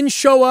and Finn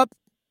show up.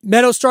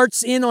 Meadow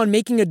starts in on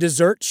making a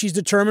dessert. She's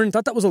determined.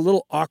 Thought that was a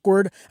little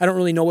awkward. I don't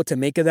really know what to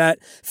make of that.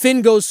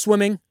 Finn goes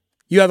swimming.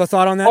 You have a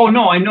thought on that? Oh,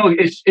 no, I know.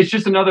 It's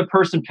just another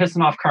person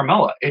pissing off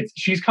Carmela.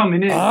 She's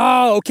coming in.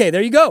 Oh, okay.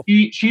 There you go.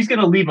 She's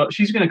going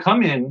to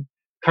come in.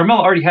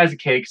 Carmela already has a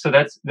cake. So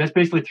that's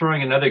basically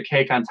throwing another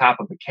cake on top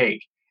of a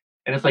cake.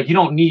 And it's like, you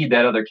don't need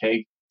that other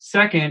cake.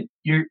 Second,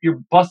 you're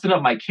busting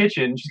up my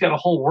kitchen. She's got a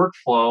whole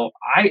workflow.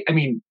 I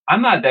mean,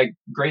 I'm not that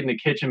great in the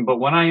kitchen, but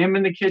when I am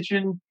in the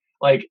kitchen,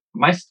 like,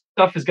 my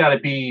stuff has got to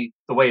be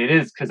the way it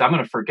is, because I'm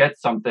going to forget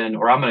something,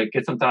 or I'm going to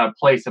get something out of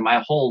place, and my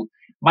whole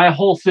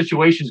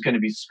situation is going to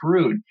be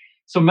screwed.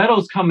 So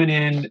Meadow's coming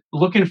in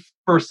looking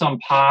for some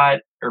pot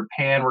or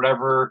pan,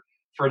 whatever,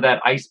 for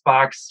that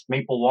icebox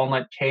maple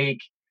walnut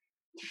cake.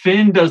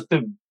 Finn does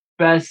the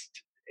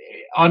best,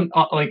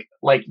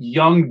 like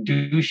young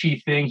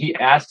douchey thing. He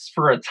asks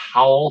for a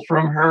towel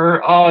from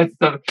her. Oh, it's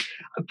the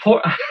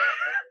poor.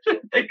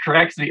 It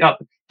cracks me up.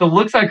 The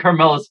looks on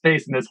Carmela's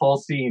face in this whole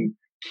scene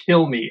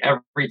kill me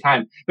every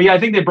time. But yeah, I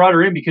think they brought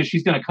her in because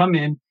she's going to come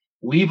in,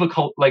 leave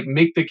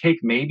make the cake,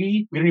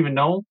 maybe, we don't even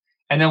know,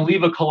 and then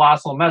leave a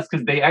colossal mess,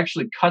 because they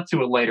actually cut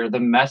to it later, the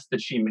mess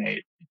that she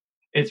made.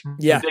 It's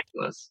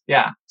ridiculous.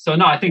 Yeah. So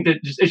no, I think that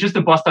it's just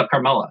to bust up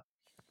Carmela.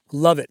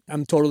 Love it.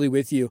 I'm totally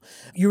with you.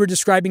 You were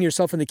describing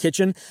yourself in the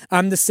kitchen.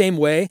 I'm the same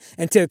way.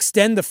 And to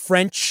extend the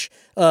French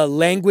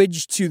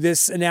language to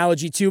this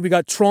analogy too, we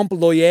got trompe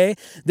l'oeil.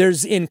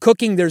 In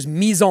cooking, there's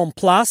mise en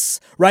place,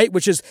 right?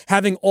 Which is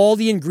having all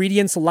the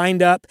ingredients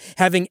lined up,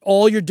 having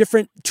all your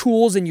different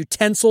tools and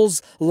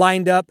utensils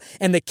lined up,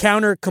 and the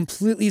counter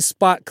completely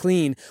spot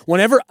clean.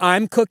 Whenever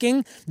I'm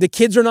cooking, the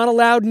kids are not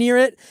allowed near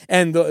it,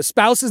 and the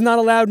spouse is not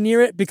allowed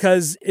near it,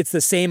 because it's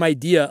the same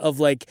idea of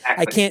like,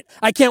 Exactly.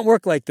 I can't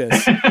work like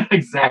this.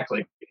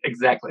 Exactly.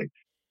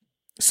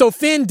 So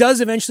Finn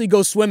does eventually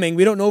go swimming.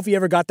 We don't know if he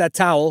ever got that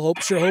towel. Hope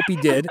he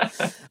did.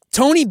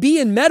 Tony B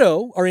and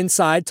Meadow are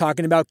inside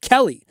talking about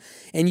Kelly.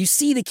 And you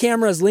see the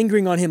cameras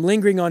lingering on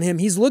him.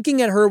 He's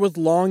looking at her with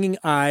longing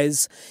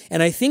eyes.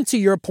 And I think, to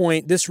your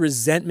point, this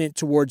resentment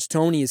towards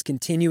Tony is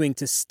continuing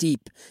to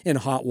steep in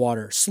hot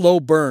water.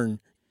 Slow burn.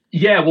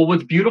 Yeah, well,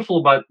 what's beautiful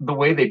about the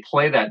way they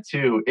play that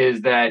too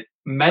is that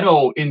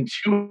Meadow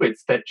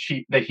intuits that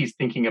he's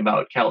thinking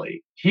about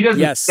Kelly. He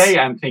doesn't say,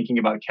 I'm thinking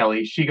about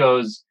Kelly. She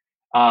goes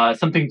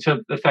something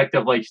to the effect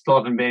of like, still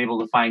haven't been able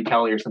to find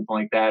Kelly, or something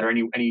like that, or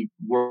any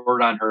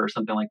word on her, or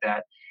something like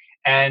that.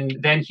 And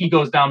then he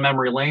goes down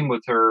memory lane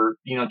with her,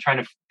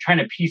 trying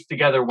to piece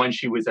together when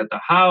she was at the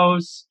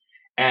house,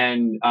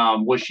 and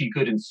was she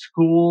good in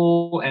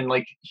school, and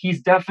like,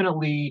 he's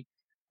definitely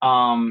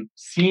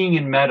seeing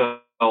in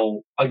Meadow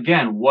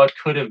again what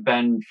could have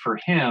been for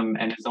him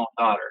and his own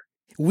daughter.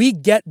 We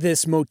get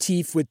this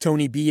motif with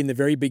Tony B in the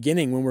very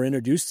beginning when we're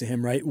introduced to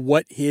him, right?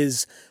 What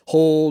his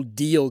whole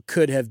deal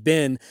could have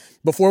been.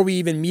 Before we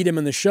even meet him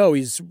in the show,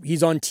 he's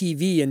on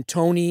TV, and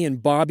Tony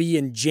and Bobby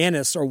and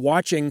Janice are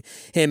watching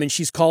him, and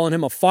she's calling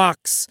him a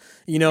fox,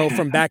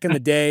 from back in the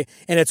day.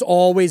 And it's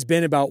always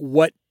been about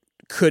what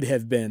could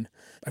have been.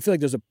 I feel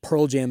like there's a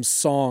Pearl Jam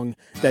song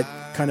that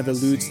kind of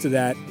alludes to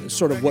that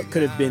sort of what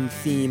could have been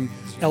theme.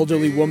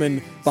 Elderly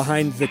woman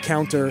behind the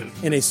counter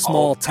in a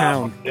small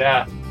town.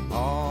 Yeah.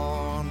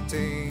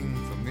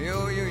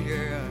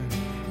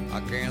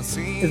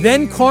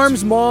 Then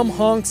Carm's mom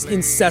honks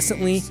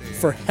incessantly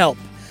for help.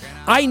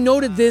 I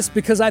noted this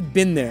because I've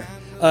been there.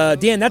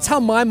 Dan, that's how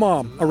my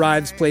mom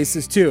arrives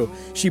places too.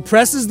 She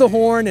presses the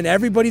horn and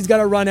everybody's got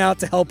to run out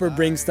to help her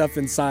bring stuff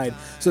inside.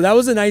 So that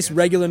was a nice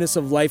regularness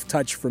of life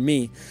touch for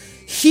me.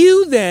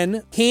 Hugh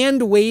then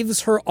hand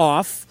waves her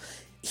off.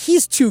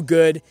 He's too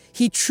good.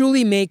 He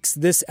truly makes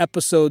this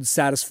episode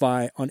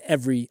satisfy on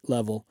every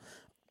level.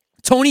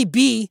 Tony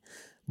B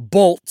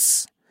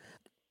bolts.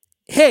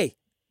 Hey,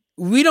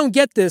 we don't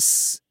get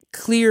this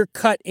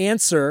clear-cut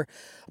answer,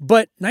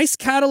 but nice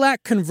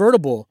Cadillac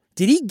convertible.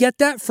 Did he get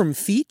that from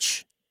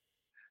Feach?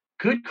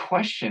 Good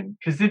question,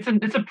 because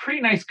it's a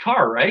pretty nice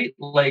car, right?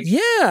 Like,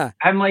 yeah,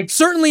 I'm like,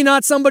 certainly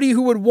not somebody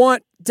who would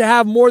want to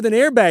have more than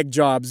airbag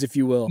jobs, if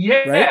you will.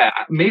 Yeah, right?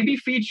 Maybe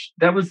Feach,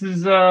 that was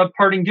his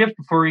parting gift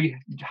before he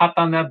hopped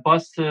on that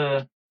bus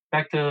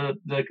back to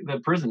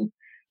the prison.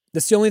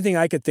 That's the only thing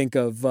I could think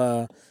of,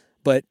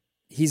 but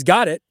he's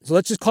got it. So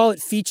let's just call it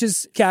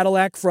Feach's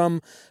Cadillac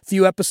from a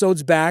few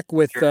episodes back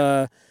with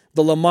the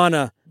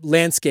LaManna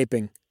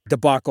landscaping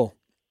debacle.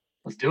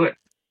 Let's do it.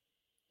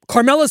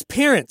 Carmela's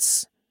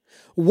parents.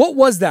 What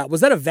was that? Was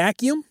that a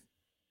vacuum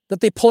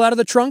that they pull out of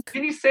the trunk?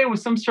 Didn't he say it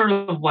was some sort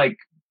of like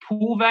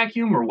pool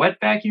vacuum or wet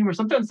vacuum or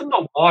something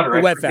of water?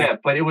 I forget.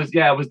 But it was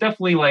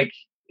definitely like,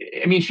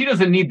 I mean, she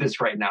doesn't need this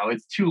right now.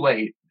 It's too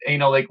late. You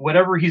know, like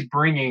whatever he's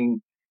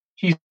bringing,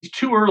 he's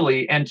too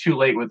early and too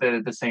late with it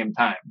at the same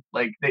time.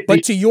 Like,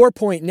 but to your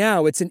point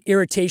now, it's an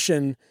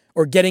irritation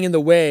or getting in the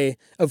way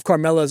of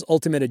Carmela's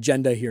ultimate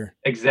agenda here.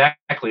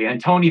 Exactly. And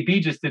Tony B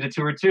just did it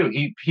to her too.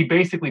 He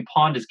basically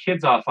pawned his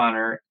kids off on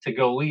her to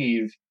go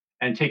leave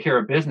and take care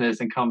of business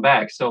and come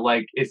back. So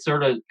like, it's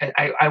sort of,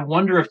 I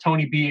wonder if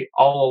Tony B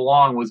all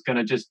along was going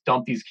to just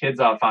dump these kids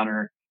off on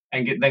her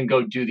and then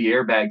go do the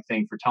airbag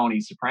thing for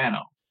Tony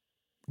Soprano.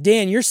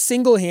 Dan, you're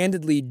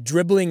single-handedly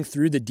dribbling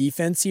through the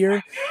defense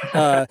here.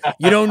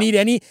 You don't need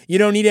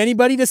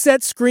anybody to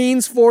set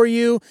screens for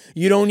you.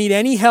 You don't need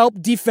any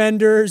help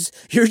defenders.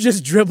 You're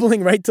just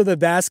dribbling right to the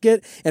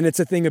basket, and it's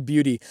a thing of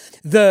beauty.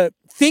 The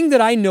thing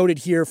that I noted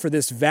here for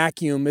this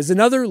vacuum is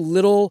another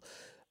little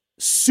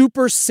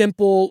super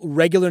simple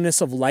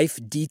regularness of life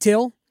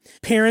detail.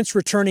 Parents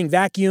returning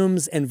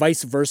vacuums and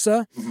vice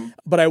versa. Mm-hmm.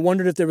 But I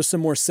wondered if there was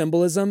some more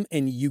symbolism,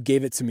 and you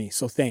gave it to me,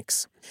 so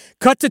thanks.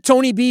 Cut to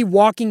Tony B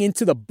walking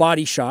into the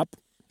body shop.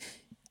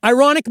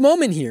 Ironic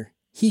moment here.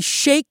 He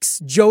shakes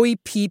Joey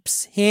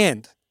Peep's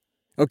hand.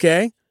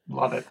 Okay?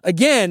 Love it.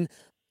 Again,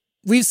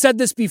 we've said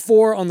this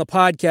before on the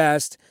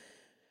podcast.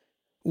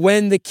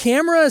 When the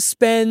camera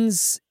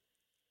spends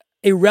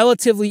a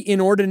relatively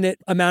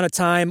inordinate amount of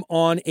time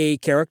on a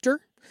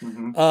character,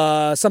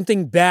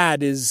 something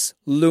bad is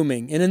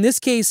looming. And in this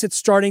case, it's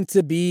starting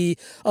to be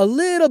a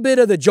little bit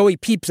of the Joey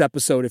Peeps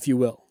episode, if you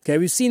will. Okay,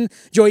 we've seen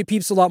Joey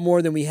Peeps a lot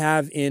more than we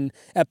have in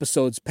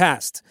episodes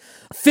past.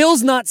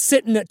 Phil's not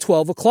sitting at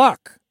 12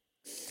 o'clock.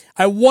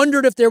 I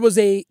wondered if there was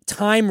a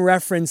time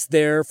reference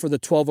there for the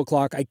 12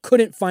 o'clock. I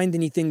couldn't find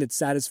anything that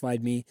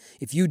satisfied me.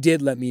 If you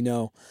did, let me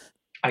know.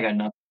 I got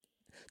nothing.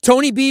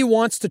 Tony B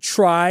wants to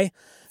try.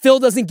 Phil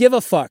doesn't give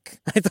a fuck.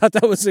 I thought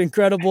that was an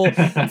incredible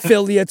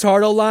Phil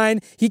Leotardo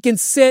line. He can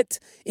sit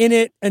in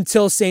it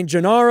until St.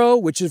 Gennaro,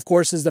 which of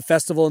course is the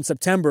festival in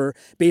September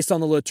based on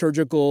the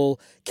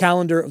liturgical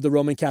calendar of the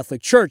Roman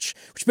Catholic Church,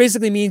 which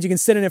basically means you can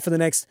sit in it for the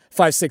next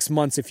 5-6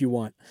 months if you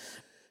want.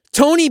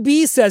 Tony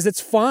B says it's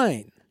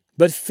fine,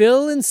 but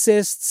Phil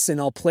insists, and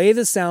I'll play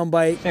the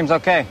soundbite. Seems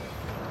okay.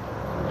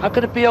 How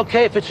could it be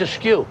okay if it's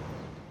askew?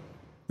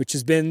 Which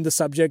has been the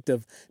subject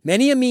of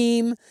many a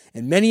meme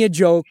and many a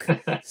joke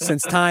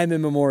since time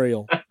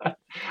immemorial.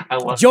 I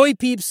love Joey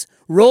Peeps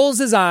rolls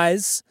his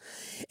eyes,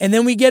 and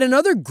then we get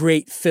another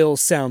great Phil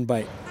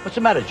soundbite. What's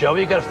the matter,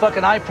 Joey? You got a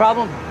fucking eye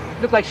problem?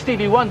 You look like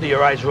Stevie Wonder,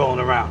 your eyes rolling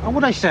around.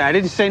 What'd I say? I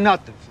didn't say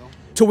nothing, Phil.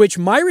 To which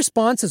my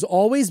response has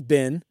always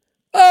been,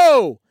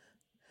 oh,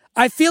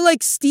 I feel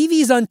like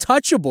Stevie's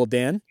untouchable,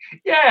 Dan.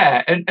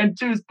 Yeah, and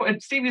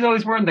Stevie's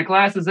always wearing the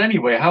glasses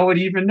anyway. How would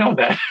he even know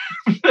that?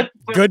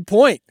 Good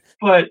point.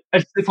 But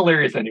it's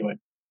hilarious anyway.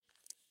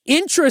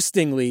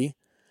 Interestingly,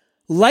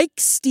 like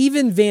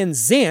Steven Van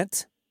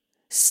Zandt,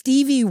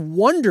 Stevie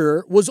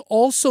Wonder was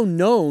also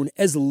known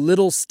as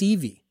Little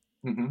Stevie.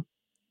 Mm-hmm.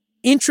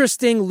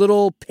 Interesting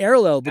little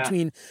parallel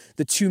between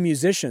the two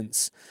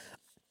musicians.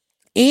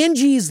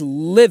 Angie's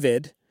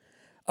livid.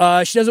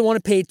 She doesn't want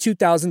to pay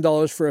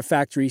 $2,000 for a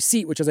factory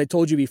seat, which, as I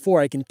told you before,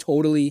 I can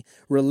totally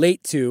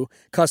relate to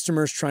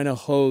customers trying to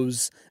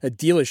hose a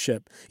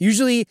dealership.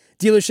 Usually,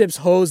 dealerships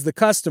hose the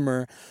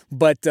customer,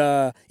 but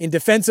in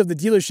defense of the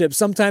dealership,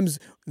 sometimes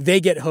they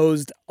get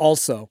hosed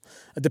also,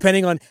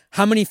 depending on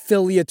how many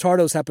Phil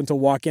Leotardos happen to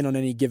walk in on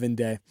any given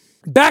day.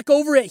 Back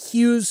over at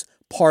Hugh's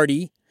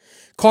party,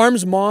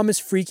 Carm's mom is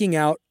freaking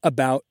out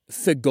about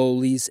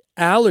Figoli's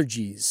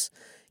allergies.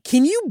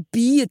 Can you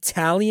be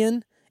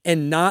Italian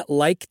and not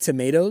like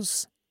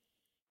tomatoes?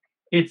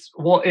 It's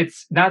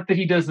not that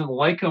he doesn't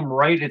like them,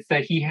 right? It's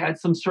that he had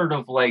some sort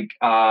of like,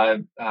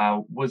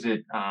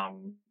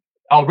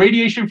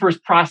 radiation for his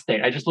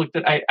prostate. I just looked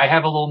at, I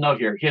have a little note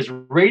here. He has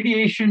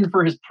radiation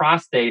for his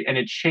prostate, and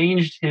it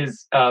changed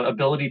his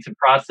ability to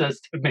process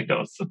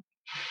tomatoes.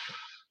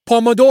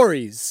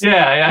 Pomodoris.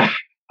 Yeah.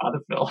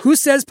 Who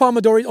says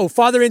Pomodori? Oh,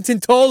 Father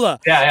Intintola.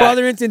 Yeah.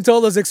 Father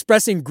Intintola's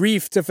expressing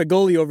grief to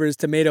Figoli over his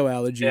tomato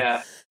allergy.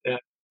 Yeah.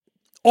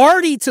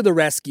 Artie to the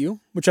rescue,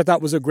 which I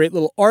thought was a great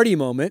little Artie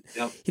moment.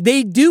 Yep.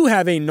 They do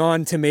have a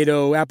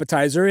non-tomato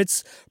appetizer.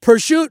 It's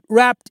prosciutto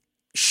wrapped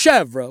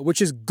chèvre,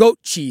 which is goat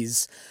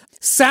cheese.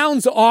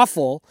 Sounds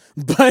awful,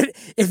 but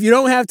if you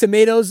don't have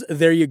tomatoes,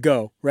 there you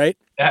go, right?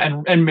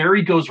 And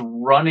Mary goes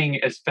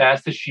running as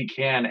fast as she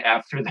can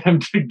after them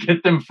to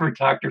get them for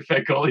Dr.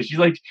 Fegoli.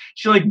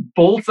 She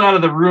bolts out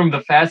of the room the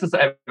fastest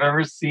I've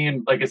ever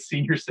seen like a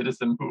senior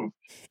citizen move.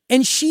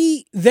 And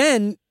she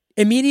then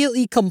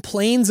immediately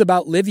complains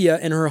about Livia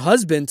and her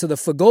husband to the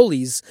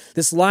Fegolis,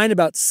 this line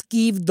about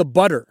skeeved the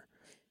butter.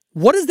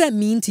 What does that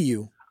mean to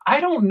you? I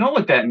don't know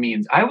what that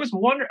means. I was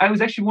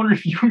actually wondering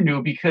if you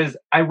knew, because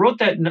I wrote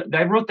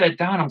that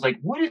down. I was like,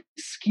 what is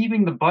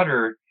skeeving the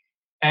butter?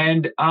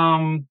 And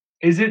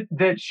is it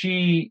that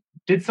she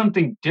did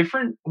something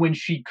different when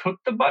she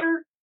cooked the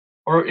butter?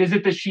 Or is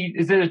it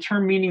a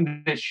term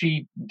meaning that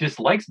she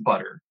dislikes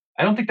butter?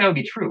 I don't think that would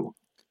be true.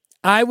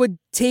 I would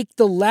take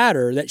the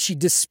latter, that she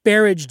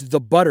disparaged the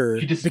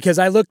butter, because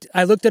I looked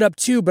it up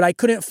too, but I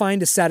couldn't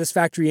find a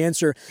satisfactory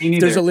answer.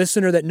 If there's a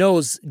listener that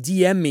knows,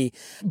 DM me.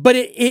 But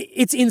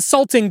it's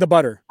insulting the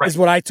butter, right, is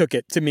what I took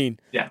it to mean.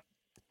 Yeah.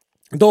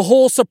 The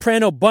whole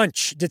Soprano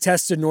bunch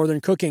detested Northern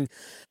cooking.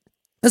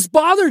 This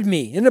bothered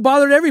me, and it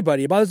bothered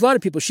everybody. It bothers a lot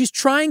of people. She's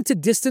trying to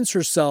distance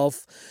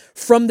herself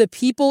from the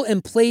people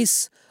and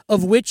place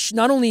of which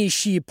not only is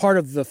she part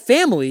of the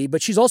family,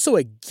 but she's also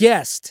a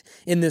guest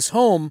in this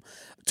home.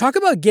 Talk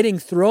about getting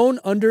thrown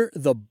under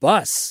the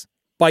bus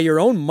by your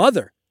own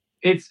mother.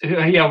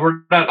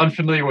 We're not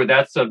unfamiliar with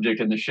that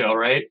subject in the show,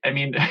 right? I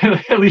mean,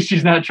 at least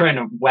she's not trying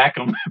to whack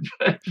them.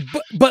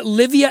 but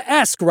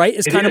Livia-esque, right,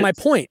 is kind of my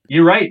point.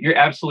 You're right. You're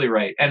absolutely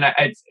right. And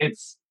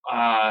it's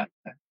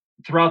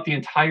throughout the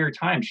entire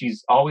time,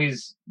 she's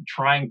always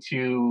trying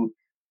to,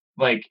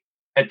 like,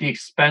 at the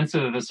expense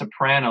of the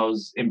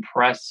Sopranos,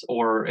 impress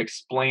or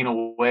explain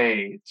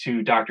away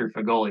to Dr.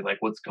 Fegoli, like,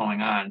 what's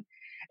going on.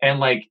 And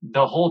like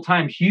the whole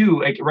time,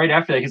 Hugh, like, right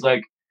after that, he's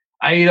like,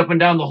 I ate up and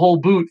down the whole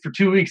boot for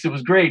 2 weeks. It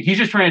was great. He's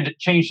just trying to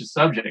change the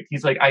subject.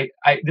 He's like,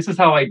 this is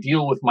how I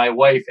deal with my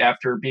wife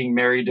after being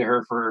married to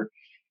her for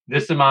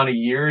this amount of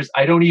years.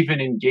 I don't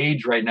even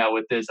engage right now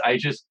with this. I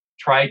just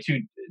try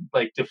to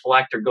like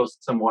deflect or go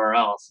somewhere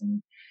else.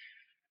 And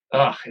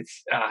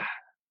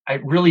I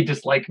really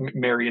dislike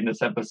Mary in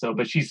this episode,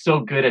 but she's so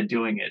good at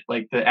doing it.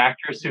 Like the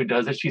actress who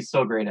does it, she's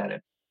so great at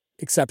it.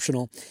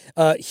 Exceptional.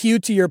 Hugh,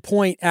 to your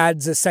point,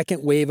 adds a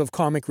second wave of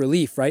comic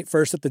relief, right?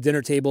 First at the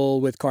dinner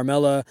table with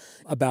Carmela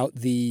about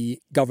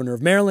the governor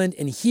of Maryland.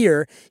 And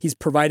here he's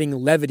providing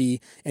levity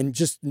and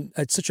just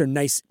such a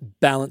nice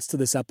balance to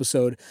this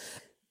episode.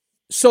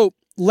 So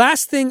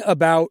last thing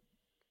about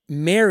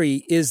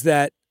Mary is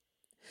that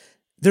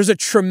there's a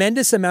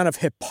tremendous amount of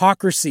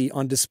hypocrisy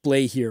on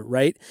display here,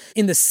 right?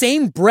 In the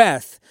same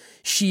breath,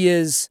 she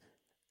is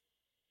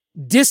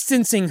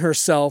distancing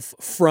herself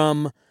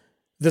from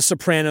the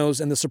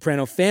Sopranos and the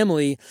Soprano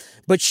family,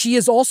 but she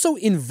is also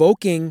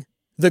invoking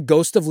the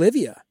ghost of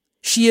Livia.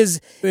 She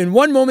is, in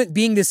one moment,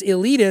 being this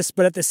elitist,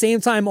 but at the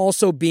same time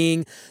also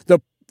being the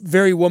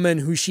very woman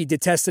who she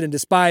detested and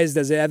despised,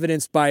 as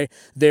evidenced by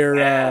their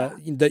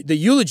the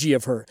eulogy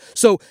of her.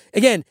 So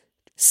again,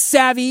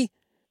 savvy,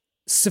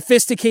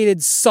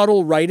 sophisticated,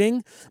 subtle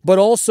writing, but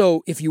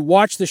also if you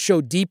watch the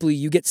show deeply,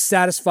 you get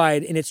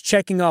satisfied, and it's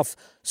checking off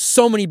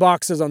so many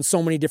boxes on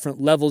so many different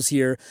levels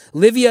here.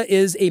 Livia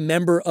is a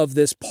member of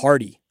this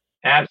party.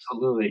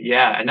 Absolutely.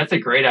 Yeah. And that's a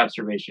great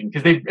observation,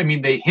 because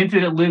they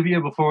hinted at Livia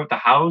before with the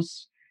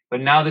house,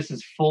 but now this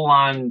is full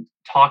on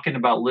talking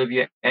about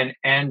Livia.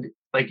 And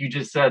like you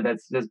just said,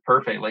 that's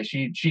perfect. Like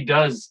she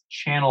does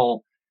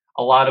channel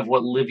a lot of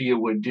what Livia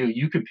would do.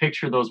 You could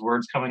picture those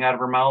words coming out of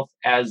her mouth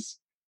as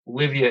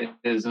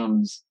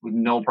Livia-isms with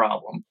no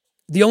problem.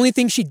 The only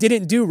thing she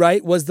didn't do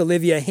right was the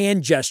Livia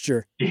hand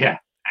gesture. Yeah.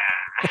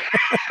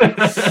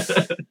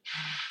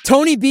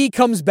 Tony B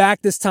comes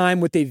back this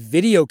time with a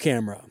video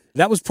camera.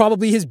 That was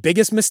probably his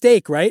biggest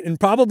mistake, right? And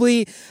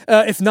probably,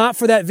 if not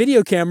for that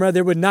video camera,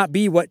 there would not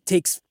be what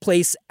takes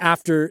place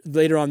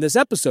later on this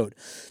episode.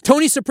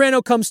 Tony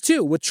Soprano comes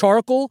too with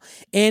charcoal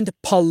and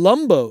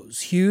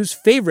Palumbo's, Hugh's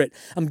favorite.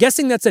 I'm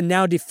guessing that's a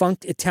now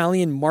defunct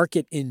Italian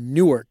market in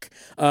Newark.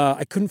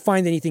 I couldn't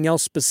find anything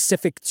else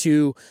specific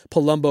to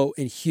Palumbo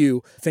and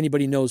Hugh. If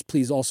anybody knows,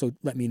 please also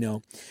let me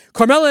know.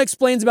 Carmela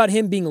explains about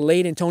him being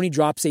late, and Tony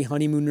drops a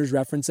honeymooners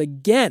reference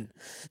again.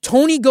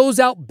 Tony goes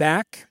out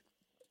back.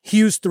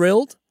 Hugh's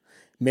thrilled.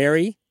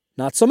 Mary,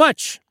 not so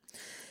much.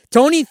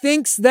 Tony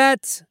thinks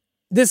that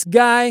this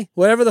guy,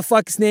 whatever the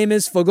fuck his name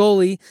is,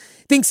 Fegoli,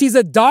 thinks he's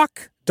a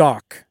doc.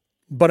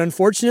 But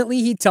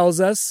unfortunately, he tells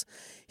us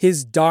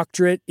his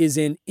doctorate is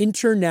in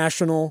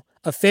international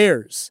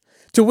affairs.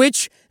 To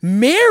which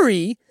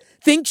Mary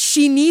thinks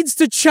she needs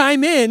to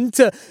chime in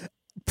to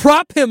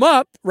prop him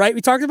up, right?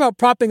 We talked about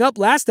propping up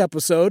last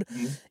episode.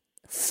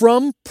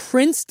 From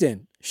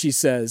Princeton, she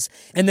says.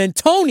 And then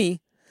Tony,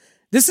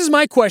 this is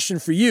my question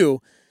for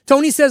you.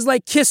 Tony says,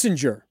 like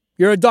Kissinger.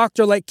 You're a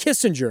doctor like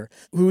Kissinger,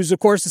 who's, of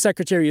course, the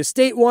Secretary of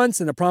State once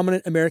and a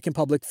prominent American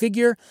public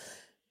figure.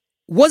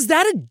 Was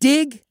that a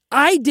dig?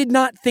 I did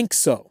not think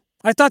so.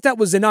 I thought that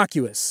was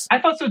innocuous. I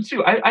thought so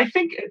too. I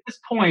think at this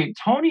point,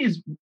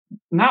 Tony's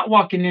not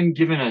walking in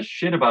giving a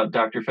shit about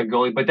Dr.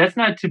 Fagoli, but that's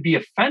not to be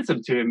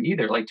offensive to him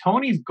either. Like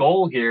Tony's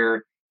goal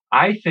here,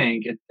 I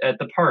think, at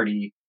the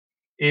party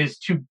is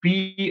to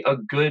be a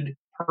good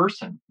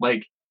person.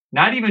 Like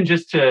not even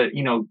just to,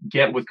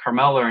 get with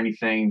Carmela or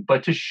anything,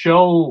 but to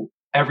show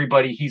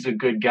everybody he's a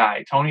good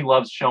guy. Tony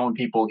loves showing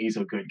people he's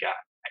a good guy.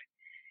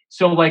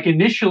 So like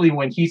initially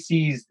when he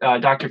sees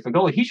Dr.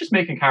 Fagoli, he's just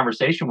making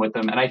conversation with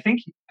him. And I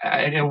think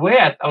in a way,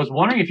 I was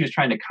wondering if he was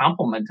trying to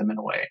compliment him in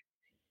a way.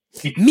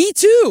 Me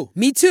too.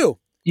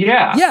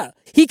 Yeah. Yeah.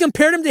 He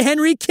compared him to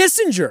Henry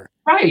Kissinger.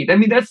 Right. I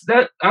mean,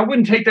 that I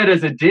wouldn't take that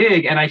as a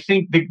dig. And I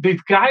think the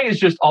guy is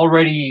just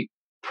already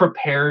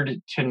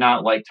prepared to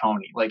not like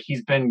Tony. Like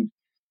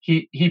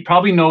he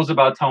probably knows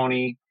about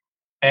Tony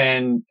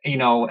and,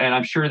 and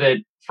I'm sure that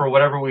for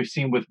whatever we've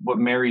seen with what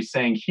Mary's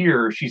saying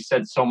here, she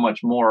said so much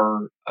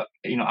more,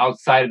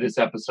 outside of this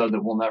episode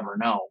that we'll never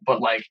know.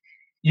 But like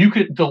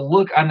the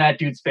look on that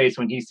dude's face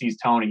when he sees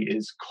Tony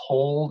is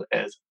cold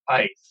as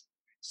ice.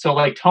 So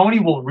like Tony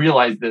will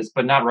realize this,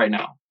 but not right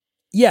now.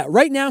 Yeah,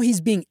 right now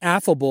he's being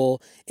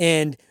affable,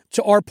 and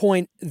to our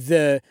point,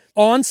 the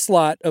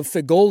onslaught of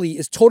Fagoli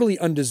is totally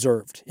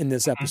undeserved in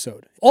this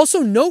episode. Also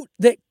note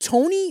that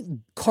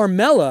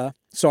Carmela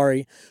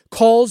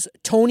calls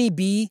Tony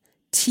B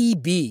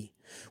TB,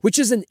 which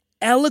is an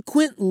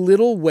eloquent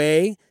little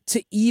way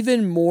to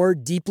even more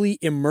deeply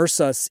immerse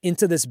us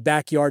into this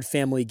backyard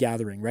family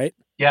gathering, right?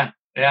 Yeah.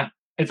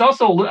 It's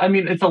also,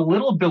 it's a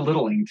little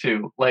belittling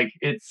too. Like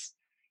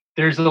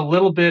there's a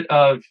little bit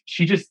of,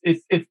 she just,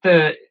 it's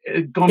the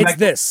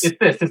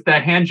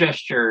hand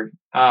gesture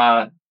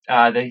that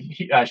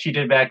she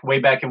did way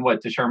back in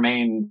to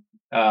Charmaine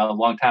a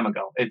long time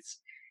ago.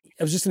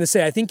 I was just going to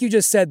say, I think you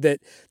just said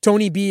that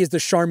Tony B is the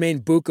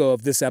Charmaine Bucco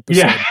of this episode.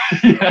 Yeah,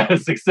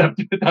 yes,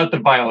 except without the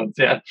violence,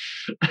 yeah.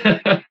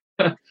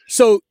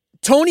 So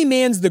Tony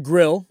mans the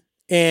grill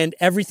and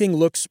everything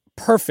looks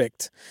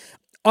perfect.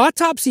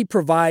 Autopsy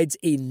provides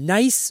a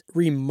nice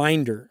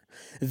reminder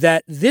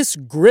that this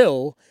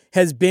grill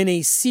has been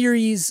a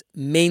series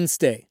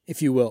mainstay,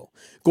 if you will,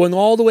 going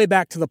all the way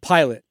back to the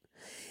pilot.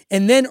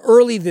 And then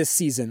early this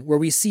season, where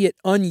we see it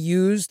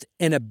unused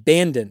and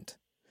abandoned,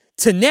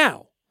 to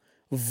now,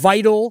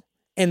 vital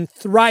and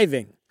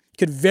thriving,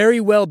 could very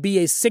well be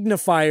a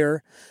signifier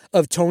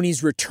of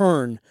Tony's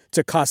return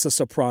to Casa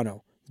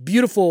Soprano.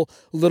 Beautiful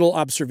little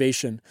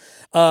observation.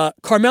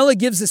 Carmela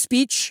gives a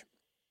speech.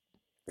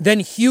 Then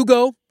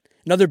Hugo,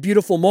 another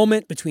beautiful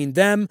moment between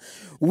them.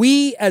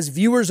 We, as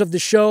viewers of the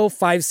show,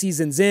 5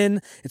 seasons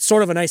in, it's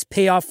sort of a nice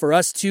payoff for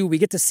us too. We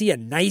get to see a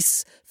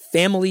nice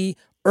family,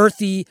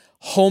 earthy,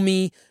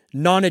 homey,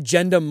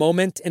 non-agenda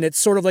moment, and it's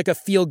sort of like a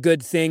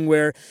feel-good thing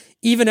where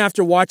even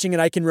after watching it,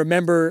 I can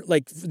remember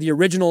like the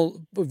original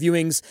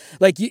viewings,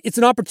 like it's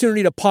an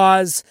opportunity to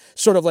pause,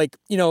 sort of like,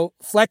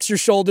 flex your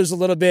shoulders a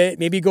little bit,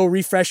 maybe go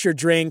refresh your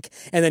drink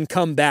and then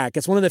come back.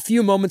 It's one of the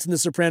few moments in The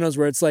Sopranos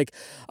where it's like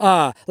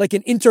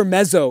an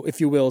intermezzo, if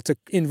you will, to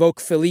invoke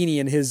Fellini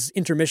and his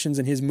intermissions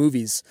in his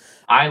movies.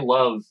 I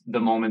love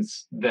the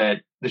moments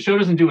that the show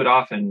doesn't do it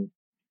often,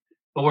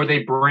 but where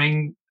they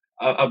bring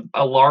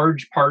a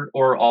large part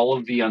or all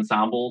of the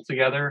ensemble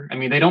together. I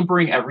mean, they don't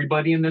bring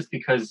everybody in this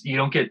because you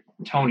don't get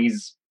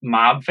Tony's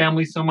mob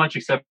family so much,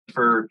 except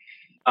for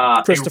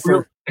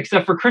Christopher.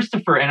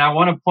 And I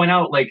want to point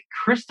out, like,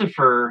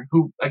 Christopher,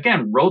 who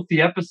again wrote the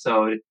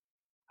episode.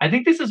 I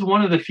think this is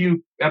one of the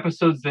few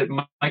episodes that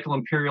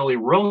Michael Imperioli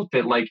wrote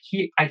that, like,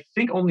 he I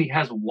think only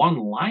has one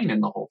line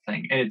in the whole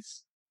thing, and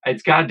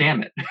it's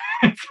goddamn it.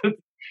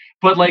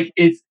 But like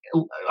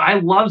I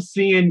love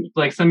seeing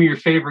like some of your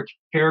favorite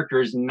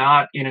characters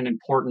not in an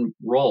important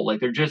role. Like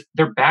they're just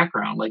their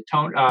background. Like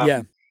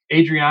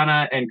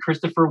Adriana and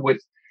Christopher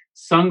with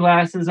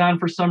sunglasses on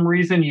for some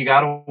reason. You got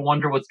to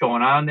wonder what's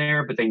going on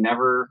there, but they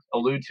never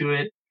allude to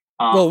it.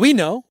 We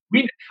know.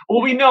 We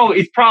know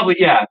he's probably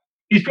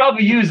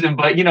using,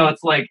 but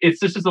it's like it's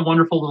just a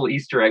wonderful little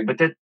Easter egg. But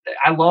that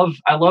I love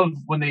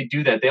when they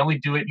do that. They only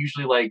do it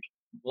usually like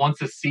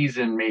once a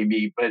season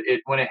maybe, but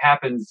when it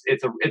happens,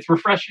 it's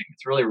refreshing.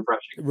 It's really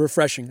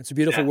refreshing. It's a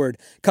beautiful word.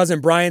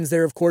 Cousin Brian's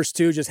there, of course,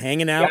 too, just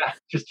hanging out. Yeah,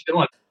 just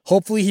chilling.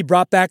 Hopefully he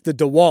brought back the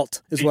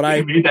DeWalt is what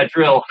I need that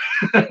drill.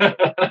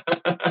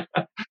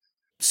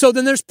 So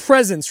then there's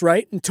presents,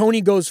 right? And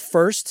Tony goes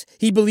first.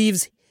 He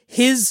believes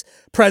his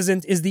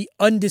present is the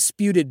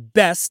undisputed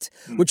best,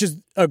 which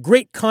is a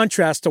great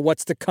contrast to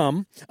what's to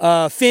come.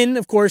 Finn,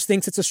 of course,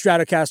 thinks it's a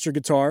Stratocaster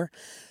guitar,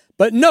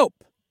 but nope.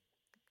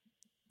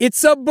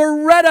 It's a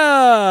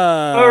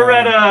Beretta!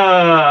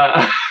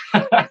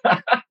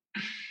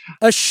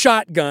 A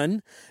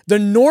shotgun. The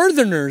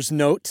Northerners,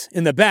 note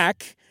in the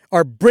back,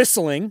 are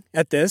bristling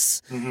at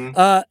this.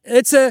 Mm-hmm.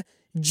 It's a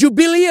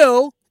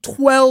Jubileo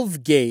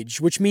 12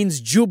 gauge, which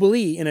means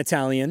Jubilee in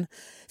Italian.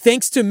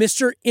 Thanks to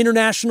Mr.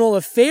 International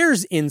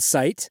Affairs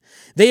insight,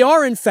 they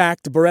are, in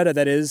fact, Beretta,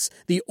 that is,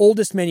 the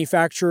oldest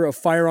manufacturer of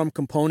firearm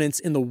components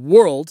in the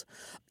world.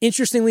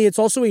 Interestingly, it's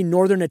also a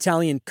Northern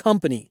Italian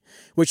company,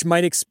 which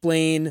might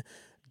explain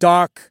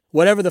Doc,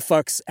 whatever the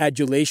fuck's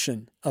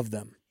adulation of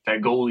them.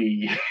 That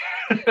goalie.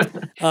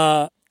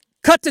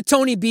 Cut to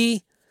Tony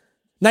B.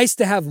 Nice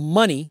to have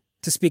money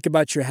to speak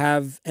about your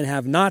have and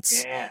have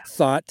nots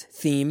thought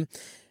theme.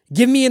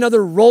 Give me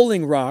another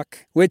Rolling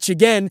Rock, which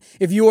again,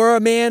 if you are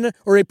a man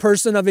or a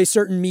person of a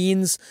certain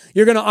means,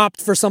 you're going to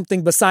opt for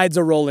something besides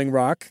a Rolling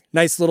Rock.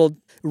 Nice little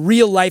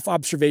real life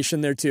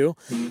observation there too.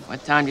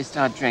 What time do you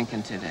start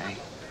drinking today?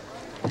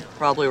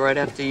 Probably right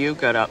after you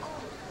got up.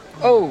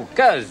 Oh,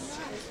 cuz.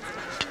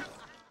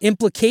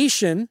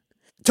 Implication,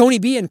 Tony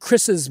B and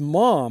Chris's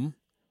mom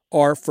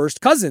are first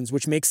cousins,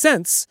 which makes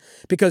sense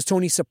because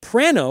Tony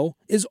Soprano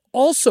is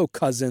also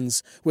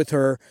cousins with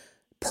her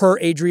per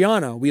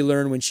Adriana, we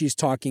learn when she's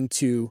talking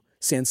to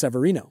San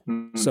Severino.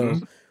 Mm-hmm.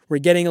 So we're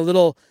getting a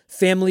little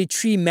family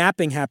tree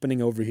mapping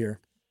happening over here.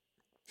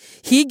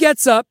 He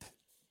gets up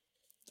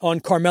on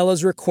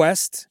Carmela's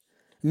request,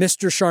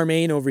 Mr.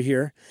 Charmaine over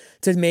here,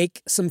 to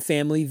make some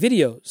family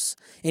videos.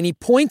 And he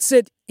points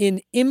it in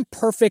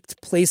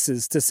imperfect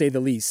places, to say the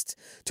least.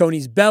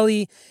 Tony's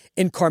belly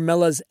and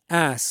Carmela's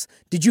ass.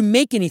 Did you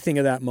make anything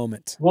of that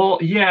moment? Well,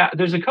 yeah,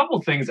 there's a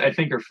couple things I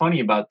think are funny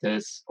about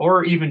this,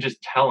 or even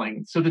just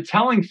telling. So the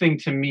telling thing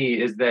to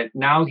me is that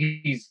now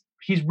he's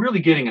really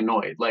getting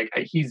annoyed. Like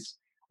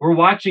we're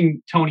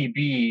watching Tony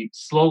B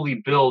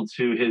slowly build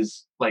to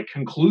his like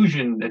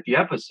conclusion at the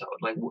episode.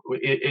 Like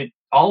it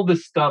all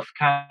this stuff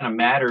kind of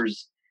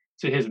matters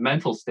to his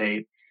mental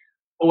state.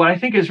 But what I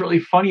think is really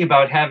funny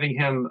about having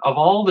him, of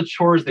all the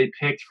chores they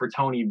picked for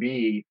Tony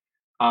B,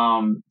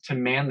 to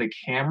man the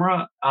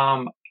camera,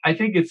 I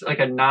think it's like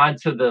a nod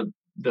to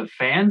the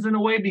fans in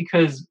a way,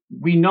 because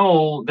we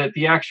know that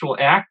the actual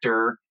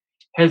actor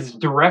has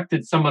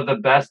directed some of the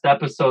best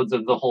episodes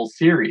of the whole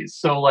series.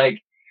 So like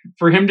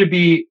for him to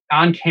be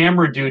on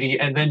camera duty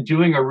and then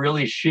doing a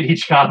really shitty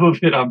job of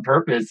it on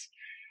purpose,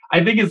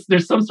 I think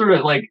there's some sort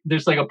of like,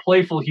 there's like a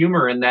playful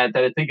humor in that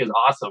I think is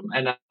awesome.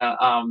 And,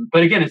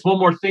 but again, it's one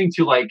more thing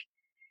to like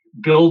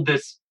build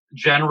this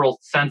general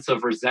sense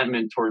of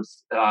resentment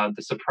towards the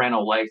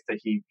Soprano life that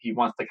he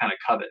wants to kind of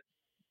covet.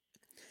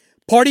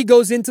 Party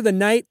goes into the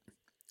night,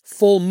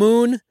 full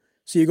moon.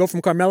 So you go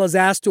from Carmela's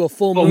ass to a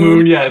full moon. Full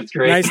moon, yeah, it's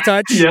great. Nice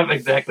touch. Yep,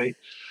 exactly.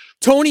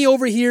 Tony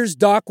overhears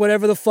Doc,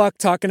 whatever the fuck,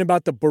 talking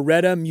about the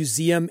Beretta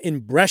Museum in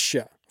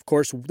Brescia. Of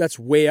course, that's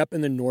way up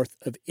in the north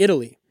of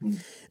Italy.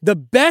 The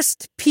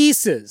best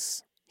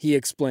pieces, he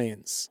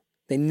explains,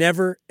 they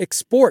never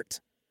export.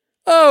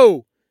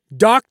 Oh,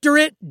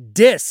 doctorate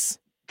diss.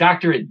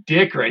 Doctorate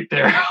dick right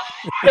there.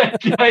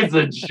 That guy's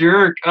a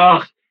jerk.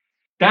 Ugh.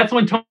 That's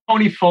when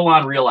Tony full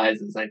on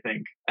realizes, I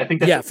think.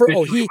 That's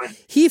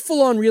he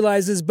full on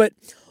realizes, but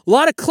a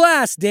lot of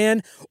class,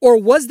 Dan. Or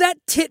was that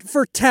tit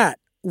for tat?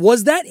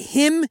 Was that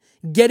him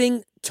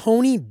getting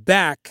Tony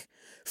back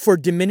for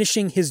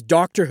diminishing his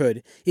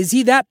doctorhood? Is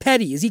he that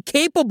petty? Is he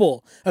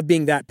capable of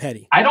being that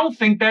petty? I don't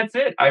think that's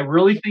it. I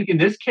really think in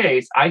this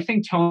case, I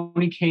think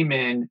Tony came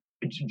in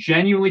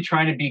genuinely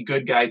trying to be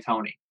good guy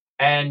Tony.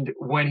 And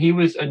when he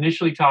was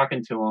initially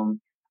talking to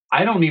him,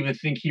 I don't even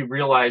think he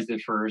realized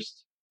at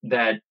first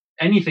that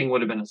anything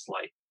would have been a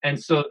slight.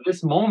 And so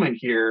this moment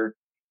here,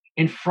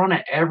 in front of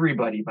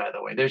everybody, by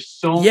the way,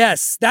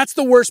 yes, that's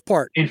the worst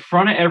part. In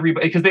front of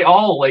everybody, because they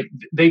all like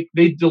they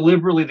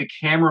deliberately, the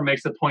camera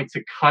makes a point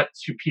to cut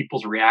to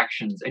people's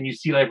reactions, and you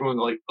see everyone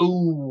go like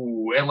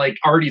ooh, and like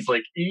Artie's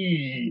like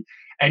ee,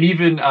 and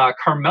even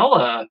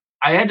Carmela,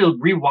 I had to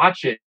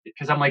rewatch it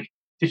because I'm like,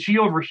 did she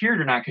overhear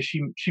it or not? Because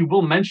she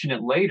will mention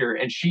it later,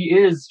 and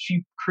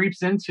she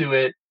creeps into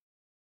it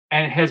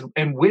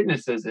and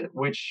witnesses it,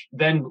 which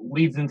then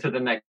leads into the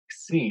next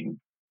scene.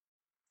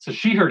 So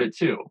she heard it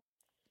too.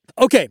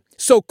 Okay,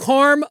 so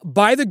Carm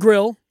by the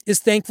grill is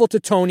thankful to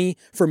Tony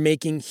for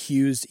making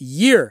Hugh's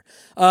year.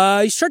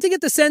 You start to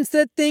get the sense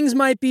that things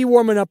might be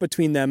warming up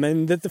between them,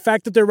 and that the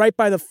fact that they're right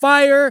by the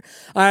fire,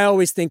 I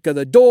always think of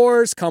the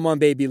Doors, come on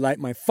baby, light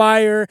my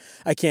fire.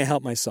 I can't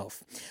help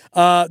myself.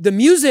 The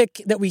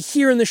music that we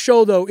hear in the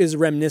show, though, is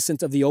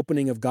reminiscent of the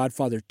opening of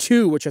Godfather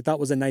 2, which I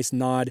thought was a nice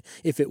nod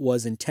if it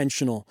was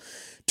intentional.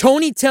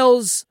 Tony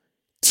tells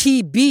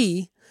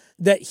TB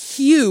that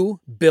Hugh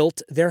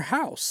built their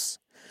house.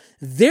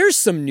 There's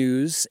some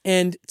news,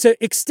 and to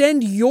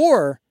extend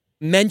your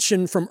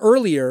mention from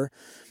earlier,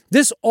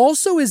 this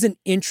also is an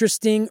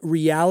interesting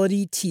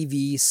reality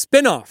TV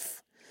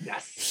spinoff.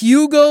 Yes.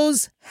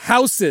 Hugo's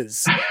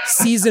Houses,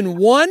 Season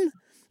 1,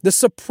 The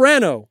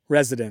Soprano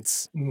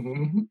Residence.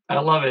 Mm-hmm. I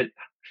love it.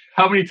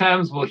 How many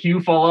times will Hugh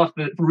fall off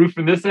the roof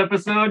in this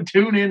episode?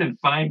 Tune in and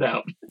find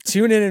out.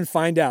 Tune in and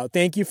find out.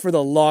 Thank you for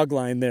the log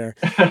line there.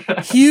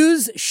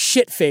 Hugh's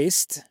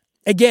shit-faced.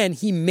 Again,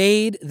 he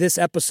made this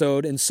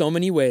episode in so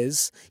many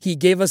ways. He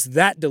gave us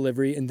that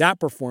delivery and that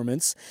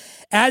performance,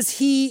 as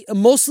he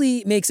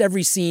mostly makes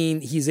every scene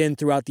he's in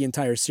throughout the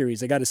entire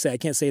series. I got to say, I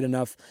can't say it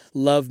enough.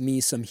 Love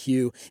me some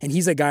Hugh. And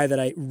he's a guy that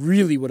I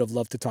really would have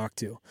loved to talk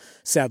to.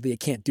 Sadly, I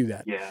can't do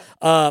that.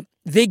 Yeah.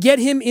 They get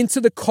him into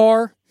the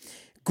car.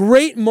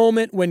 Great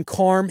moment when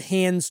Carm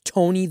hands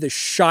Tony the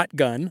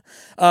shotgun.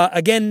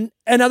 Again,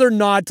 another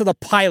nod to the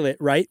pilot,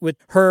 right? With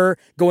her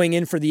going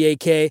in for the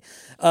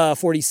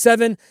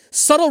AK-47.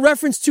 Subtle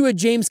reference to a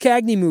James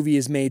Cagney movie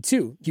is made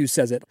too. Hugh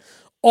says it.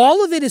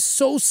 All of it is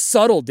so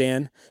subtle,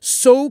 Dan.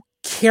 So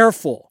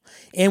careful.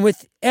 And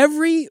with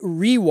every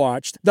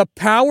rewatch, the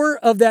power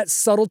of that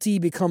subtlety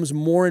becomes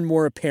more and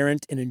more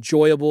apparent and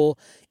enjoyable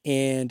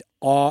and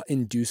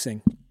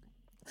awe-inducing.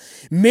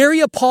 Mary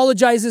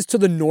apologizes to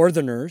the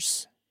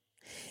Northerners.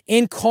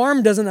 And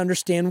Carm doesn't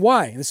understand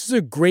why. This is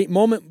a great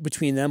moment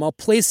between them. I'll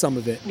play some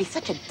of it. He's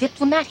such a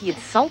diplomat, he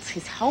insults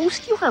his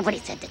host. You heard what he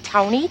said to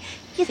Tony.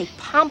 He's a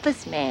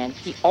pompous man.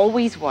 He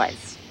always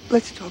was.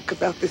 Let's talk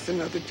about this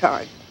another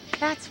time.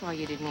 That's why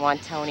you didn't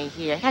want Tony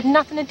here. It had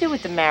nothing to do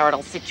with the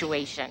marital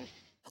situation.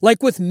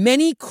 Like with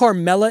many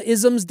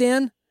Carmela-isms,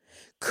 Dan,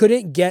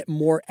 couldn't get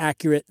more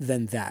accurate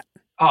than that.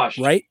 Oh,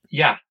 right?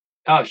 Yeah.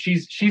 Oh,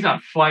 she's on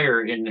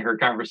fire in her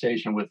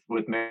conversation with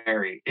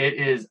Mary. It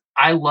is.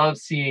 I love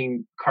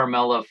seeing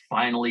Carmela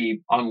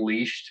finally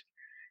unleashed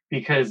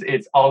because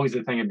it's always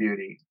a thing of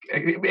beauty.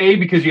 A,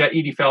 because you got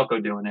Edie Falco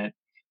doing it,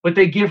 but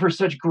they give her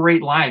such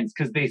great lines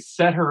because they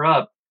set her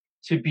up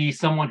to be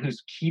someone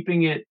who's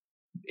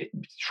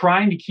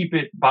trying to keep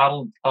it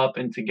bottled up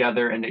and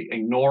together and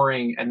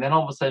ignoring. And then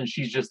all of a sudden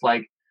she's just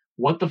like,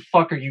 what the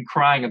fuck are you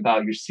crying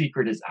about? Your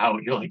secret is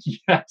out. You're like,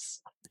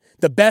 yes.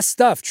 The best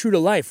stuff, true to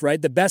life,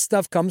 right? The best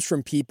stuff comes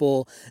from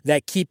people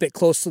that keep it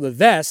close to the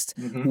vest.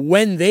 Mm-hmm.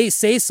 When they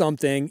say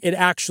something, it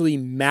actually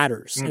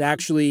matters. Mm-hmm. It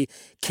actually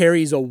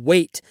carries a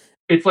weight.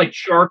 It's like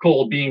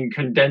charcoal being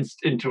condensed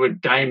into a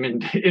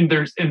diamond in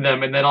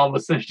them, and then all of a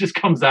sudden it just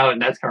comes out,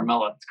 and that's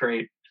Carmela. It's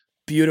great.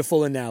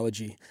 Beautiful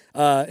analogy.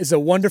 Is a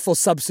wonderful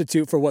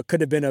substitute for what could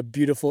have been a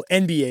beautiful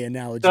NBA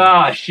analogy.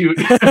 Ah, shoot.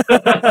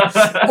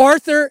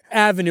 Arthur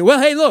Avenue.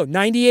 Well, hey, look,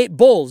 98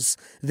 Bulls.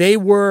 They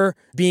were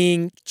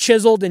being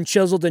chiseled and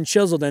chiseled and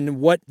chiseled. And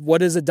what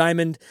does a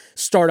diamond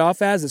start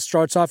off as? It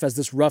starts off as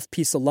this rough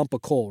piece of lump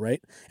of coal,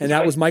 right? And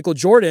that was Michael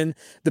Jordan.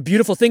 The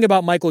beautiful thing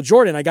about Michael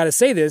Jordan, I got to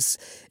say this,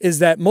 is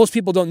that most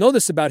people don't know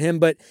this about him,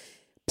 but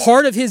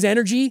part of his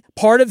energy,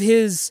 part of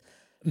his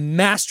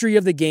mastery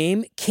of the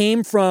game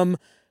came from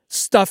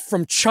stuff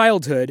from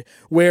childhood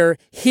where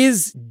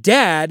his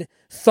dad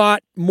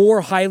thought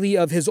more highly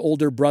of his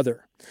older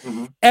brother.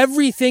 Mm-hmm.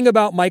 Everything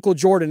about Michael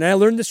Jordan, and I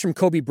learned this from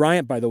Kobe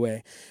Bryant, by the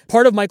way,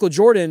 part of Michael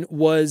Jordan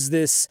was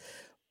this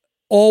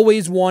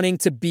always wanting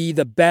to be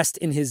the best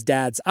in his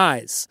dad's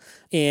eyes.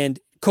 And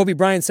Kobe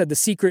Bryant said the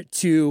secret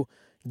to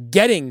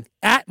getting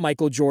at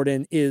Michael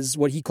Jordan is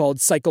what he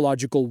called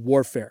psychological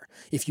warfare.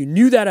 If you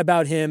knew that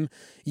about him,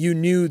 you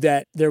knew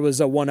that there was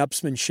a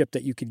one-upsmanship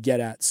that you could get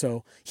at.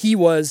 So he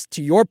was,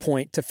 to your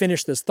point, to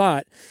finish this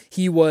thought,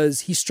 he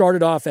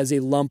started off as a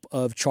lump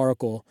of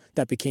charcoal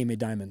that became a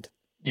diamond.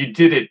 You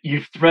did it.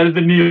 You threaded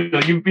the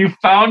needle. You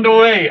found a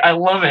way. I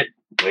love it.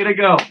 Way to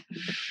go.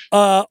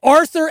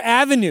 Arthur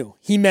Avenue,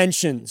 she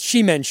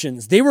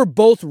mentions. They were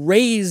both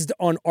raised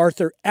on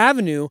Arthur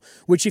Avenue,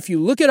 which if you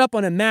look it up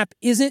on a map,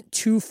 isn't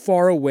too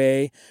far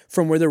away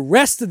from where the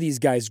rest of these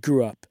guys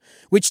grew up,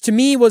 which to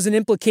me was an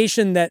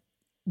implication that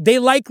they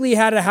likely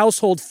had a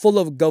household full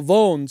of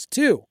gavones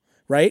too,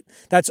 right?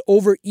 That's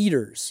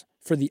overeaters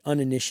for the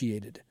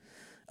uninitiated.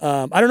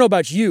 I don't know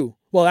about you.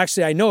 Well,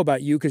 actually, I know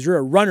about you because you're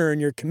a runner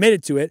and you're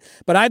committed to it,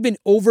 but I've been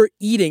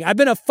overeating. I've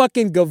been a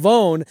fucking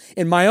gavone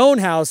in my own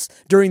house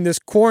during this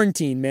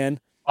quarantine, man.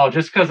 Oh,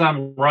 just because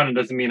I'm running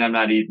doesn't mean I'm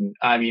not eating.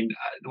 I mean,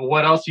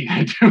 what else are you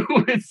going to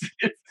do? It's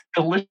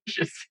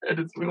delicious.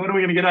 What are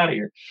we going to get out of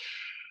here?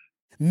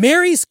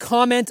 Mary's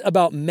comment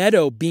about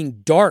Meadow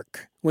being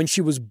dark when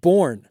she was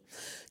born,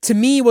 to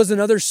me, was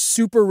another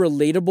super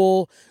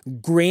relatable,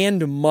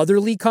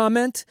 grandmotherly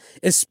comment,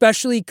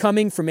 especially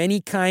coming from any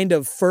kind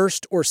of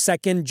first or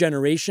second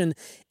generation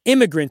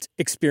immigrant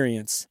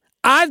experience.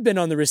 I've been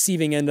on the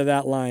receiving end of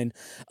that line.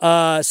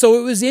 So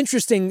it was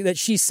interesting that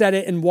she said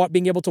it and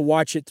being able to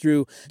watch it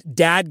through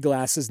dad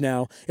glasses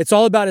now. It's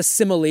all about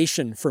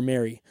assimilation for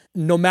Mary,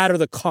 no matter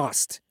the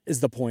cost,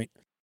 is the point.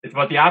 It's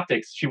about the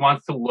optics. She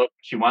wants to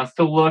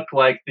look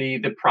like the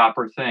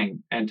proper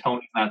thing, and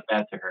Tony's not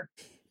that to her.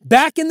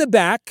 Back in the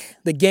back,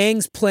 the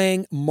gang's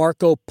playing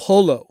Marco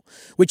Polo,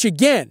 which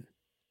again,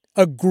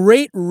 a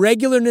great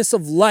regularness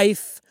of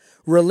life,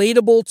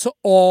 relatable to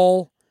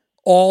all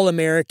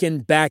American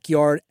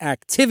backyard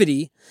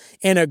activity,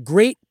 and a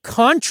great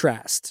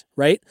contrast,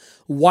 right?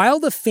 While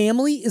the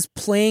family is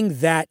playing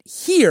that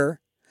here,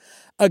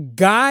 a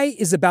guy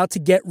is about to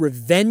get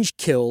revenge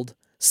killed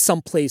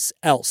someplace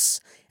else.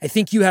 I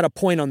think you had a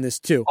point on this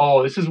too.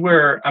 Oh, this is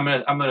where I'm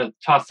gonna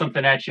toss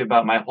something at you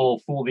about my whole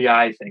fool the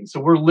eye thing. So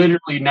we're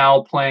literally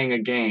now playing a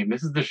game.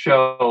 This is the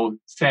show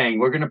saying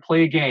we're gonna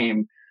play a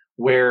game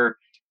where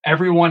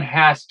everyone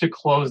has to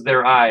close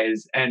their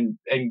eyes and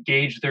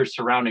engage their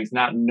surroundings,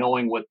 not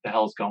knowing what the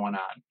hell's going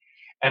on.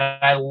 And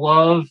I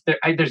love that.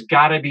 There's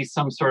got to be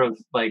some sort of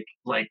like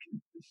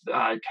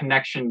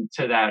connection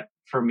to that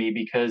for me,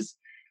 because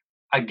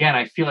again,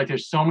 I feel like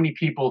there's so many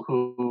people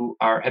who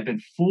have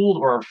been fooled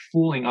or are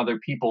fooling other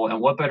people. And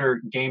what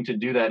better game to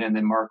do that in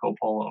than Marco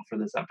Polo for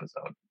this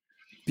episode?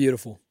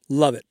 Beautiful.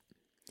 Love it.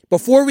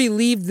 Before we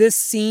leave this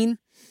scene,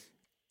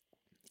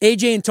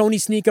 AJ and Tony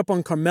sneak up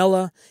on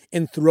Carmela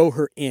and throw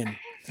her in.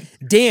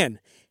 Dan,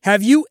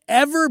 have you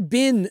ever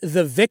been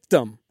the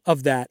victim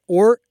of that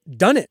or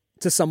done it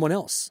to someone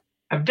else?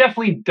 I've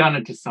definitely done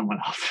it to someone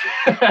else.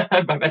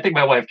 I think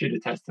my wife could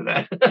attest to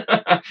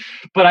that.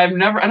 But I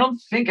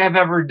don't think I've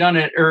ever done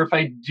it. Or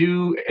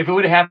if it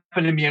would have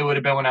happened to me, it would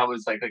have been when I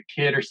was like a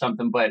kid or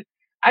something. But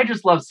I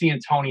just love seeing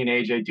Tony and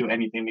AJ do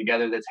anything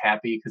together that's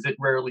happy, because it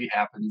rarely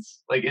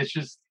happens. Like, it's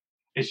just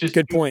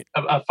good point.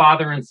 A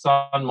father and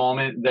son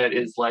moment that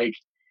is like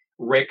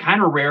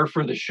kind of rare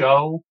for the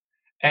show.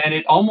 And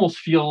it almost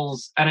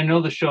feels, and I know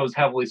the show is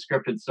heavily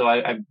scripted, so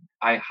I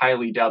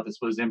highly doubt this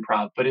was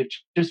improv, but it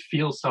just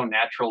feels so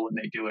natural when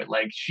they do it.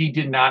 Like, she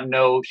did not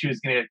know she was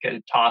going to get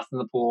tossed in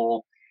the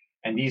pool,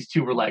 and these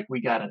two were like,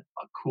 we got a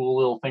cool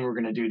little thing we're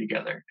going to do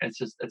together.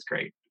 It's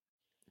great.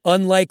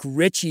 Unlike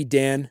Richie,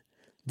 Dan,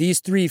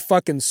 these three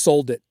fucking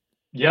sold it.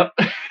 Yep.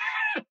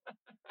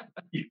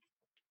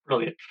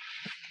 Brilliant.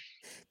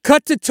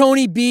 Cut to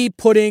Tony B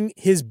putting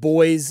his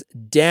boys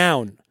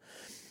down.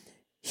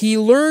 He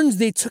learns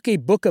they took a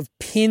book of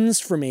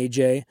pins from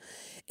AJ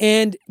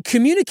and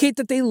communicate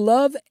that they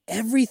love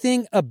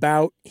everything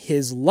about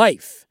his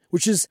life,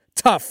 which is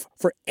tough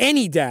for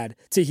any dad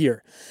to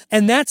hear.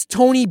 And that's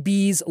Tony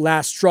B's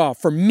last straw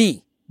for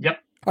me. Yep.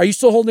 Are you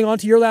still holding on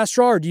to your last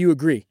straw, or do you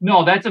agree?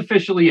 No, that's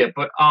officially it.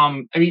 But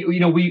I mean, you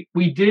know,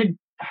 we did.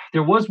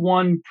 There was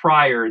one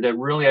prior that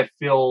really I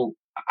feel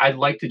I'd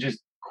like to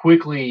just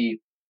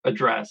quickly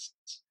address,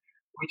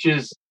 which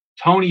is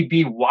Tony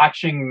B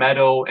watching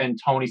Meadow and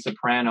Tony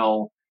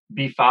Soprano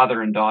be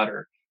father and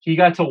daughter. He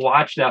got to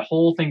watch that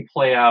whole thing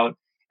play out.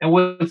 And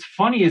what's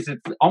funny is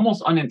it's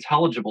almost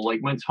unintelligible. Like,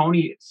 when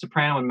Tony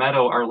Soprano and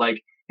Meadow are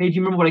like, hey, do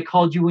you remember what I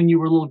called you when you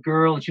were a little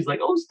girl? And she's like,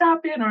 oh,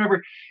 stop it, or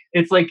whatever.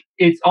 It's like,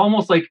 it's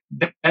almost like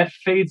that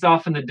fades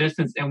off in the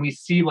distance. And we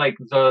see like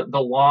the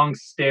long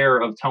stare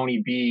of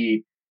Tony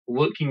B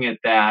looking at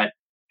that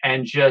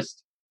and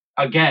just,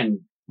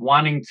 again,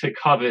 wanting to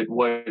covet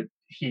what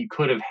he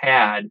could have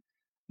had.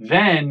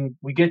 Then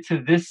we get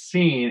to this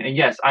scene, and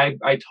yes, I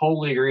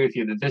totally agree with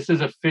you that this is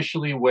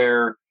officially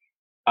where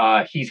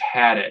he's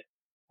had it.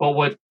 But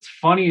what's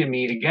funny to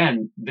me,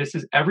 again, this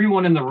is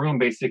everyone in the room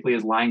basically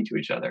is lying to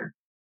each other.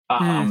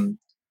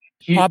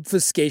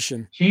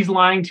 Obfuscation. He's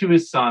lying to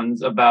his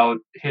sons about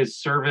his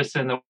service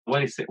in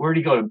where did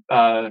he go?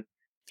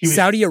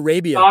 Saudi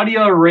Arabia. Saudi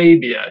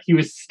Arabia. He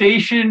was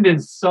stationed in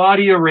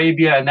Saudi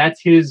Arabia, and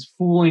that's his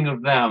fooling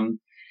of them.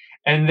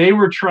 And they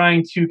were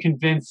trying to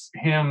convince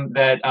him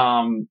that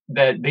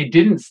that they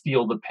didn't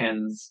steal the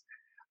pins.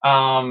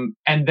 And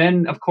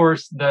then, of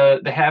course,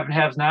 the have and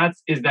have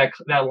nots is that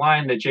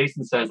line that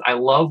Jason says, I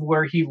love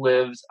where he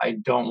lives. I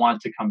don't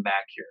want to come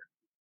back here.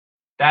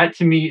 That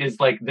to me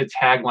is like the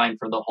tagline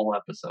for the whole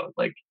episode.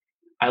 Like,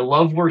 I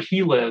love where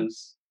he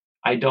lives.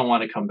 I don't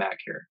want to come back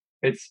here.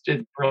 It's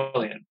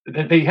brilliant.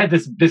 They had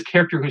this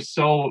character who's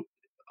so,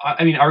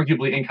 I mean,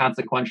 arguably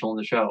inconsequential in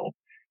the show,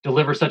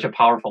 deliver such a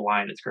powerful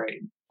line. It's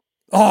great.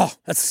 Oh,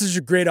 that's such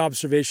a great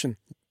observation.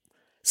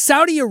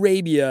 Saudi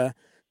Arabia,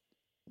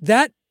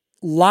 that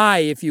lie,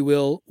 if you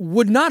will,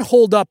 would not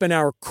hold up in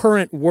our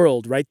current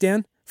world, right,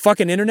 Dan?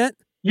 Fucking internet?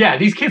 Yeah,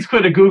 these kids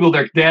could have Googled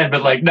their dad,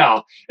 but like,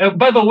 no.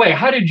 By the way,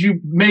 how did you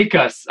make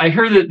us? I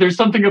heard that there's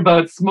something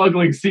about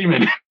smuggling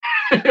semen.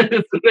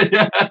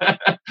 Yeah,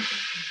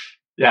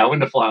 it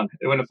wouldn't have flown.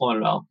 It wouldn't have flown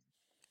at all.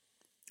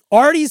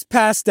 Artie's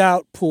passed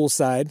out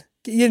poolside.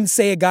 He didn't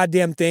say a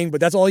goddamn thing, but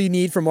that's all you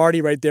need from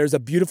Artie right there is a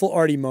beautiful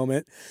Artie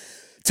moment.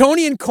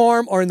 Tony and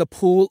Carm are in the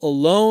pool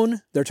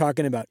alone. They're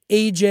talking about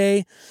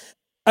AJ.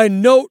 A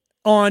note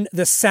on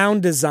the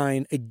sound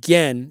design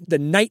again, the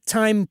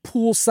nighttime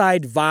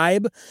poolside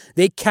vibe,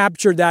 they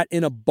captured that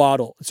in a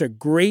bottle. It's a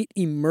great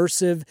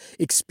immersive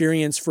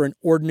experience for an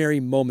ordinary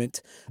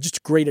moment.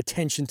 Just great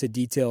attention to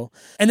detail.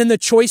 And then the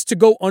choice to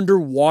go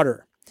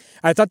underwater.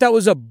 I thought that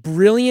was a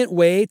brilliant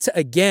way to,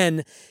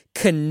 again,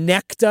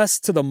 connect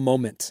us to the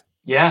moment.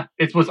 Yeah,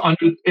 it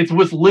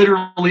was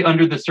literally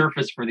under the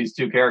surface for these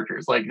two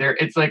characters. Like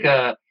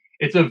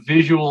it's a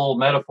visual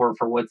metaphor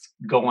for what's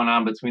going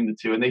on between the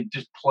two, and they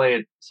just play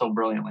it so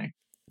brilliantly.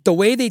 The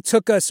way they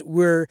took us,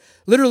 we're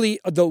literally,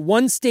 the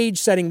one stage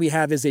setting we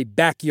have is a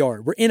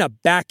backyard. We're in a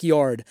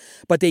backyard,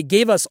 but they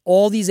gave us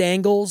all these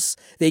angles.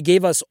 They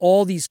gave us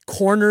all these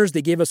corners.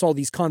 They gave us all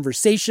these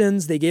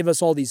conversations. They gave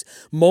us all these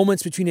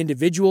moments between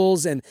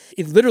individuals. And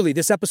literally,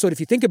 this episode, if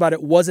you think about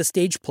it, was a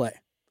stage play.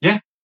 Yeah.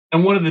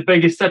 And one of the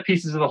biggest set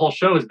pieces of the whole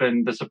show has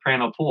been the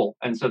Soprano pool.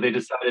 And so they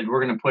decided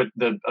we're going to put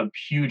a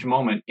huge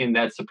moment in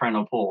that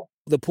Soprano pool.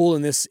 The pool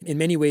in this, in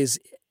many ways,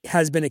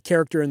 has been a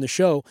character in the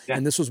show. Yeah.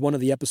 And this was one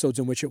of the episodes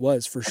in which it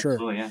was, for sure.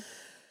 Absolutely, yeah.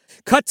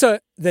 Cut to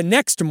the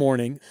next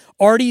morning.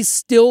 Artie's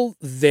still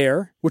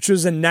there, which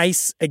was a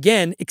nice,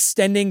 again,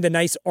 extending the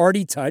nice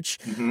Artie touch.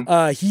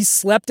 Mm-hmm. He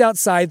slept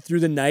outside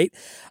through the night.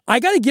 I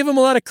got to give him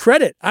a lot of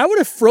credit. I would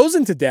have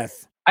frozen to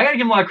death I gotta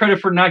give them a lot of credit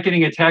for not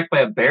getting attacked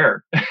by a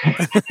bear.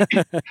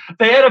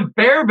 They had a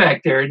bear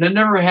back there, and that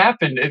never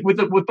happened with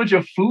a bunch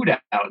of food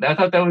out. I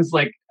thought that was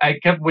like, I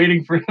kept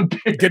waiting for a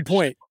bear. Good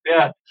point.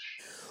 Yeah.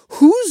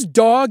 Whose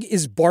dog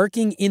is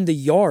barking in the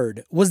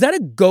yard? Was that a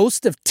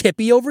ghost of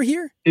Tippy over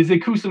here? Is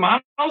it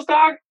Cusimano's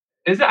dog?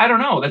 Is it? I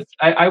don't know.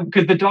 That's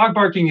because the dog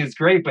barking is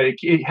great, but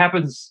it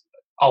happens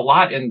a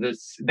lot in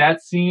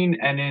that scene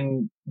and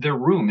in their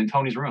room, in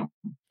Tony's room.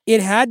 It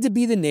had to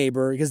be the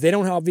neighbor because they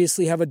don't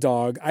obviously have a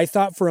dog. I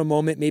thought for a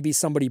moment maybe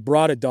somebody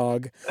brought a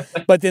dog,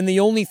 but then the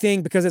only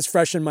thing, because it's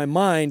fresh in my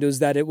mind, was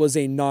that it was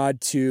a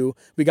nod to,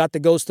 we got the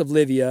ghost of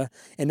Livia,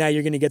 and now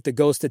you're going to get the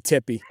ghost of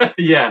Tippy.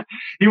 Yeah.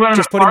 He went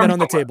just putting that on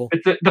the table.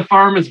 The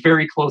farm is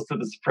very close to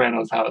the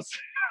Sopranos house.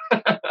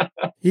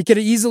 He could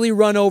have easily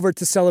run over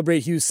to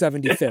celebrate Hugh's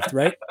 75th,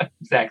 right?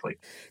 Exactly.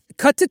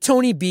 Cut to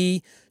Tony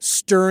B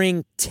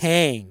stirring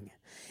Tang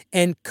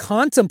and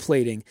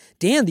contemplating,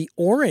 Dan, the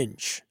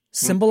orange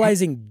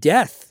symbolizing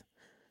death,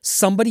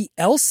 somebody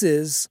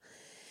else's,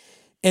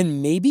 and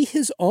maybe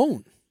his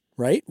own,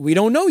 right? We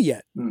don't know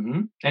yet.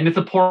 Mm-hmm. And it's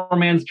a poor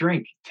man's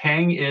drink.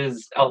 Tang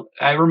is,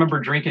 I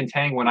remember drinking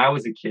Tang when I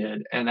was a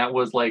kid, and that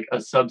was like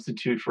a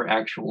substitute for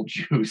actual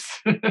juice.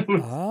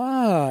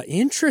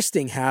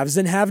 Interesting. Haves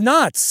and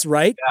have-nots,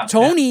 right? Yeah,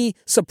 Tony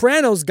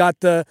Soprano's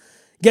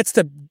gets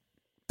to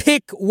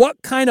pick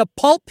what kind of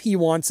pulp he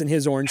wants in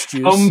his orange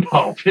juice.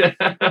 Pulp.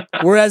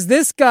 Whereas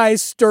this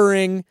guy's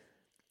stirring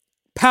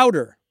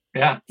powder.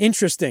 Yeah.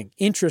 Interesting.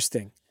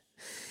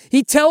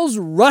 He tells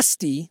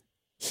Rusty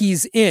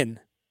he's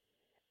in.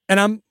 And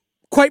I'm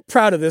quite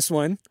proud of this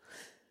one.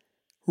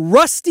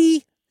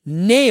 Rusty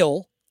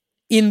nail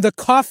in the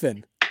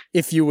coffin,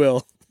 if you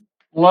will.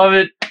 Love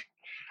it.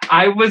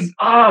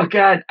 Oh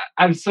God,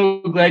 I'm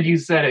so glad you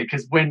said it.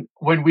 Cause when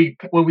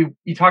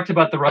you talked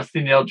about the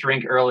Rusty nail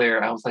drink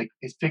earlier, I was like,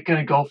 is Vic going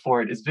to go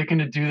for it? Is Vic going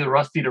to do the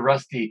Rusty to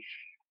Rusty?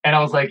 And I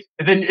was like,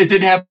 it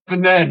didn't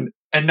happen then.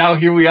 And now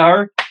here we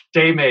are.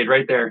 Day made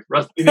right there.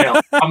 Rusty nail.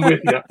 I'm with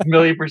you.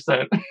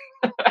 1,000,000%.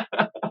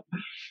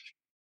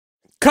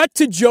 Cut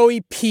to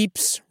Joey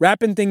Peeps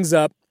wrapping things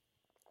up,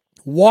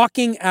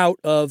 walking out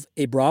of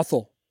a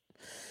brothel.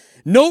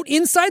 Note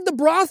inside the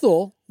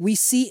brothel, we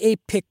see a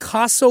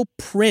Picasso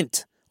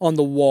print on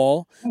the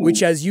wall,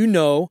 which, as you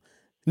know,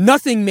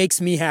 nothing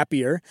makes me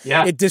happier.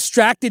 Yeah. It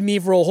distracted me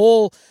for a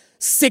whole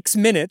 6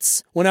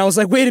 minutes when I was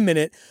like, wait a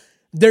minute,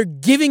 they're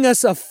giving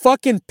us a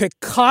fucking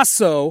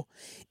Picasso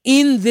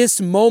in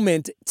this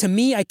moment. To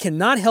me, I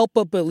cannot help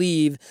but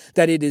believe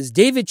that it is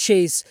David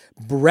Chase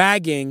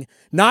bragging,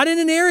 not in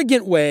an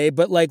arrogant way,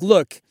 but like,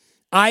 look,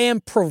 I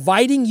am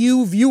providing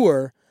you,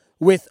 viewer,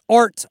 with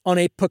art on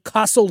a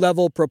Picasso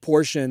level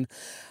proportion.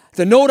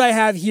 The note I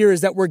have here is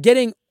that we're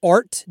getting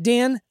art,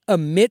 Dan,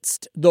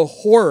 amidst the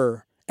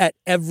horror at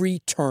every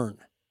turn.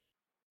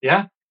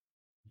 Yeah.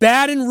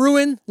 Bad and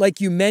Ruin, like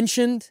you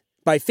mentioned,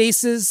 by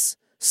Faces,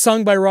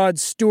 sung by Rod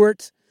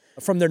Stewart,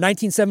 from their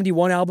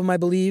 1971 album, I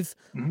believe.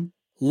 Mm-hmm.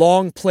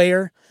 Long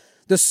Player.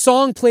 The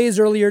song plays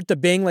earlier at the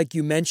Bing, like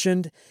you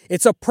mentioned.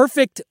 It's a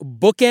perfect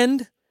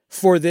bookend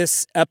for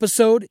this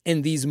episode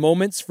and these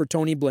moments for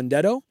Tony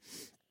Blundetto.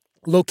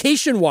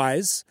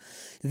 Location-wise,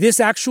 this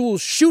actual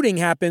shooting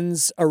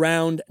happens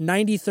around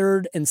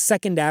 93rd and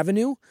 2nd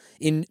Avenue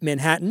in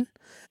Manhattan.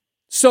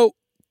 So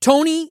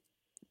Tony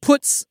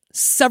puts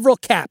several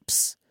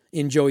caps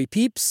in Joey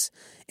Peeps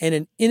and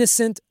an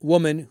innocent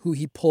woman who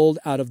he pulled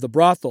out of the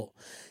brothel.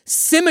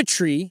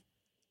 Symmetry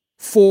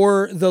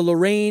for the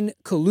Lorraine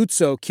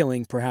Coluzzo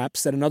killing,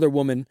 perhaps, that another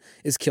woman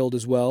is killed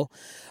as well.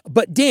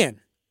 But Dan,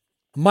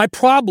 my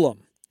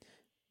problem,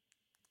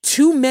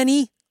 too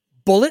many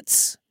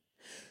bullets.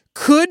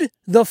 Could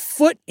the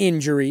foot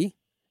injury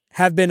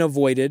have been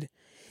avoided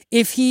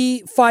if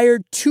he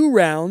fired 2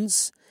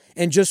 rounds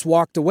and just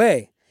walked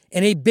away?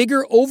 And a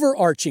bigger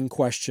overarching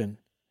question,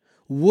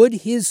 would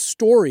his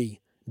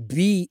story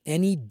be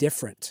any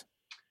different?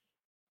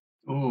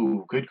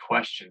 Ooh, good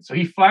question. So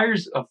he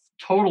fires a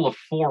total of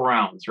 4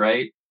 rounds,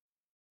 right?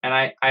 And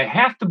I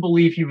have to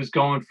believe he was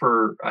going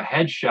for a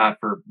headshot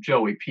for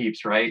Joey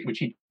Peeps, right? Which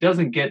he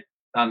doesn't get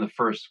on the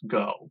first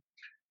go.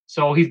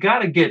 So he's got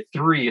to get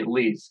 3 at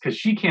least, because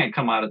she can't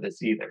come out of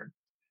this either.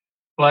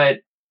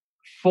 But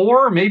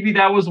 4, maybe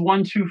that was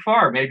one too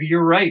far. Maybe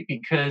you're right,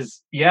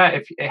 because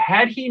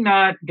had he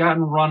not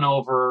gotten run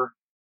over,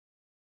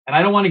 and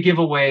I don't want to give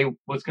away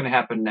what's going to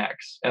happen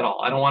next at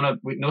all. I don't want to,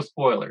 no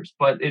spoilers,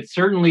 but it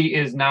certainly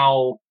is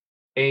now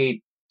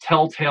a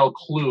telltale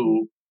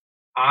clue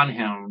on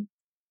him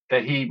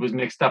that he was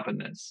mixed up in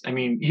this. I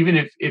mean,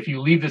 even if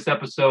you leave this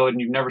episode and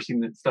you've never seen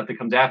the stuff that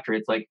comes after,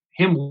 it's like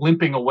him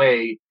limping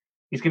away.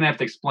 He's going to have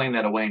to explain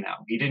that away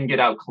now. He didn't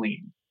get out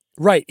clean.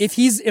 Right. If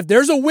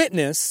there's a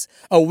witness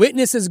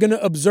is going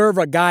to observe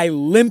a guy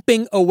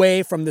limping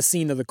away from the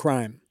scene of the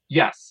crime.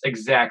 Yes,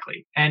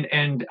 exactly. And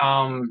I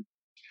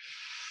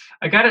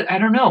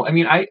don't know. I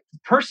mean, I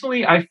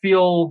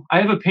feel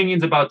I have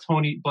opinions about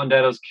Tony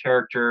Blundetto's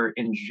character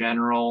in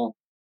general,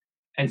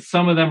 and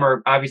some of them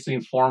are obviously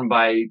informed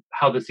by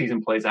how the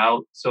season plays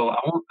out. So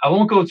I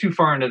won't go too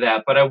far into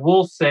that, but I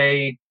will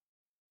say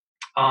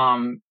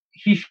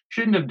he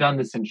shouldn't have done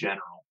this in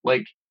general.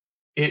 Like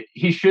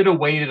he should have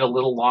waited a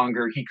little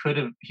longer. He could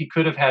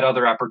have had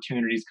other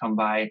opportunities come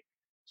by.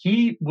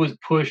 He was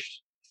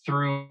pushed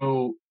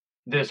through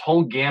this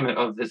whole gamut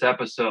of this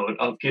episode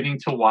of getting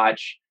to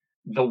watch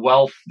the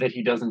wealth that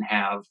he doesn't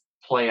have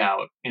play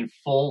out in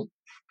full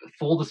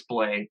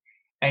display,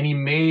 and he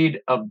made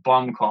a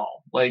bum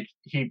call. Like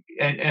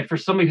and for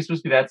somebody who's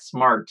supposed to be that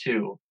smart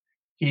too,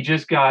 he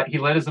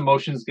let his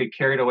emotions get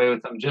carried away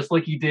with him, just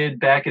like he did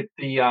back at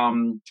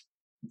the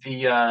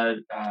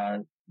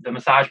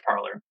massage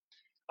parlor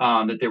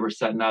that they were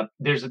setting up.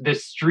 There's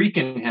this streak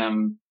in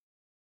him,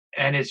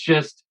 and it's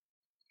just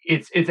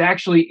it's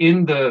actually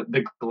in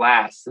the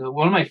glass.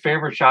 One of my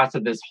favorite shots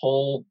of this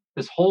whole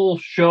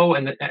show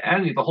and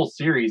the whole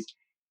series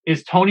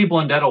is Tony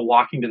Blundetto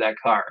walking to that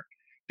car,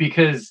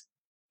 because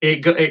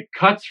it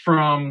cuts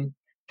from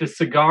the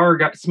cigar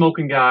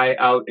smoking guy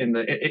out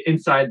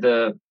inside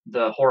the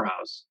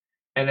whorehouse,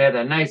 and they had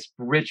a nice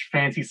rich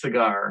fancy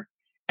cigar,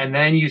 and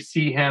then you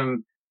see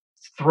him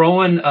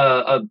throwing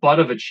a butt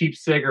of a cheap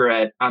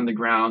cigarette on the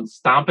ground,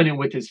 stomping it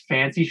with his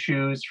fancy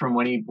shoes from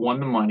when he won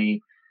the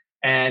money.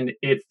 And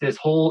it's this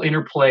whole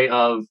interplay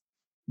of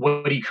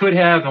what he could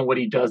have and what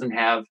he doesn't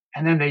have.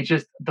 And then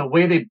the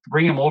way they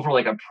bring him over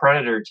like a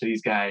predator to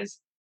these guys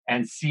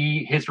and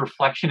see his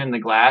reflection in the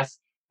glass,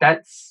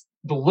 that's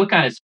the look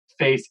on his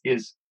face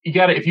is,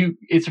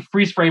 it's a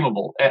freeze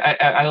frameable.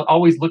 I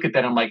always look at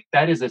that. I'm like,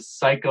 that is a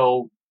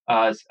psycho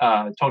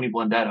Tony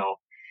Blundetto.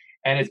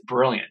 And it's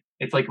brilliant.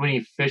 It's like when he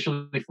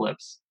officially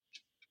flips.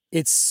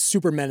 It's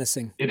super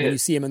menacing when is. You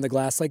see him in the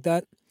glass like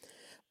that.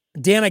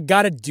 Dan, I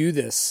got to do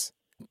this.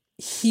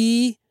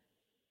 He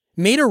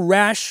made a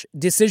rash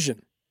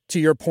decision,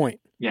 to your point.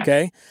 Yeah.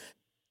 Okay.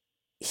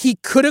 He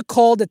could have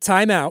called a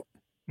timeout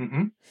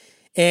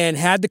and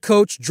had the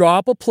coach draw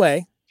up a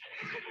play.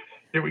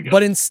 There we go.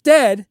 But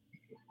instead,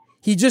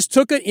 he just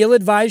took an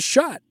ill-advised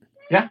shot.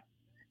 Yeah.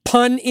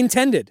 Pun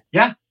intended.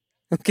 Yeah.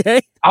 Okay.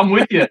 I'm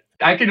with you.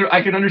 I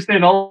can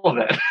understand all of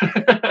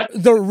that.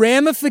 The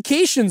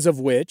ramifications of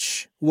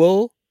which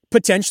will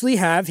potentially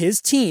have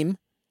his team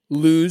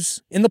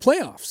lose in the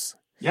playoffs.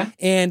 Yeah.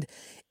 And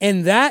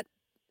that,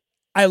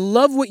 I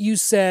love what you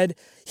said.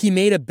 He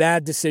made a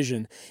bad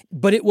decision,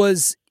 but it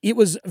was a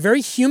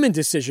very human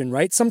decision,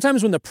 right?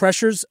 Sometimes when the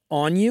pressure's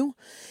on you,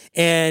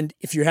 and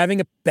if you're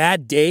having a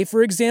bad day,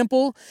 for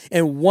example,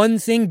 and one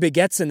thing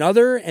begets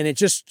another, and it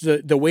just,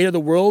 the weight of the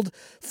world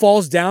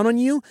falls down on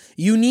you,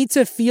 you need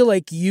to feel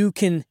like you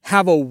can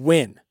have a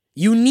win.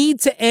 You need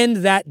to end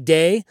that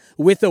day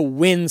with a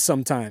win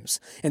sometimes.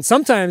 And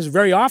sometimes,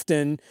 very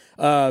often,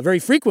 very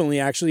frequently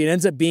actually, it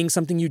ends up being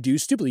something you do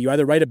stupidly. You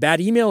either write a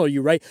bad email or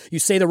you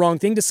say the wrong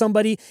thing to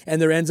somebody,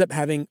 and there ends up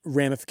having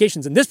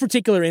ramifications. In this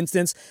particular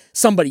instance,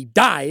 somebody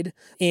died,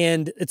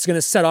 and it's going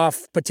to set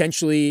off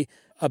potentially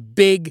a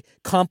big,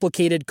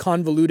 complicated,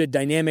 convoluted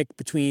dynamic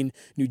between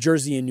New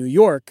Jersey and New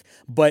York.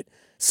 But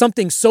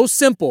something so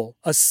simple,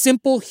 a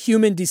simple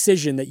human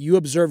decision that you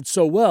observed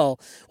so well,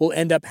 will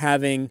end up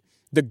having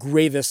the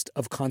gravest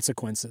of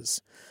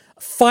consequences.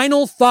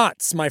 Final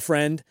thoughts, my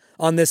friend,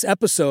 on this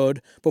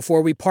episode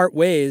before we part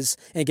ways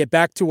and get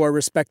back to our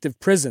respective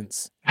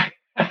prisons.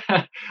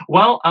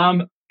 Well,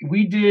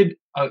 we did.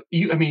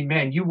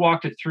 You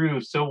walked it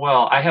through so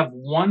well. I have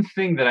one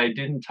thing that I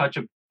didn't touch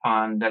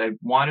upon that I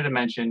wanted to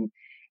mention.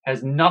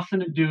 Has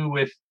nothing to do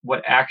with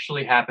what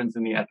actually happens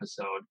in the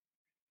episode.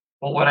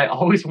 But what I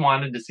always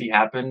wanted to see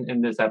happen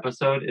in this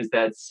episode is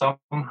that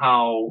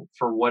somehow,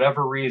 for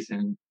whatever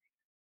reason,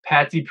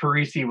 Patsy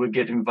Parisi would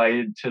get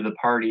invited to the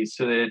party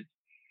so that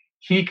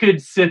he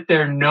could sit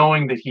there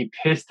knowing that he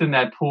pissed in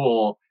that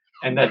pool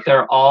and that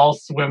they're all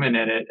swimming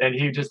in it, and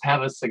he'd just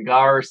have a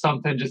cigar or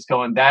something just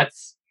going,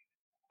 that's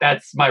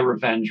my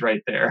revenge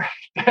right there.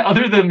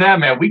 Other than that,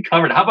 man, we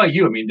covered. How about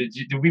you? I mean,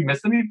 did we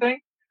miss anything?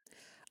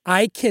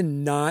 I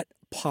cannot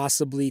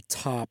possibly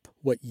top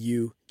what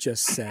you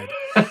just said.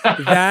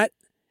 That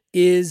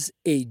is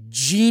a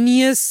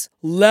genius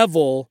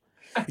level.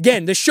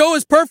 Again, the show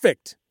is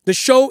perfect. The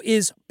show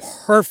is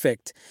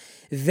perfect.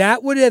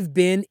 That would have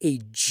been a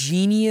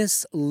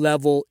genius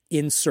level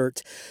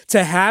insert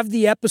to have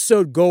the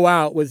episode go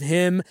out with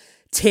him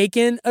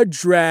taking a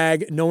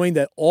drag, knowing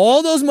that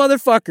all those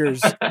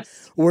motherfuckers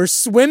were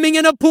swimming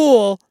in a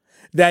pool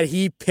that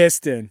he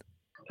pissed in.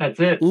 That's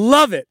it.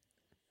 Love it.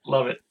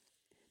 Love it.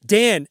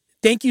 Dan,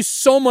 thank you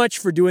so much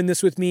for doing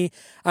this with me.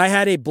 I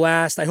had a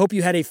blast. I hope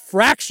you had a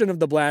fraction of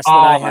the blast that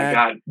I had. Oh my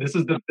God. This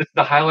is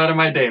the highlight of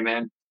my day,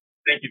 man.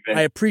 Thank you, Ben.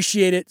 I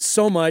appreciate it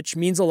so much.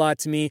 Means a lot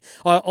to me.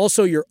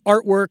 Also, your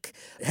artwork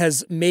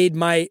has made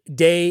my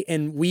day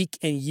and week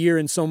and year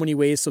in so many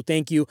ways. So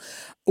thank you.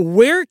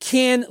 Where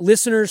can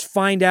listeners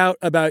find out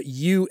about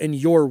you and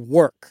your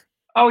work?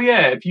 Oh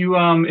yeah, if you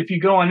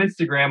go on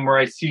Instagram where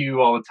I see you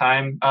all the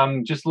time,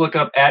 just look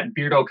up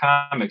 @Beardo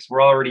Comics.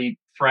 We're already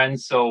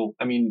friends, so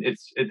I mean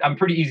I'm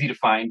pretty easy to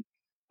find.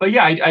 But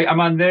yeah, I'm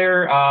on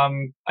there. A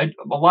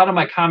lot of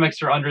my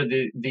comics are under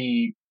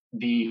the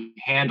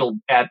handle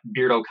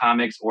 @Beardo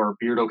Comics or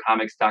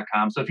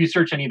beardocomics.com. So if you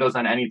search any of those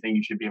on anything,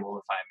 you should be able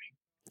to find me.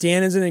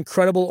 Dan is an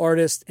incredible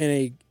artist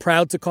and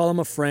proud to call him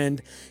a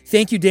friend.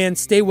 Thank you, Dan.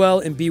 Stay well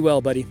and be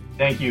well, buddy.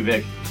 Thank you,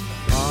 Vic.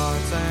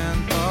 Hearts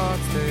and